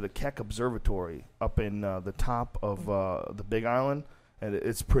went to the Keck Observatory up in the top of the Big Island, and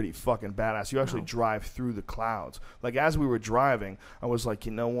it's pretty fucking badass. You actually drive through the clouds. Like as we were driving, I was like,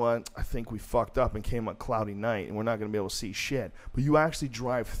 you know what? I think we fucked up and came a cloudy night, and we're not gonna be able to see shit. But you actually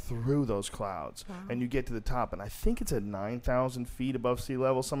drive through those clouds, and you get to the top, and I think it's at 9,000 feet above sea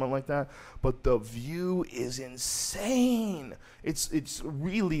level, something like that. But the view is insane. It's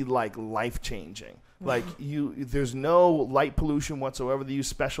really like life changing. Like there's no light pollution whatsoever. They use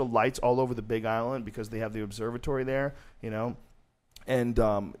special lights all over the Big Island because they have the observatory there. And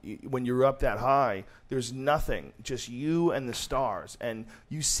when you're up that high, there's nothing, just you and the stars. And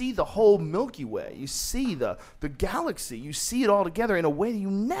you see the whole Milky Way. You see the galaxy. You see it all together in a way that you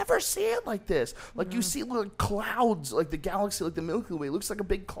never see it like this. Like you see little clouds, like the galaxy, like the Milky Way. It looks like a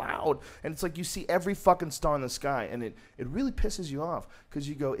big cloud. And it's like you see every fucking star in the sky. And it really pisses you off because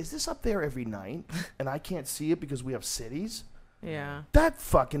you go, is this up there every night? And I can't see it because we have cities? Yeah. That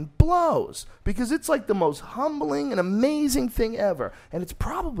fucking blows because it's like the most humbling and amazing thing ever. And it's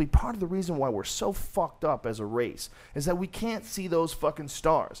probably part of the reason why we're so fucked up as a race is that we can't see those fucking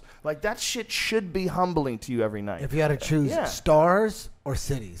stars. Like that shit should be humbling to you every night. If you had to choose stars or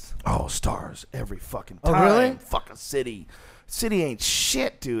cities. Oh, stars every fucking time. Oh, really? Fuck a city. City ain't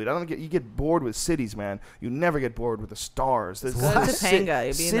shit, dude. You get bored with cities, man. You never get bored with the stars.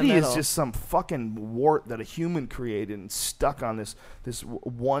 City is just some fucking wart that a human created and stuck on this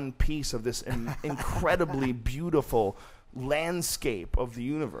one piece of this incredibly beautiful landscape of the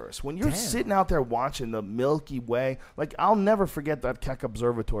universe. When you're sitting out there watching the Milky Way, like I'll never forget that Keck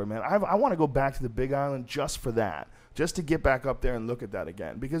Observatory, man. I want to go back to the Big Island just for that. Just to get back up there and look at that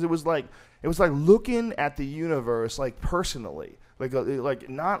again, because it was like looking at the universe like personally, like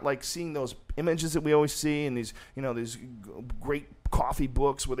not like seeing those images that we always see in these these great coffee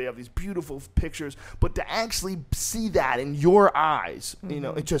books where they have these beautiful pictures, but to actually see that in your eyes,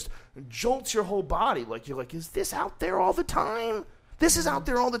 it just jolts your whole body. Like you're like, is this out there all the time? This is out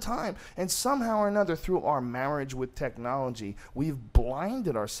there all the time. And somehow or another, through our marriage with technology, we've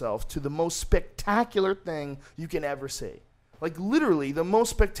blinded ourselves to the most spectacular thing you can ever see. Like literally the most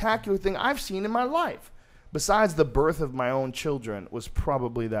spectacular thing I've seen in my life. Besides the birth of my own children was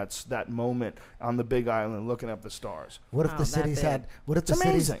probably that moment on the Big Island looking up the stars. What if the cities had... What if the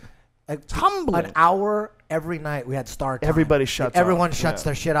amazing. Cities... It's humbling. An hour every night we had star time. Everybody shuts Everyone off. shuts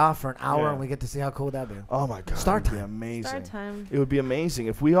their shit off for an hour, and we get to see how cool that'd be. Oh my god, star time. It would be amazing. Star time. It would be amazing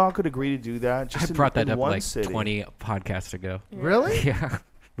if we all could agree to do that. Just I brought that up one like city. 20 podcasts ago. Yeah. Really? Yeah.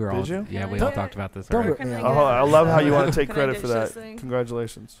 We were all. Did you? Yeah, we all talked about this Don't already. rip me Oh, off. I love how you want to take Can I credit for ditch that. this thing?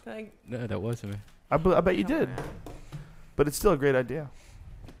 Congratulations. No, that wasn't me. I bet you did. But it's still a great idea.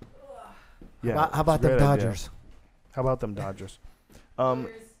 Yeah. How about them Dodgers? How about them Dodgers?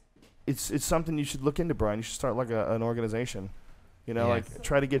 It's something you should look into, Brian. You should start like an organization. You know, like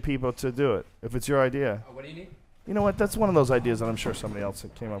try to get people to do it. If it's your idea. What do you need? You know what? That's one of those ideas that I'm sure somebody else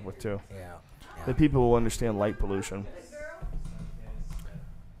came up with too. Yeah. That people will understand light pollution.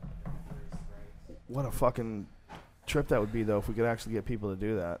 What a fucking trip that would be, though, if we could actually get people to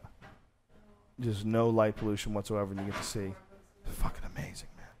do that. Just no light pollution whatsoever, and you get to see. It's fucking amazing,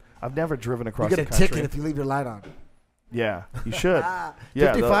 man. I've never driven across the country. You get a ticket if you leave your light on. Yeah, you should.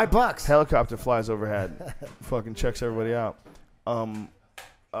 Yeah, $55. Helicopter flies overhead. Fucking checks everybody out.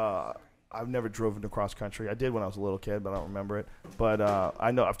 I've never driven across country. I did when I was a little kid, but I don't remember it. But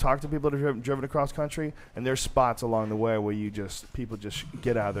I know I've talked to people that have driven across country, and there's spots along the way where people just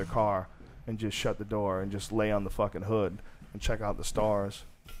get out of their car and just shut the door and just lay on the fucking hood and check out the stars.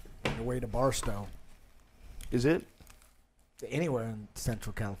 On your way to Barstow. Is it? Anywhere in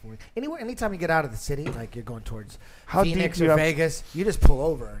Central California. Anytime you get out of the city, like you're going towards How Phoenix deep or Vegas, you just pull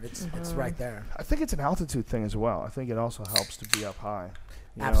over and it's right there. I think it's an altitude thing as well. I think it also helps to be up high.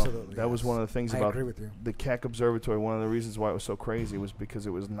 You Absolutely. That was one of the things about agree with you. The Keck Observatory. One of the reasons why it was so crazy was because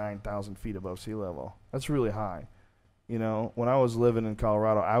it was 9,000 feet above sea level. That's really high. You know, when I was living in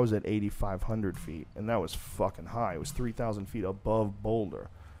Colorado, I was at 8,500 feet, and that was fucking high. It was 3,000 feet above Boulder,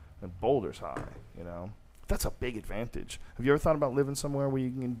 and Boulder's high, you know. That's a big advantage. Have you ever thought about living somewhere where you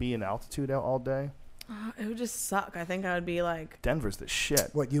can be in altitude all day? It would just suck. I think I would be like... Denver's the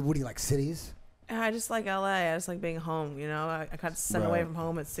shit. What do you like, cities? I just like LA. I just like being home, you know. I got sent away from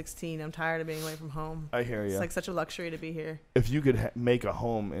home at 16. I'm tired of being away from home. I hear you. It's like such a luxury to be here. If you could make a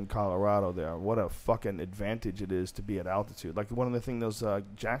home in Colorado there, what a fucking advantage it is to be at altitude. Like one of the things those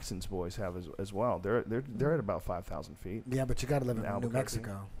Jackson's boys have as well. They're at about 5,000 feet. Yeah, but you got to live in New Albuquerque.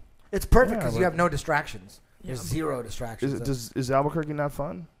 Mexico. It's perfect because you have no distractions. There's zero distractions. Is Albuquerque not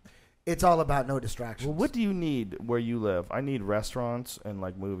fun? It's all about no distractions. Well, what do you need where you live? I need restaurants and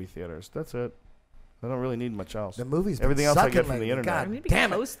like movie theaters. That's it. I don't really need much else. The movies, everything else I get from the internet. I need to be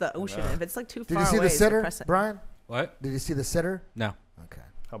close to the ocean. If it's like too far away, did you see The Sitter, Brian? What? Did you see The Sitter? No. Okay.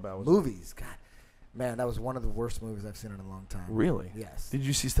 How bad was movies? God, man, that was one of the worst movies I've seen in a long time. Really? Yes. Did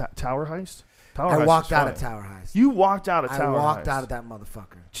you see Tower Heist? I walked out of Tower Heist. You walked out of Tower Heist. I walked out of that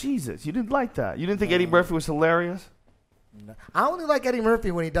motherfucker. Jesus, you didn't like that. You didn't think Eddie Murphy was hilarious? No. I only like Eddie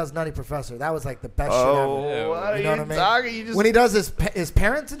Murphy when he does Nutty Professor. That was like the best shit ever. What you know what I mean? Just when he does his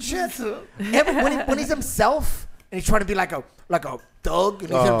parents and shit. when he's himself and he's trying to be like a thug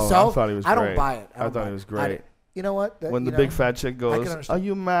and he's himself. I don't buy it. I thought he was great. You know what? When the big fat chick goes, "Are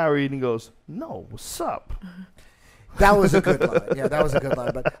you married?" and he goes, "No, what's up?" That was a good line. Yeah, that was a good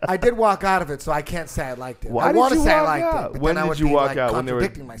line. But I did walk out of it, so I can't say I liked it. Why I want to say I walk liked out? it. When did you walk out? When they were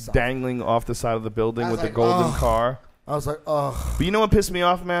myself. dangling off the side of the building with the like, golden car? I was like, oh. But you know what pissed me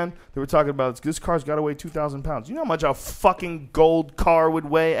off, man? They were talking about this car's got to weigh 2,000 pounds. You know how much a fucking gold car would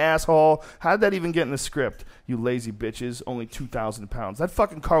weigh, asshole? How did that even get in the script? You lazy bitches, only 2,000 pounds. That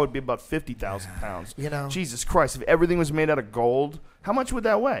fucking car would be about 50,000 pounds. You know? Jesus Christ, if everything was made out of gold, how much would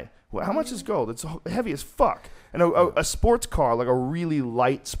that weigh? Well, how much is gold? It's heavy as fuck. And a sports car, like a really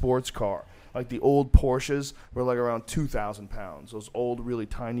light sports car, like the old Porsches, were like around 2,000 pounds. Those old, really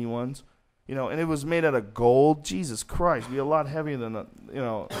tiny ones. You know, and it was made out of gold. Jesus Christ, it'd be a lot heavier than that, you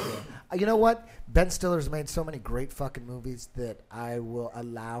know. You know what? Ben Stiller's made so many great fucking movies that I will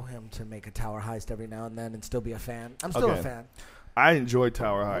allow him to make a Tower Heist every now and then and still be a fan. I'm still a fan. I enjoyed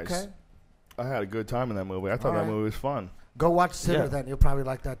Tower Heist. Okay. I had a good time in that movie. I thought that movie was fun. Go watch Sitter then. You'll probably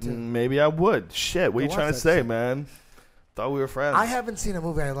like that too. Maybe I would. Shit, what are you trying to say, man? Thought we were friends. I haven't seen a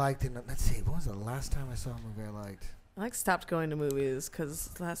movie I liked in, let's see, when was the last time I saw a movie I liked? I stopped going to movies because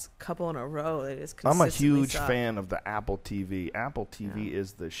the last couple in a row they just I'm a huge suck. fan of the Apple TV. Apple TV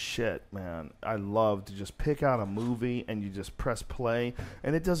is the shit, man. I love to just pick out a movie and you just press play,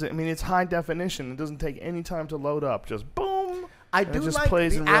 and it doesn't. I mean, it's high definition. It doesn't take any time to load up. Just boom. I do like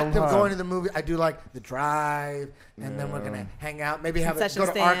the act of going to the movie. I do like the drive, and then we're gonna hang out. Maybe go to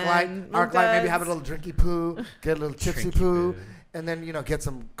ArcLight. ArcLight. Maybe have a little drinky poo, get a little tipsy poo. And then, get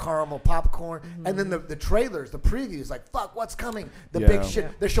some caramel popcorn. Mm-hmm. And then the trailers, the previews, like, fuck, what's coming? The big shit.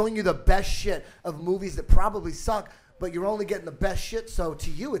 Yeah. They're showing you the best shit of movies that probably suck, but you're only getting the best shit. So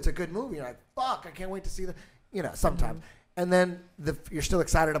to you, it's a good movie. You're like, fuck, I can't wait to see sometimes. Mm-hmm. And then you're still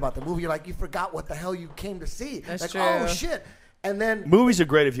excited about the movie. You're like, you forgot what the hell you came to see. That's like, true. Oh, shit. And then movies are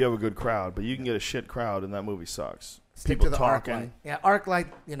great if you have a good crowd, but you can get a shit crowd and that movie sucks. Stick People to the talking. ArcLight. Yeah, ArcLight,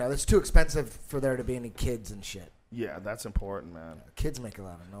 it's too expensive for there to be any kids and shit. Yeah, that's important, man. Kids make a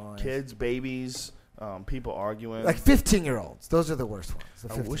lot of noise. Kids, babies, people arguing. Like 15-year-olds. Those are the worst ones.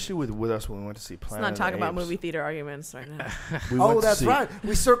 I wish you were with us when we went to see Planet Let's not talk of the about Apes. movie theater arguments right now. That's right.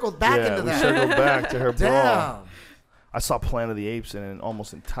 We circled back into that. We circled back to her Damn. brawl. I saw Planet of the Apes in an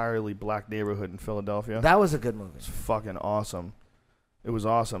almost entirely black neighborhood in Philadelphia. That was a good movie. It's fucking awesome. It was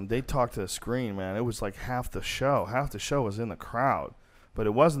awesome. They talked to the screen, man. It was like half the show. Half the show was in the crowd. But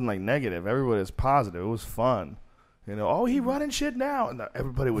it wasn't like negative. Everybody was positive. It was fun. You know, oh, he running shit now. And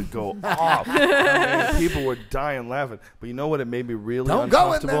everybody would go off. I mean, people were dying laughing. But you know what? It made me really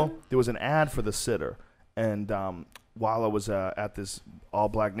uncomfortable? There was an ad for The Sitter. And while I was at this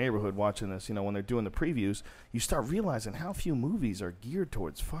all-black neighborhood watching this, you know, when they're doing the previews, you start realizing how few movies are geared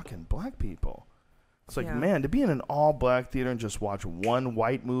towards fucking black people. It's like, man, to be in an all-black theater and just watch one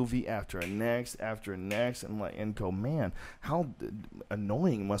white movie after next, and go, man, how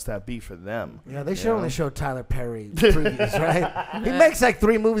annoying must that be for them? Yeah, they should only show Tyler Perry previews, right? He makes like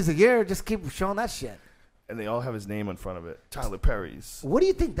 3 movies a year. Just keep showing that shit. And they all have his name in front of it. Tyler Perry's. What do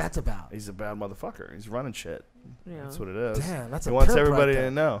you think that's about? He's a bad motherfucker. He's running shit. Yeah. That's what it is. Damn, that's he a wants pimp everybody right there.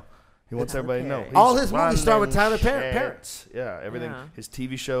 to know. He wants everybody to know. All He's his movies start with Tyler running Perry. Yeah, everything. Yeah. His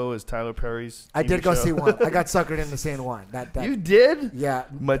TV show is Tyler Perry's TV I did go show. see one. I got suckered into seeing one. That You did? Yeah.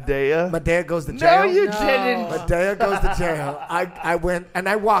 Medea? Medea goes to jail. No, you didn't. Medea goes to jail. I went and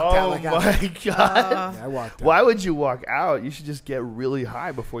I walked out. Oh, my God. Yeah, I walked out. Why would you walk out? You should just get really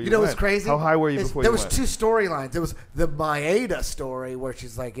high before you You know went. what's crazy? How high were you before there you was went? 2 storylines. There was the Maeda story where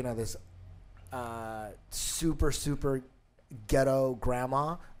she's like, you know, this super ghetto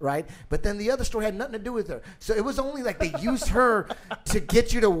grandma, right? But then the other story had nothing to do with her. So it was only like they used her to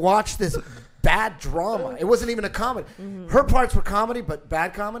get you to watch this bad drama. It wasn't even a comedy. Her parts were comedy, but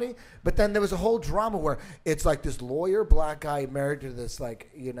bad comedy. But then there was a whole drama where it's like this lawyer black guy married to this, like,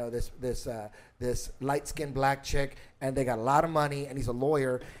 you know, this light-skinned black chick, and they got a lot of money, and he's a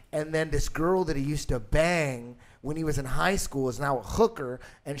lawyer. And then this girl that he used to bang when he was in high school is now a hooker,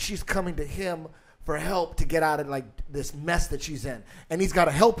 and she's coming to him for help to get out of like this mess that she's in, and he's got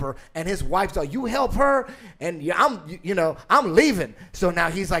to help her. And his wife's like, "You help her, and I'm leaving." So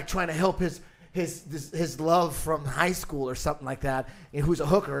now he's like trying to help his love from high school or something like that, and who's a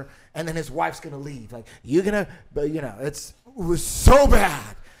hooker. And then his wife's gonna leave. Like, you're gonna, but you know, it was so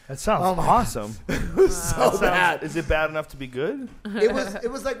bad. That sounds Oh my awesome. It was so bad. Is it bad enough to be good? It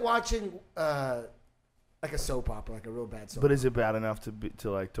was like watching like a soap opera, like a real bad soap. But is it bad enough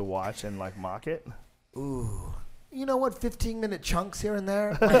to watch and like mock it? Ooh. You know what? 15-minute chunks here and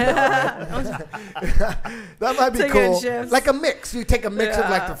there. That might be Take cool. in shifts. Like a mix. You take a mix of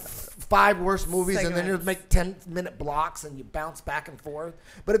like the 5 worst movies, and then you Segments. make 10-minute blocks, and you bounce back and forth.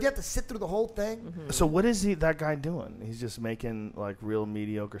 But if you have to sit through the whole thing, So what is that guy doing? He's just making like real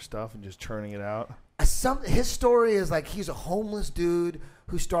mediocre stuff and just churning it out. his story is like he's a homeless dude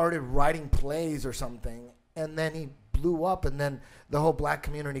who started writing plays or something, and then he blew up, and then the whole black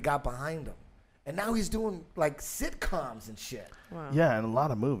community got behind him. And now he's doing like sitcoms and shit. Wow. Yeah, and a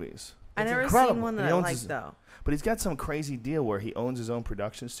lot of movies. I never incredible. seen one that He I owns liked his- though. But he's got some crazy deal where he owns his own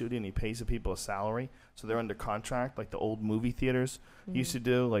production studio and he pays the people a salary, so they're under contract, like the old movie theaters used to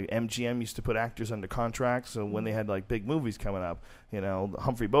do. Like MGM used to put actors under contract, so when they had like big movies coming up, you know,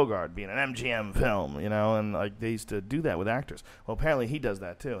 Humphrey Bogart being an MGM film, you know, and like they used to do that with actors. Well, apparently he does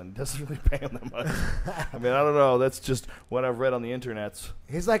that too, and it doesn't really pay him that much. I mean, I don't know. That's just what I've read on the internets.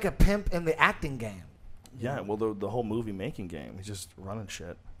 He's like a pimp in the acting game. Yeah, well, the whole movie making game, he's just running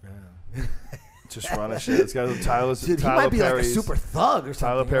shit. Yeah. Just running shit. It's got Tyler. Dude, he Tyler might be Perry's, like a super thug or something.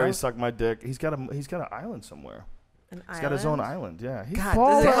 Tyler you Perry know? sucked my dick. He's got an island somewhere. He's got his own island. Yeah. He's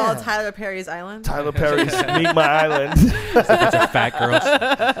God, Is it Yeah. called Tyler Perry's Island? Tyler Perry's Meet My Island. Bunch of fat girls.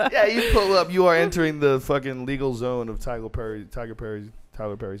 Yeah, you pull up. You are entering the fucking legal zone of Tyler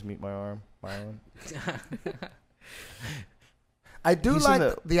Perry's Meet My Island. I do He's in like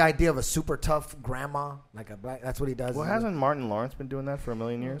the- the idea of a super tough grandma, like a black. That's what he does. Well, hasn't Martin Lawrence been doing that for a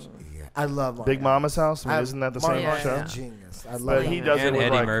million years? Yeah, I love Martin Big Mama's House. I mean, I- isn't that the Martin same Lawrence show? is a genius. I love But him. he does And it with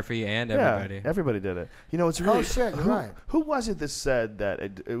Eddie like, Murphy and everybody. Yeah, everybody did it. You know, it's really. Oh shit, you're right. Who was it that said that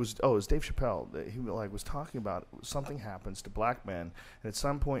it was? Oh, it was Dave Chappelle. That he like was talking about something happens to black men, and at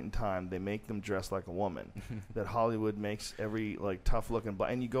some point in time they make them dress like a woman. That Hollywood makes every like tough looking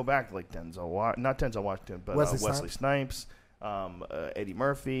black, and you go back like not Denzel Washington, but Wesley Snipes. Eddie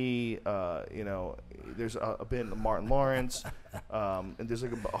Murphy, you know, there's a bit of Martin Lawrence, and there's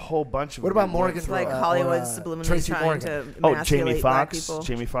like a whole bunch of. What about Morgan? It's like or, Hollywood's or, subliminally Tracy trying Morgan. to Oh, emasculate Jamie black Foxx. people.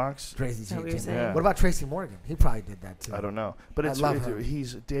 Jamie Foxx. Crazy. Is that what you're Jamie. saying? Yeah. What about Tracy Morgan? He probably did that too. I don't know, but I love her.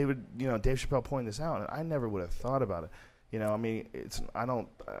 he's David. You know, Dave Chappelle pointed this out, and I never would have thought about it. You know, I mean,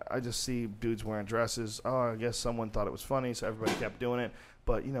 I just see dudes wearing dresses. Oh, I guess someone thought it was funny, so everybody kept doing it.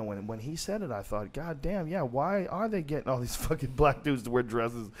 But, you know, when he said it, I thought, God damn, yeah, why are they getting all these fucking black dudes to wear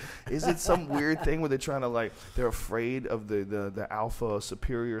dresses? Is it some weird thing where they're trying to, like, they're afraid of the alpha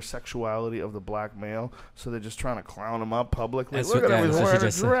superior sexuality of the black male, so they're just trying to clown him up publicly? Look at him, he's wearing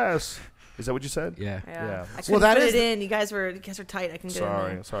a dress. Is that what you said? Yeah. I couldn't put it in. You guys were tight. I can get in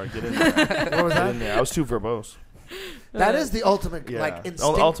there. Sorry, get in there. What was that? I was too verbose. That is the ultimate, like, instinct.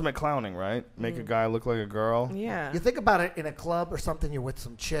 Ultimate clowning, right? Make a guy look like a girl. Yeah. You think about it in a club or something. You're with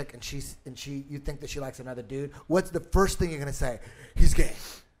some chick, and you think that she likes another dude. What's the first thing you're gonna say? He's gay.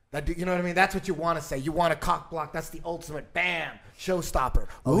 That dude, you know what I mean? That's what you want to say. You want to cock block. That's the ultimate bam showstopper.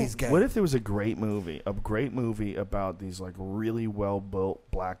 Oh, he's gay. What if there was a great movie about these like really well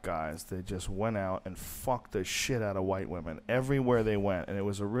built black guys that just went out and fucked the shit out of white women everywhere they went, and it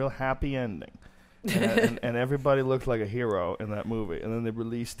was a real happy ending. and everybody looked like a hero in that movie, and then they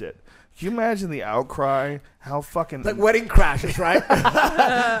released it. Can you imagine the outcry? How fucking like Wedding Crashers, right?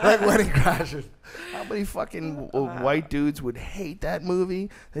 Like Wedding Crashers. How many fucking white dudes would hate that movie?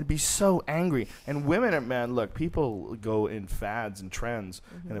 They'd be so angry. And women, man, look, people go in fads and trends,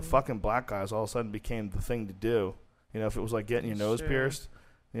 and if fucking black guys all of a sudden became the thing to do, you know, if it was like getting your nose pierced,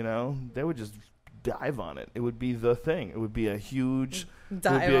 you know, they would just dive on it. It would be the thing. It would be a huge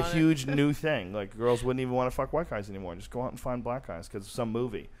new thing. Like, girls wouldn't even want to fuck white guys anymore. Just go out and find black guys because of some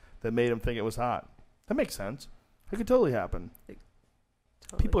movie that made them think it was hot. That makes sense. It could totally happen.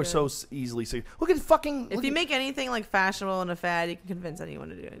 People are so easily sick. If you make anything like fashionable and a fad, you can convince anyone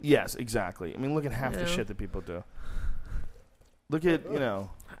to do it. Yes, exactly. I mean, look at half the shit that people do. Look at, you know.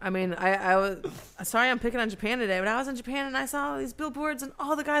 I mean, I was sorry I'm picking on Japan today, but I was in Japan and I saw these billboards and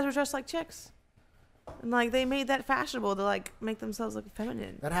all the guys were dressed like chicks. And, like, they made that fashionable to, like, make themselves look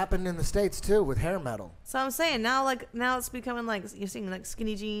feminine. That happened in the States, too, with hair metal. So I'm saying, now it's becoming, like, you're seeing, like,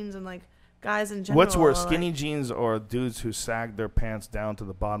 skinny jeans and, like, guys in general. What's worse, skinny jeans or dudes who sag their pants down to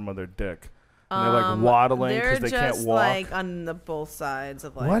the bottom of their dick? And they're, like, waddling because they can't walk. They're just, like, on the both sides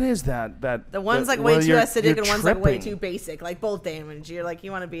of, like... What is that? The one's, like, way too acidic and one's, like, way too basic. Like, both damage. You're, like,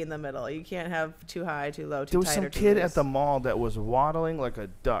 you want to be in the middle. You can't have too high, too low, too tight, there was some kid at the mall that was waddling like a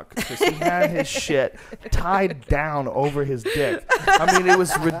duck because he had his shit tied down over his dick. I mean, it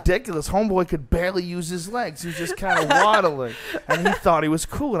was ridiculous. Homeboy could barely use his legs. He was just kind of waddling. And he thought he was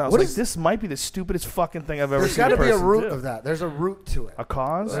cool. And I was like, this might be the stupidest fucking thing I've ever seen. There's got to be a root of that. There's a root to it. A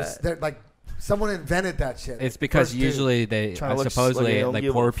cause? Like... Someone invented that shit. It's because usually they supposedly like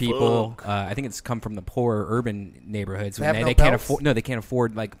poor people. I think it's come from the poor urban neighborhoods when they can't afford. No, they can't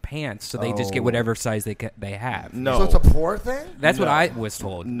afford like pants, so they just get whatever size they have. No, so it's a poor thing. That's what I was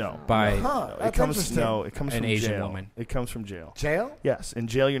told. No, by it comes from an Asian jail. woman. It comes from jail. Jail? Yes, in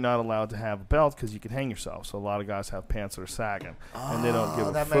jail you're not allowed to have a belt because you can hang yourself. So a lot of guys have pants that are sagging, and they don't give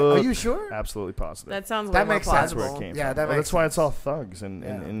a fuck. Are you sure? Absolutely positive. That sounds way more plausible. That's where it came from. That's why it's all thugs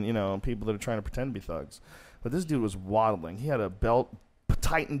and you know, people that are trying to pretend to be thugs. But this dude was waddling. He had a belt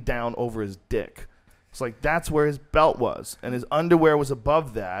tightened down over his dick. It's like that's where his belt was, and his underwear was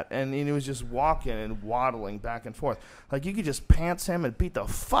above that, and he was just walking and waddling back and forth. Like you could just pants him and beat the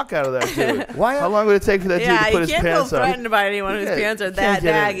fuck out of that dude. How long would it take for that dude to put his pants on? Yeah, you can't feel threatened by anyone whose pants are that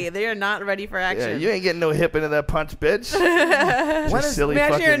baggy. They are not ready for action. Yeah, you ain't getting no hip into that punch, bitch.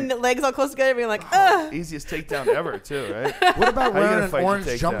 Imagine your legs all close together being like, ugh. Easiest takedown ever, too, right? What about wearing an orange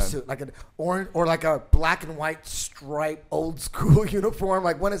jumpsuit, like an orange or like a black and white striped old school uniform?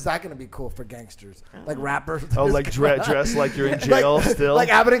 Like when is that going to be cool for gangsters? Like rappers? Oh, like dress like you're in jail still? Like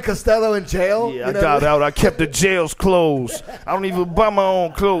Abbott and Costello in jail? Yeah, I got out. I kept the jail's clothes. I don't even buy my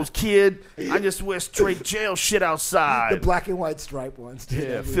own clothes, kid. I just wear straight jail shit outside. The black and white striped ones.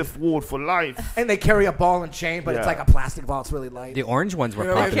 Yeah, Fifth Ward for life. And they carry a ball and chain, but it's like a plastic ball. It's really light. The orange ones were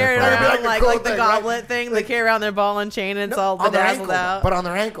popular. They carry it around like the goblet thing. They carry around their ball and chain, and it's all bedazzled out. But on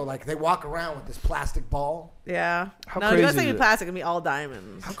their ankle, like they walk around with this plastic ball. Yeah. How no, crazy it's not even plastic. It'd be all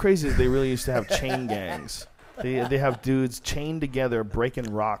diamonds. How crazy is they really used to have chain gangs. They have dudes chained together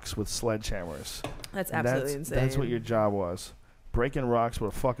breaking rocks with sledgehammers. That's absolutely insane. That's what your job was. Breaking rocks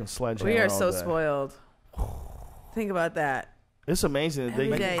with a fucking sledgehammer. We are so spoiled. Think about that. It's amazing.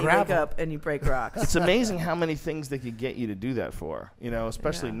 Every day you wake up and you break rocks. It's amazing how many things they could get you to do that for, you know,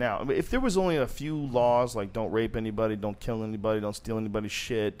 especially now. I mean, if there was only a few laws, like don't rape anybody, don't kill anybody, don't steal anybody's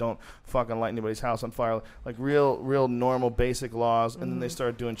shit, don't fucking light anybody's house on fire, like real normal basic laws, and then they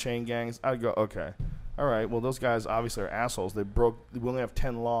started doing chain gangs, I'd go, okay, all right, well, those guys obviously are assholes. We only have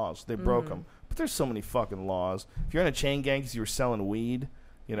 10 laws. They broke them. But there's so many fucking laws. If you're in a chain gang because you were selling weed,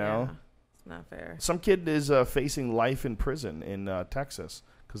 you know. Yeah, it's not fair. Some kid is facing life in prison in Texas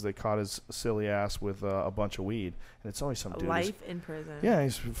because they caught his silly ass with a bunch of weed. And it's always some dude. Life in prison? Yeah,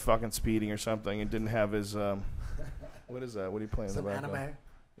 he's fucking speeding or something and didn't have his What is that? What are you playing? Some anime.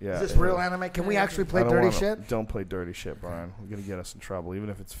 Yeah. Is this real anime? Can we actually play dirty shit? Don't play dirty shit, Brian. We're going to get us in trouble. Even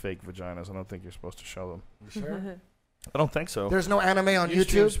if it's fake vaginas, I don't think you're supposed to show them. You sure? I don't think so. There's no anime on YouTube?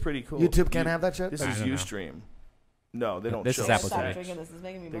 YouTube's pretty cool. YouTube can't have that shit? This is Ustream. No, they don't this show is sex. This is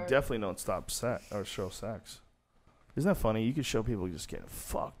making me They burp. definitely don't stop sex or show sex. Isn't that funny? You could show people just getting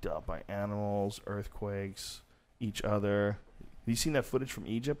fucked up by animals, earthquakes, each other. Have you seen that footage from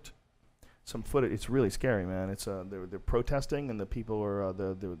Egypt? Some footage. It's really scary, man. It's they're protesting, and the people are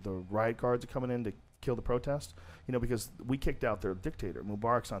the riot guards are coming in to kill the protest. You know, because we kicked out their dictator.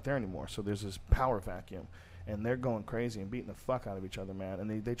 Mubarak's not there anymore, so there's this power vacuum. And they're going crazy and beating the fuck out of each other, man.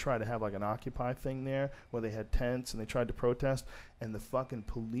 And they tried to have like an Occupy thing there where they had tents and they tried to protest. And the fucking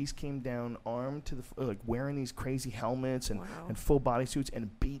police came down armed to like wearing these crazy helmets and full body suits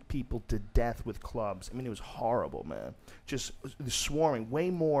and beat people to death with clubs. I mean, it was horrible, man. Just swarming.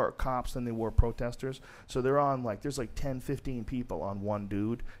 Way more cops than they were protesters. So they're on like, there's like 10, 15 people on one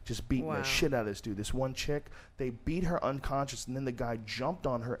dude just beating the shit out of this dude. This one chick, they beat her unconscious and then the guy jumped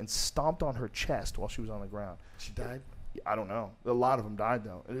on her and stomped on her chest while she was on the ground. She died? I don't know. A lot of them died,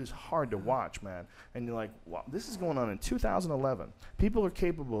 though. It is hard to watch, man. And you're like, wow, this is going on in 2011. People are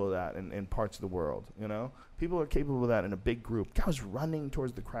capable of that in parts of the world, you know? People are capable of that in a big group. Guy was running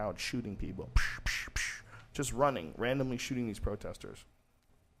towards the crowd, shooting people. Just running, randomly shooting these protesters.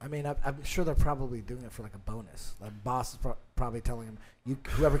 I mean, I'm sure they're probably doing it for like a bonus. The boss is probably telling him,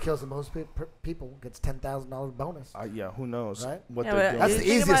 whoever kills the most people gets $10,000 bonus. Yeah, who knows right? what they're doing. That's the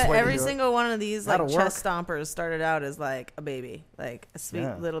easiest way to every do it. single one of these like That'll chest stompers started out as like a baby, like a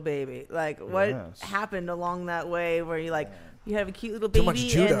sweet little baby. Like what happened along that way where you like you have a cute little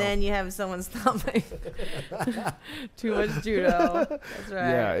baby and then you have someone stomping. Too much judo. That's right.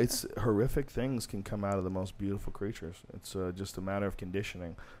 Yeah, it's horrific things can come out of the most beautiful creatures. It's just a matter of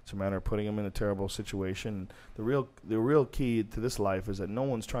conditioning. It's a matter of putting them in a terrible situation. The real key to this life is that no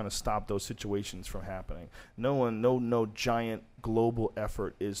one's trying to stop those situations from happening. No giant global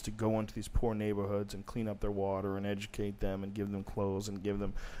effort is to go into these poor neighborhoods and clean up their water and educate them and give them clothes and give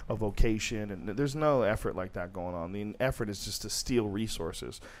them a vocation. And there's no effort like that going on. The effort is just to steal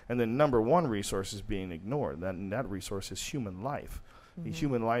resources. And the number one resource is being ignored. That resource is human life. Mm-hmm. The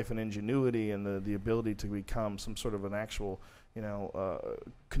human life and ingenuity and the ability to become some sort of an actual,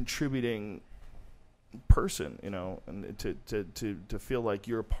 contributing person, and to feel like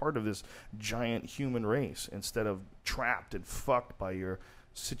you're a part of this giant human race instead of trapped and fucked by your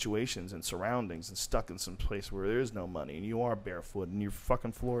situations and surroundings and stuck in some place where there is no money and you are barefoot and your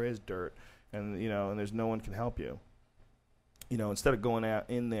fucking floor is dirt and and there's no one can help you. Instead of going out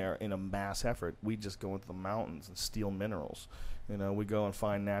in there in a mass effort, we just go into the mountains and steal minerals. We go and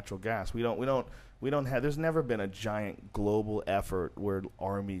find natural gas. We don't have. There's never been a giant global effort where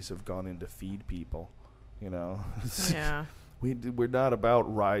armies have gone in to feed people. Yeah. We're not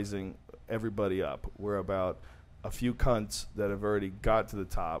about rising everybody up. We're about a few cunts that have already got to the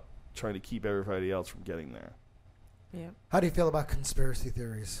top, trying to keep everybody else from getting there. Yeah. How do you feel about conspiracy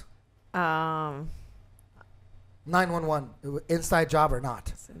theories? 911, inside job or not?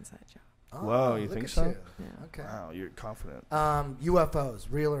 It's an inside job. Oh, wow, you think so? Yeah. Okay. Wow, you're confident. UFOs,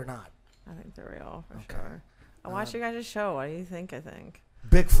 real or not? I think they're real for sure. I watched your guys' show. What do you think? I think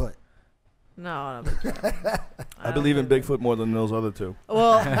Bigfoot. No, I believe in Bigfoot more than those other two.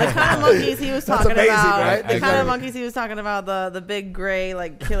 Well, the kind of monkeys he was talking amazing, about, right? the kind of monkeys he was talking about, the big gray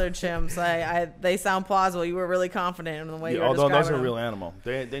like killer chimps. They sound plausible. You were really confident in the way you were although describing those are a them. real animal.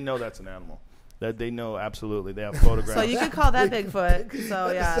 They know that's an animal. That they know absolutely. They have photographs. So you could call that Bigfoot.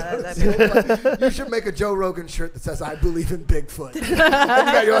 So yeah, that's you should make a Joe Rogan shirt that says "I believe in Bigfoot."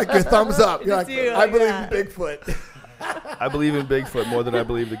 And you're like your thumbs up. You're like, I believe in Bigfoot. I believe in Bigfoot more than I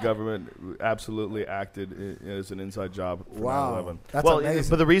believe the government absolutely acted as an inside job for 9/11. That's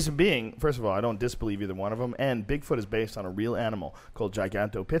amazing. But the reason being, first of all, I don't disbelieve either one of them. And Bigfoot is based on a real animal called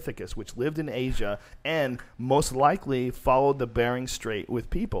Gigantopithecus, which lived in Asia and most likely followed the Bering Strait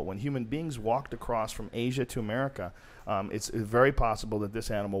with people. When human beings walked across from Asia to America, it's very possible that this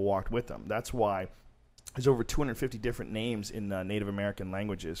animal walked with them. That's why there's over 250 different names in Native American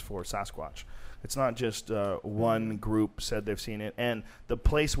languages for Sasquatch. It's not just one group said they've seen it. And the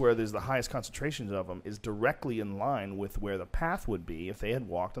place where there's the highest concentrations of them is directly in line with where the path would be if they had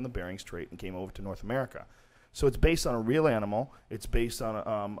walked on the Bering Strait and came over to North America. So it's based on a real animal. It's based on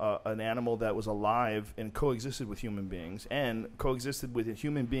an animal that was alive and coexisted with human beings and coexisted with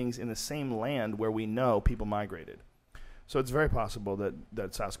human beings in the same land where we know people migrated. So it's very possible that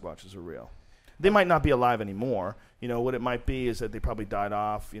Sasquatches are real. They might not be alive anymore. You know, what it might be is that they probably died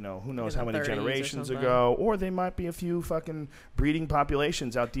off, you know, who knows how many generations ago. Or they might be a few fucking breeding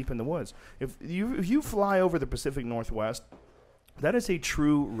populations out deep in the woods. If you fly over the Pacific Northwest, that is a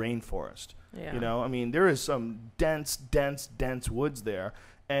true rainforest. Yeah. You know, I mean, there is some dense woods there.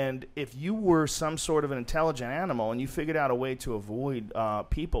 And if you were some sort of an intelligent animal and you figured out a way to avoid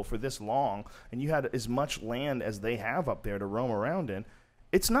people for this long, and you had as much land as they have up there to roam around in,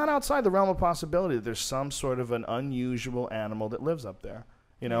 it's not outside the realm of possibility that there's some sort of an unusual animal that lives up there,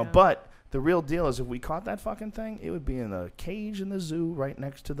 you know. Yeah. But the real deal is if we caught that fucking thing, it would be in a cage in the zoo right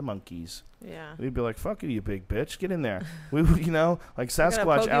next to the monkeys. Yeah. We'd be like, fuck you, you big bitch. Get in there. We, you know, like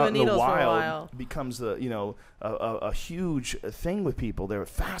Sasquatch out in the wild becomes a huge thing with people. They're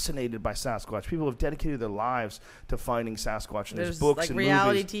fascinated by Sasquatch. People have dedicated their lives to finding Sasquatch. And there's books and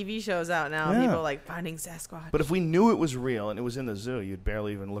reality movies. TV shows out now. Yeah. People are like finding Sasquatch. But if we knew it was real and it was in the zoo, you'd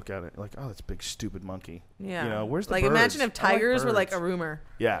barely even look at it. Like, oh, that's a big stupid monkey. Yeah. You know, where's the birds? Imagine if tigers were like a rumor.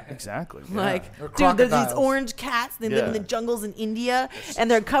 Yeah, exactly. Yeah. Like, dude, there's these orange cats. They live in the jungles in India, and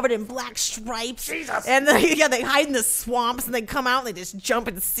they're covered in black stripes. Jesus. And they hide in the swamps, and they come out and they just jump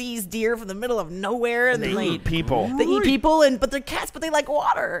and seize deer from the middle of nowhere. And they eat people. They eat people, but they're cats, but they like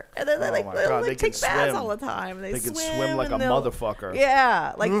water. And then they take baths all the time. They can swim like a motherfucker.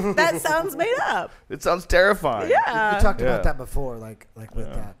 Yeah, like that sounds made up. It sounds terrifying. Yeah. We talked about that before, like with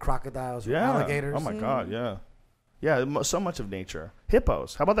crocodiles or alligators. Oh my God, yeah. Yeah, so much of nature.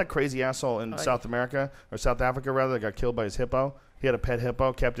 Hippos. How about that crazy asshole in South America, or South Africa rather, that got killed by his hippo? He had a pet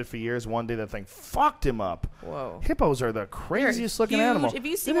hippo, kept it for years. One day that thing fucked him up. Whoa. Hippos are the craziest looking animal. If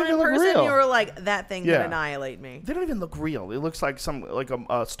you see one in person, you're like, that thing could annihilate me. They don't even look real. It looks like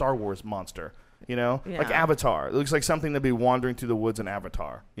a Star Wars monster. You know? Yeah. Like Avatar. It looks like something that'd be wandering through the woods in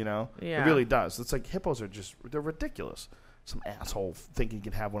Avatar. You know? Yeah. It really does. It's like hippos are they're ridiculous. Some asshole thinking he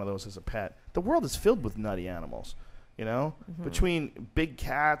could have one of those as a pet. The world is filled with nutty animals. You know, between big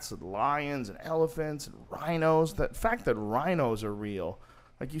cats and lions and elephants and rhinos, the fact that rhinos are real,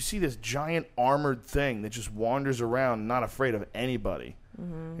 like you see this giant armored thing that just wanders around not afraid of anybody,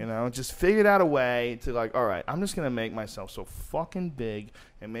 you know, just figured out a way to like, all right, I'm just going to make myself so fucking big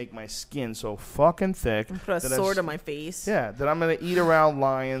and make my skin so fucking thick. And put a sword on my face. Yeah, that I'm going to eat around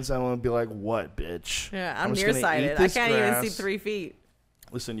lions. I'm going to be like, what, bitch? Yeah, I'm nearsighted. I can't even see 3 feet.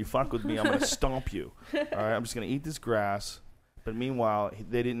 Listen, you fuck with me, I'm going to stomp you. All right, I'm just going to eat this grass. But meanwhile,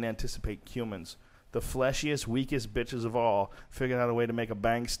 they didn't anticipate humans. The fleshiest, weakest bitches of all figured out a way to make a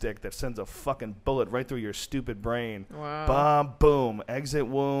bang stick that sends a fucking bullet right through your stupid brain. Wow. Bomb, boom, exit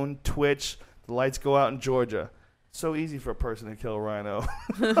wound, twitch, the lights go out in Georgia. So easy for a person to kill a rhino.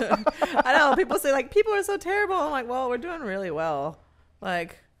 I know. People say, like, people are so terrible. I'm like, well, we're doing really well.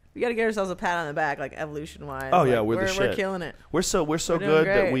 Like... We got to give ourselves a pat on the back, like evolution-wise. Oh, yeah, we're the shit. We're killing it. We're so good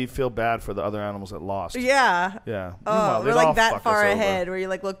that we feel bad for the other animals that lost. Yeah. Yeah. Oh, we're like that far ahead where you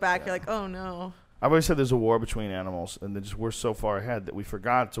like look back, you're like, oh, no. I've always said there's a war between animals, and we're so far ahead that we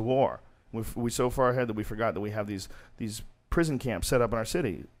forgot it's a war. We're so far ahead that we forgot that we have these prison camps set up in our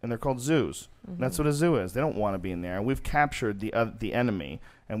city, and they're called zoos. And that's what a zoo is. They don't want to be in there. And we've captured the enemy,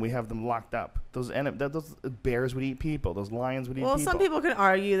 and we have them locked up. Those bears would eat people. Those lions would eat people. Well, some people can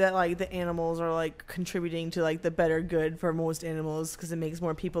argue that like the animals are like contributing to like the better good for most animals because it makes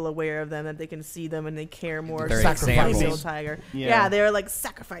more people aware of them, that they can see them and they care more. Sacrifice. Tiger. Yeah, they're like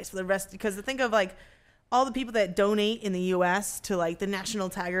sacrifice for the rest. Because think of like all the people that donate in the U.S. to like the National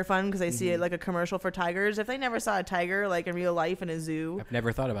Tiger Fund because they see it like a commercial for tigers. If they never saw a tiger like in real life in a zoo, I've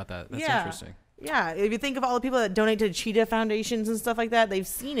never thought about that. That's interesting. Yeah, if you think of all the people that donate to cheetah foundations and stuff like that, they've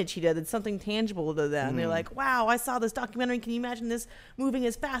seen a cheetah that's something tangible to them. They're like, wow, I saw this documentary. Can you imagine this moving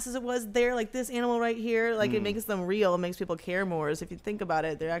as fast as it was there, like this animal right here? Like it makes them real. It makes people care more. So if you think about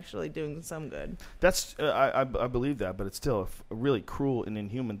it, they're actually doing some good. That's I believe that, but it's still a really cruel and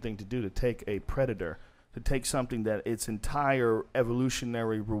inhuman thing to do, to take a predator, to take something that its entire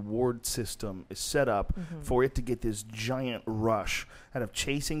evolutionary reward system is set up for it to get this giant rush out of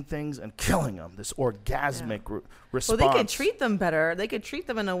chasing things and killing them, this orgasmic response. Well, they could treat them better. They could treat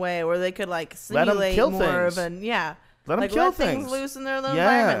them in a way where they could like simulate more of an Let them kill things. Loose in their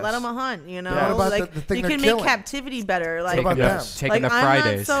environment. Let them hunt. You know, like you can make captivity better. Like, taking the Fridays.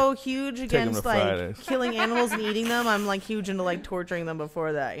 I'm not so huge against like killing animals and eating them. I'm like huge into like torturing them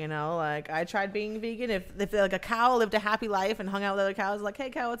before that. You know, like I tried being vegan. If like a cow lived a happy life and hung out with other cows, like,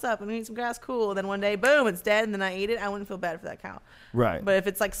 hey cow, what's up? And we eat some grass, cool. And then one day, boom, it's dead, and then I ate it. I wouldn't feel bad for that cow. Right. But if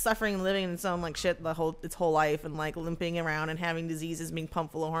it's like suffering and living in some like shit its whole life and like limping around and having diseases, being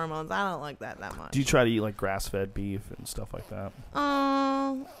pumped full of hormones, I don't like that much. Do you try to eat like grass-fed beef and stuff like that?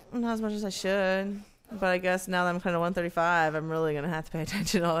 Not as much as I should. But I guess now that I'm kind of 135, I'm really going to have to pay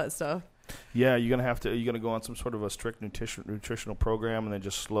attention to all that stuff. Yeah, you're gonna go on some sort of a strict nutritional program, and then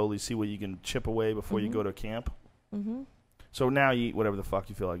just slowly see what you can chip away before you go to camp. Mm-hmm. So now you eat whatever the fuck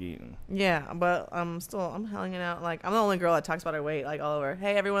you feel like eating. Yeah, but I'm hanging out. Like, I'm the only girl that talks about her weight like all over.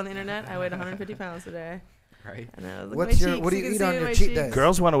 Hey, everyone on the internet, I weighed 150 pounds today. Right. And what do you eat on your cheat days?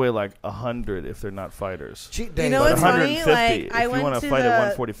 Girls want to weigh like 100 if they're not fighters. Cheat days. You know what's funny? 150 Like, if I you went want to to fight at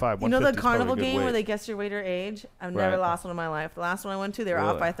 145. You know the 150 is carnival probably a good game weight. where they guess your weight or age? I've never lost one in my life. The last one I went to, they were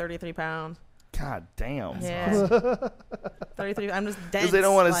off by 33 pounds. God damn. Yeah. 33. I'm just dense. Because they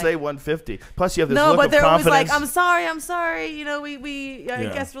don't want to say 150. Plus, you have this look but of they're always confidence. like, I'm sorry. You know, we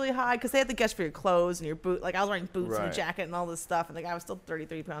guessed really high because they had to guess for your clothes and your boot. Like, I was wearing boots and a jacket and all this stuff, and the guy was still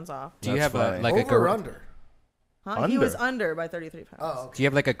 33 pounds off. Do you have over or under? Huh? Under. He was under by 33 pounds. Oh, okay. Do you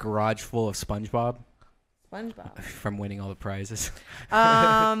have like a garage full of SpongeBob? SpongeBob. From winning all the prizes.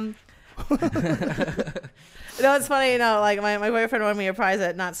 No, it's funny, like my boyfriend won me a prize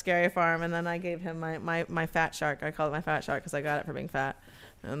at Not Scary Farm, and then I gave him my fat shark. I call it my fat shark because I got it for being fat.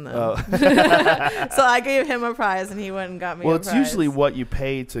 And then so I gave him a prize, and he went and got me a prize. Well, it's usually what you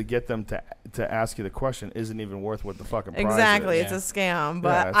pay to get them to ask you the question isn't even worth what the fucking prize exactly. is. It's a scam,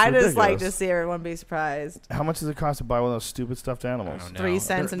 but it's I just like ridiculous. to see everyone be surprised. How much does it cost to buy one of those stupid stuffed animals? 3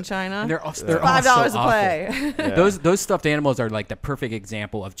 cents in China. They're $5 so a play. Yeah. Those stuffed animals are like the perfect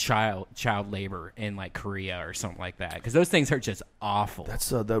example of child labor in like Korea or something like that, because those things are just awful. That's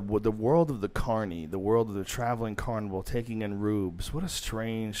the world of the carny, the world of the traveling carnival, taking in rubes. What a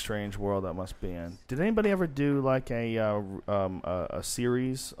strange world that must be in. Did anybody ever do like a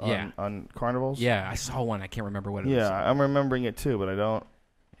series on carnivals? Yeah, I saw one. I can't remember what it was. Yeah, I'm remembering it too, but I don't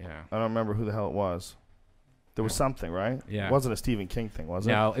Yeah. remember who the hell it was. There was something, right? Yeah. It wasn't a Stephen King thing, was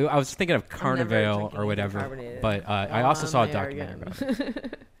it? No, I was thinking of never Carnival drinking or whatever, carbonated. but I also saw a on there documentary again. about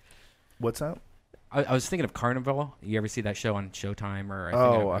it. What's that? I was thinking of Carnival. You ever see that show on Showtime?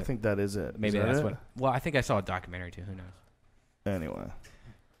 Or I think that is it. maybe Is that that's it? what. Well, I think I saw a documentary too. Who knows? Anyway,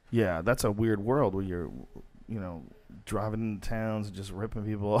 yeah, that's a weird world where you're, driving into towns and just ripping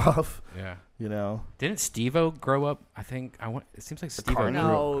people off. Yeah. Didn't Steve-O grow up? I think it seems like Steve-O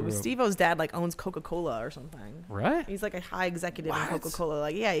No, Steve-O's dad owns Coca-Cola or something. Right? He's like a high executive in Coca-Cola.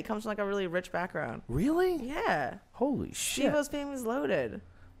 Like, yeah, he comes from like a really rich background. Really? Yeah. Holy shit. Steve-O's family's loaded.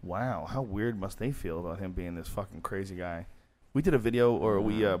 Wow, how weird must they feel about him being this fucking crazy guy? We did a video, or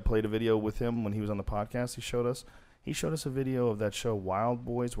we played a video with him when he was on the podcast. He showed us a video of that show Wild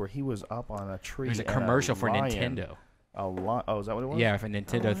Boys where he was up on a tree. It was a commercial for Nintendo. Oh, is that what it was? Yeah, for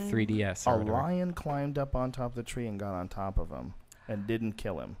Nintendo 3DS. Or whatever. Lion climbed up on top of the tree and got on top of him and didn't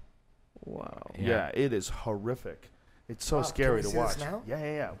kill him. Wow. Yeah, it is horrific. It's so scary to watch. Now?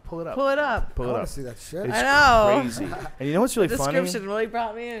 Yeah. Pull it up. Pull it up. Pull I it want up. to see that shit. It's I know. crazy. And you know what's really The funny? description really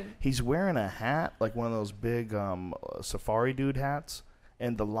brought me in. He's wearing a hat, like one of those big safari dude hats,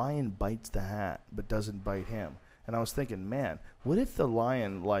 and the lion bites the hat but doesn't bite him. And I was thinking, man, what if the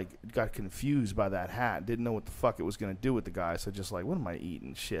lion got confused by that hat, didn't know what the fuck it was going to do with the guy, so just like, what am I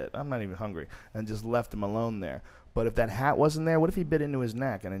eating? Shit, I'm not even hungry, and just left him alone there. But if that hat wasn't there, what if he bit into his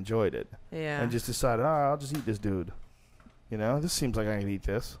neck and enjoyed it? Yeah. And just decided, I'll just eat this dude. This seems like I can eat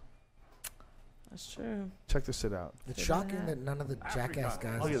this. That's true. Check this shit out. It's shocking that none of the jackass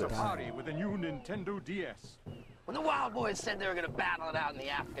guys have died. With a new Nintendo DS. When the Wild Boys said they were going to battle it out in the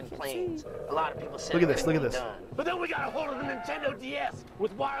African plains, a lot of people said Look at it this, couldn't look be at this. done. But then we got a hold of the Nintendo DS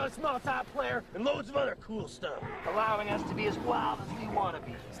with wireless multiplayer and loads of other cool stuff, allowing us to be as wild as we want to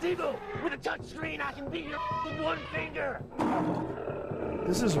be. Steve-O, with a touch screen, I can beat you with one finger.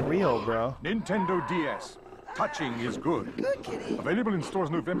 This is real, bro. Nintendo DS. Touching is good. Good kitty. Available in stores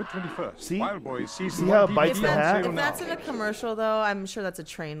November 21st. See? Wild Boys season See how 1 it bites DVD the on hat? sale If now. that's in a commercial, though, I'm sure that's a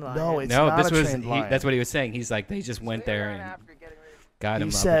trained lion. No, it's No, not this a was trained lion. that's what he was saying. He's like, they just went there and got him.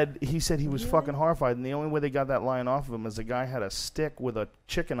 He said he was fucking horrified, and the only way they got that lion off of him is the guy had a stick with a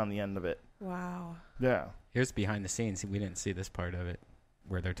chicken on the end of it. Wow. Yeah. Here's behind the scenes. We didn't see this part of it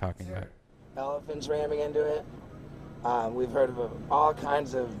where they're talking about. Elephants ramming into it. We've heard of all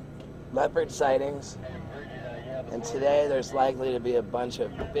kinds of leopard sightings. And today there's likely to be a bunch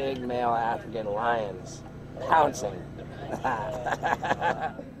of big male African lions pouncing.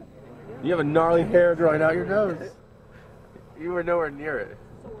 You have a gnarly hair growing out your nose. You were nowhere near it.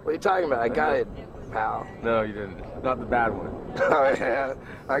 What are you talking about? I got it, pal. No, you didn't. Not the bad one. Oh yeah,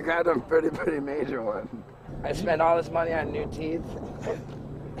 I got a pretty major one. I spent all this money on new teeth,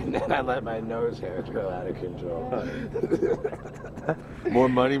 and then I let my nose hair grow out of control. More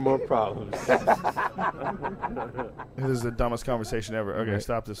money, more problems. This is the dumbest conversation ever. Okay,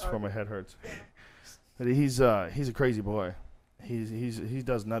 stop this before my head hurts. But he's a crazy boy. He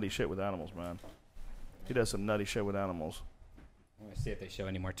does nutty shit with animals, man. He does some nutty shit with animals. See if they show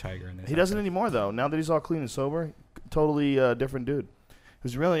any more Tiger in this. He doesn't anymore, though. Now that he's all clean and sober, totally different dude. It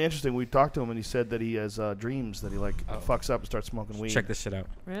was really interesting. We talked to him, and he said that he has dreams that he fucks up and starts smoking weed. Check this shit out.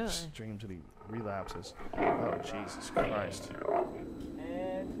 Really? Dreams that he relapses. Oh, Jesus Christ.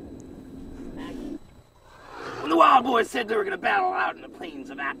 When the Wild Boys said they were going to battle out in the plains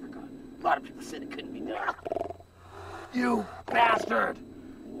of Africa, a lot of people said it couldn't be done. You bastard!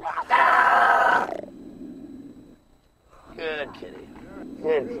 Ah! Good kitty.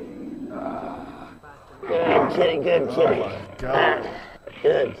 Good kitty. Good kitty, good kitty. Oh, my God.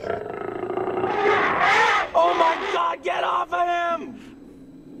 Good. Oh, my God, get off of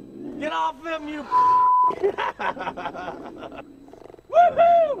him! Get off of him, you...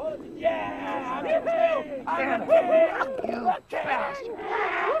 Woohoo! Yeah! Woohoo! I'm a you bastard!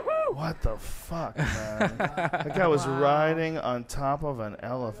 What the fuck, man? That guy was riding on top of an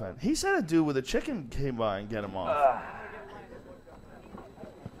elephant. He said a dude with a chicken came by and get him off.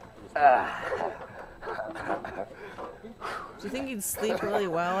 Do you think you'd sleep really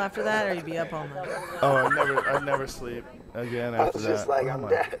well after that, or you'd be up all night? Oh, I'd never sleep again after that. I was just like, I'm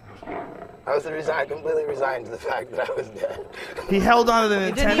dead. I was completely resigned to the fact that I was dead. He held on to the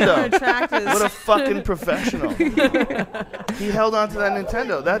Nintendo. Didn't even retract his... What a fucking professional. He held on to that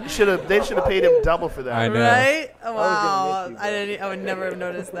Nintendo. They should have paid him double for that. I know. Right? Wow. I would never have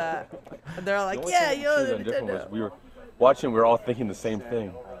noticed that. They're all like, yeah, yo, the Nintendo. We were watching, we were all thinking the same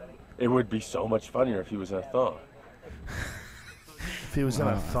thing. It would be so much funnier if he was in a thong. If he was in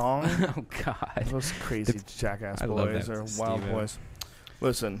a thong? Oh, God. Those crazy jackass boys or wild boys.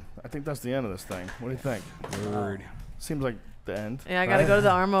 Listen, I think that's the end of this thing. What do you think? Word. Seems like the end. Yeah, I got to go to the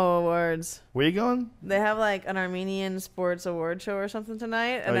Armo Awards. Where you going? They have like an Armenian sports award show or something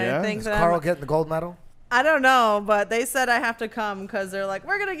tonight. And I think Is that Carl getting the gold medal? I don't know, but they said I have to come because they're like,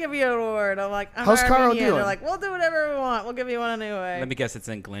 we're going to give you an award. I'm like, I'm How's Carl Armenian. doing? They're like, we'll do whatever we want. We'll give you one anyway. Let me guess, it's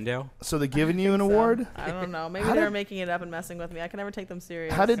in Glendale? So they're giving you an award? I don't know. Maybe they're making it up and messing with me. I can never take them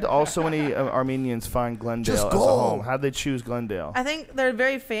serious. How did so many Armenians find Glendale as a home? How did they choose Glendale? I think they're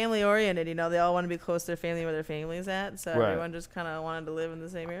very family oriented. You know, they all want to be close to their family where their family's at. So everyone just kind of wanted to live in the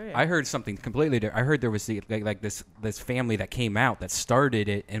same area. I heard something completely different. I heard there was this family that came out that started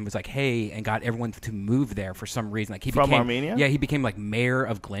it and was like, hey, and got everyone to move there for some reason. Like From Armenia? Yeah, he became like mayor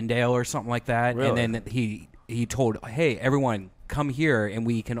of Glendale or something like that. Really? And then he told, hey, everyone, come here and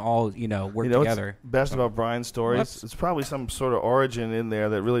we can all, work together. What's best about Brian's stories? It's probably some sort of origin in there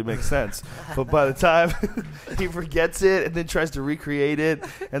that really makes sense. But by the time he forgets it and then tries to recreate it,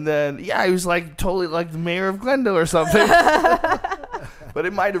 and then, he was like totally like the mayor of Glendale or something. But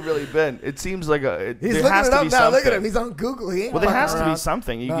it might have really been. It seems like He's there looking has it to up be now. something. Look at him. He's on Google. He ain't Well, there has fucking to be around.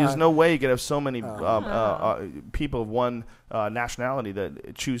 something. There's no way you could have so many people of one nationality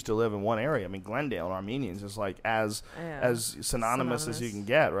that choose to live in one area. I mean, Glendale and Armenians is like as synonymous as you can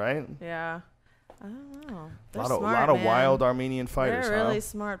get, right? Yeah. I don't know. A lot of wild Armenian fighters. They're really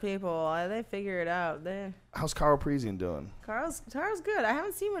smart people. They figure it out. How's Carl Parisian doing? Carl's good. I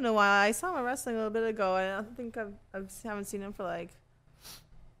haven't seen him in a while. I saw him wrestling a little bit ago, and I think I haven't seen him for like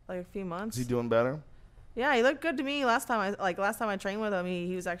a few months. Is he doing better? Yeah, he looked good to me last time. Last time I trained with him,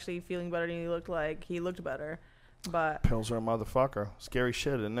 he was actually feeling better, and he looked better. But pills are a motherfucker. Scary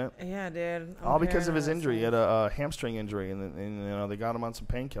shit, isn't it? Yeah, dude. All because of his injury. He had a hamstring injury, and they got him on some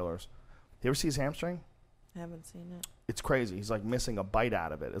painkillers. You ever see his hamstring? I haven't seen it. It's crazy. He's like missing a bite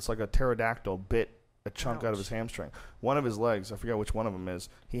out of it. It's like a pterodactyl bit a chunk out of his hamstring. One of his legs, I forget which one of them is,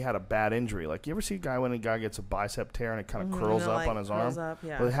 he had a bad injury. Like, you ever see when a guy gets a bicep tear and it kind of curls up on his arm?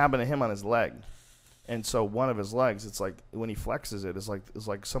 Yeah. Well, it happened to him on his leg. And so one of his legs, it's like when he flexes it, it's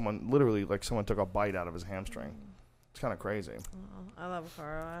like someone took a bite out of his hamstring. It's kind of crazy. I love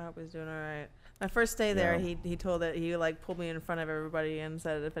Carl. I hope he's doing all right. My first day there, he told that he pulled me in front of everybody and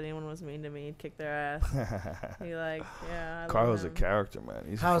said if anyone was mean to me, he'd kick their ass. Carl's a character,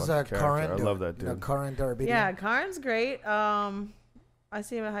 man. How's Karin doing? I love that dude. Karin Darby. Yeah, Karin's great. I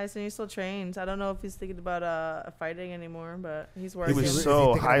see him at Heisen. He still trains. I don't know if he's thinking about fighting anymore, but he's working. He was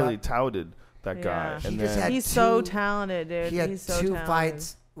so highly touted, that guy. And he's so talented, dude. He had he's so two talented.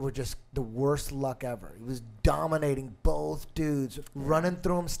 fights were just the worst luck ever. He was dominating both dudes, running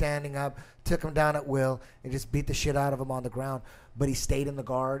through him, standing up, took him down at will, and just beat the shit out of him on the ground. But he stayed in the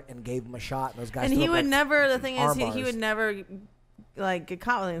guard and gave him a shot. And those guys. And he would never. The thing is, he would never get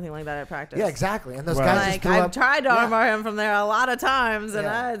caught with anything like that at practice. Yeah, exactly. And those guys just I've tried to armbar him from there a lot of times, and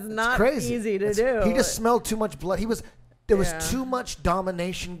it's not easy to do. He just smelled too much blood. There was too much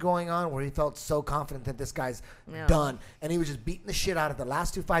domination going on where he felt so confident that this guy's done. And he was just beating the shit out of the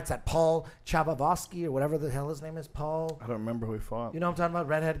last 2 fights. That Paul Chabavosky or whatever the hell his name is, Paul. I don't remember who he fought. You know what I'm talking about?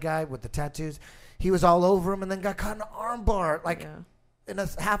 Redhead guy with the tattoos. He was all over him and then got caught in an arm bar in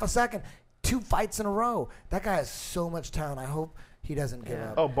half a second. 2 fights in a row. That guy has so much talent. I hope he doesn't give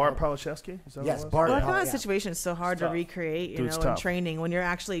up. Oh, Bart Palashevsky? Yes, Bart. That kind of situation is so hard to recreate, you know, in training when you're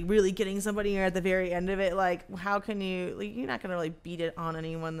actually really getting somebody and you're at the very end of it. Like, how can you, like, you're not going to really beat it on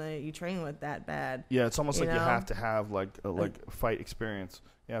anyone that you train with that bad. Yeah, it's almost like you have to have, like fight experience.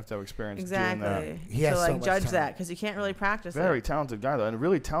 You have to have experience doing that. He has so judge that because you can't really practice Very talented guy, though, and a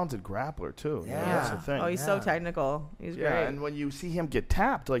really talented grappler, too. Yeah. You know, that's the thing. Oh, he's so technical. He's great. Yeah, and when you see him get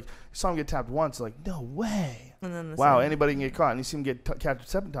tapped, like, you saw him get tapped once, like, no way. And then anybody can get caught. And you see him get captured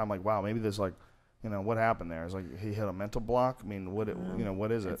 7 times, like, wow, maybe there's, like, you know, what happened there? It's like he hit a mental block. I mean, what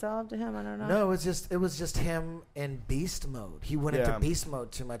is it? It's all up to him. I don't know. No, it was just him in beast mode. He went into beast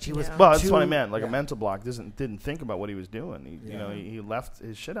mode too much. He was that's what I meant. Like a mental block didn't think about what he was doing. He left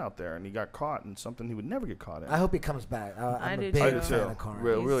his shit out there and he got caught in something he would never get caught in. I hope he comes back. I'm a big fan of Carl.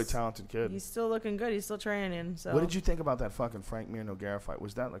 Really talented kid. He's still looking good. He's still training. So what did you think about that fucking Frank Mir-Nogueira fight?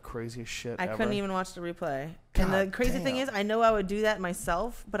 Was that the craziest shit I ever? couldn't even watch the replay. And the crazy thing is, I know I would do that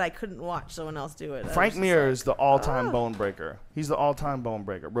myself, but I couldn't watch someone else do it. Frank Mir is the all-time bone breaker. He's the all-time bone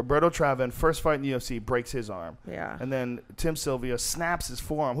breaker. Roberto Travin, first fight in the UFC, breaks his arm. Yeah. And then Tim Sylvia snaps his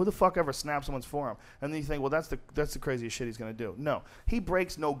forearm. Who the fuck ever snaps someone's forearm? And then you think, well, that's the craziest shit he's going to do. No. He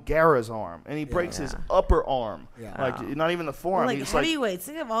breaks Nogueira's arm, and he breaks his upper arm. Yeah. Like, not even the forearm. Well, like heavyweights,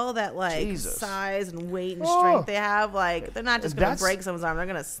 think of all that, like, size and weight and strength they have. Like, they're not just going to break someone's arm. They're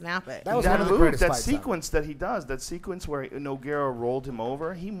going to snap it. That was one of the greatest fights. That sequence that he does, that sequence where Nogueira rolled him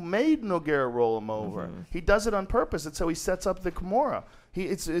over, he made Nogueira roll him over. He does it on purpose. It's how he sets up the Kimura. He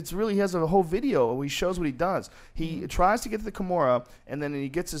has a whole video where he shows what he does. He tries to get to the Kimura, and then he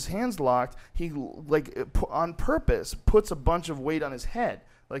gets his hands locked. He, on purpose, puts a bunch of weight on his head.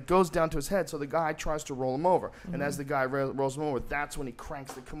 Like, goes down to his head, so the guy tries to roll him over. And as the guy rolls him over, that's when he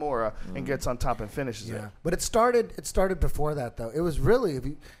cranks the Kimura and gets on top and finishes it. But it started before that, though. It was really...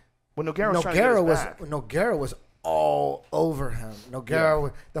 Nogueira was all over him.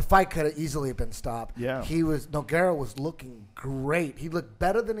 The fight could have easily been stopped. Yeah. Nogueira was looking great. He looked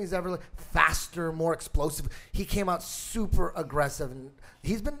better than he's ever looked. Faster, more explosive. He came out super aggressive, and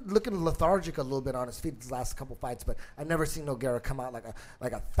he's been looking lethargic a little bit on his feet these last couple fights, but I've never seen Nogueira come out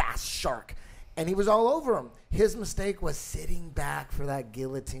like a fast shark. And he was all over him. His mistake was sitting back for that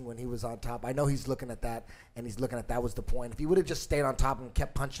guillotine when he was on top. I know he's looking at that, and he's looking at that was the point. If he would have just stayed on top and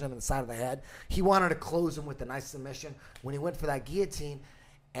kept punching him in the side of the head, he wanted to close him with a nice submission. When he went for that guillotine,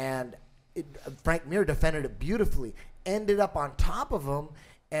 and Frank Mir defended it beautifully, ended up on top of him,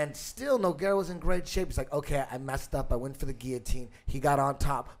 and still Nogueira was in great shape. He's like, okay, I messed up. I went for the guillotine. He got on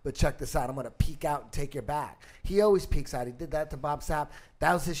top, but check this out. I'm going to peek out and take your back. He always peeks out. He did that to Bob Sapp.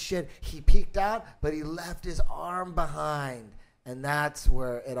 That was his shit. He peeked out, but he left his arm behind. And that's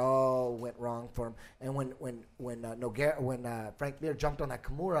where it all went wrong for him. And when Frank Mir jumped on that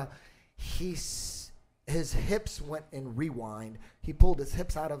Kimura, his hips went in rewind. He pulled his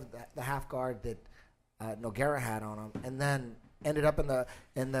hips out of the half guard that Nogueira had on him, and then ended up in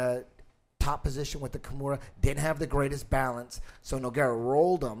the top position with the Kimura. Didn't have the greatest balance, so Nogueira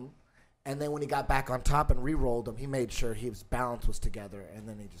rolled him, and then when he got back on top and re-rolled him, he made sure his balance was together, and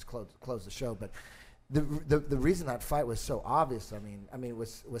then he just closed the show. But the reason that fight was so obvious,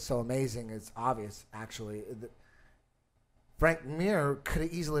 was so amazing, is obvious actually. Frank Mir could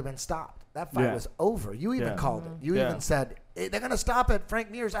have easily been stopped. That fight was over. You even called it. You even said they're gonna stop it.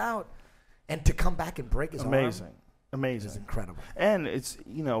 Frank Mir's out, and to come back and break his arm. Amazing. It's incredible. And it's,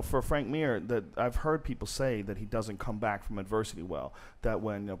 for Frank Mir, that I've heard people say that he doesn't come back from adversity well. That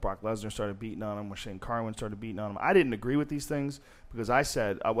when Brock Lesnar started beating on him, when Shane Carwin started beating on him, I didn't agree with these things because I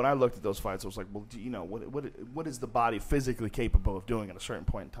said, when I looked at those fights, I was like, well, what is the body physically capable of doing at a certain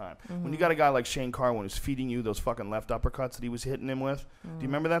point in time? Mm-hmm. When you got a guy like Shane Carwin who's feeding you those fucking left uppercuts that he was hitting him with, do you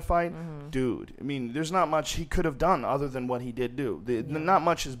remember that fight? Mm-hmm. Dude, there's not much he could have done other than what he did do. Not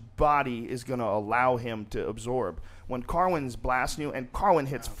much his body is going to allow him to absorb. When Carwin's blasting you, and Carwin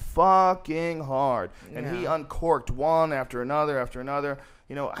hits fucking hard, and he uncorked one after another.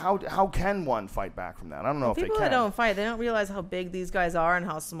 How can one fight back from that? I don't know if they can. People that don't fight, they don't realize how big these guys are and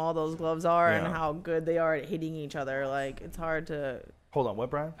how small those gloves are and how good they are at hitting each other. Like, it's hard to... Hold on, what,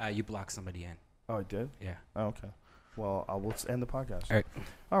 Brian? You blocked somebody in. Oh, I did? Yeah. Oh, okay. Well, we'll end the podcast.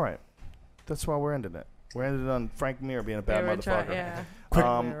 All right. That's why we're ending it. We're ending it on Frank Mir being a bad motherfucker.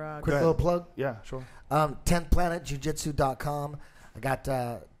 Quick little plug. Yeah, sure. 10thplanetjujitsu.com. I got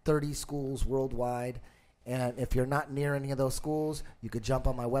 30 schools worldwide, And if you're not near any of those schools, you could jump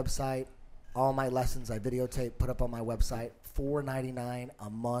on my website. All my lessons I videotape, put up on my website. $4.99 a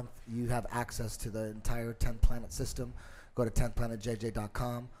month. You have access to the entire 10th Planet system. Go to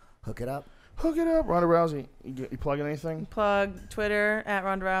 10thplanetjj.com. Hook it up. Hook it up. Ronda Rousey. You plugging anything? Plug Twitter at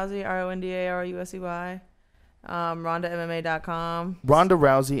Ronda Rousey, RondaRousey. RondaMMA.com. Ronda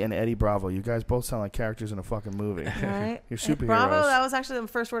Rousey and Eddie Bravo. You guys both sound like characters in a fucking movie. Right. You're superheroes. Bravo, that was actually the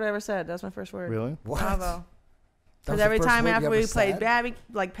first word I ever said. That was my first word. Really? What? Bravo. Because every time after we played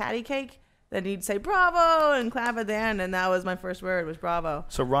patty cake, then he'd say bravo and clap at the end, and that was my first word, was bravo.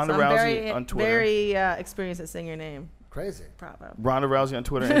 So Ronda Rousey on Twitter. Very experienced at saying your name. Crazy. Bravo. Ronda Rousey on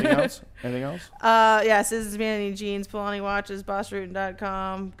Twitter. Anything else? Anything else? Yeah, Scissors, Vanity Jeans, Polani Watches,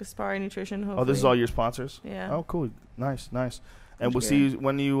 BossRootin.com, Gaspari Nutrition. Hopefully. Oh, this is all your sponsors? Yeah. Oh, cool. Nice. And we'll see you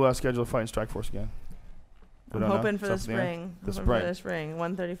when you schedule a fight in Strikeforce again. I'm hoping for the spring. The spring.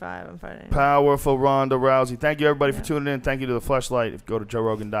 135 on Friday. Powerful Ronda Rousey. Thank you, everybody, for tuning in. Thank you to the Fleshlight. Go to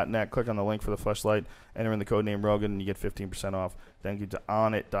joerogan.net. Click on the link for the Fleshlight. Enter in the code name Rogan, and you get 15% off. Thank you to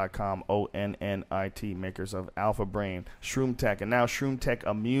Onnit.com, ONNIT, makers of Alpha Brain, Shroom Tech, and now Shroom Tech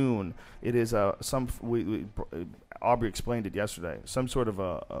Immune. It is Aubrey explained it yesterday. Some sort of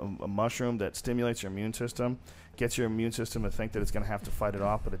a mushroom that stimulates your immune system. Gets your immune system to think that it's going to have to fight it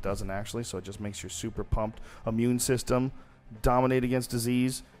off, but it doesn't actually. So it just makes your super pumped immune system dominate against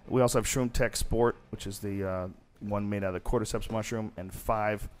disease. We also have Shroom Tech Sport, which is the one made out of the cordyceps mushroom, and the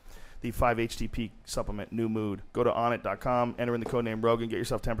 5-HTP supplement, New Mood. Go to Onnit.com, enter in the code name Rogan, get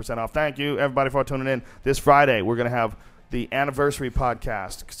yourself 10% off. Thank you, everybody, for tuning in. This Friday, we're going to have the anniversary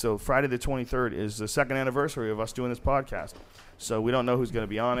podcast. So Friday the 23rd is the second anniversary of us doing this podcast. So we don't know who's going to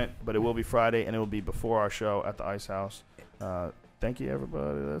be on it, but it will be Friday, and it will be before our show at the Ice House. Thank you,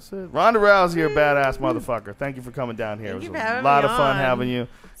 everybody. That's it. Ronda Rousey, you're a badass motherfucker. Thank you for coming down here. Thank it was a lot of fun having you.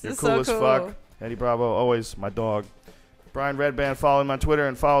 You're cool as cool. fuck. Eddie Bravo, always my dog. Brian Redband, follow him on Twitter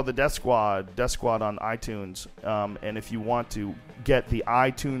and follow the Death Squad on iTunes. And if you want to get the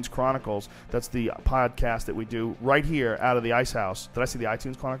iTunes Chronicles, that's the podcast that we do right here out of the Ice House. Did I say the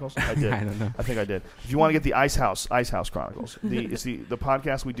iTunes Chronicles? I did. I don't know. I think I did. If you want to get the Ice House Chronicles, it's the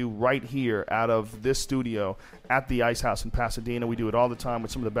podcast we do right here out of this studio at the Ice House in Pasadena. We do it all the time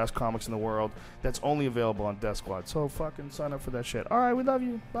with some of the best comics in the world. That's only available on Death Squad. So fucking sign up for that shit. All right, we love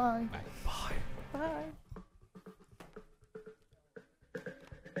you. Bye. Bye. Bye.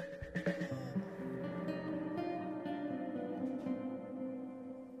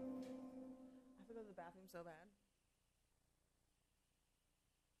 So bad.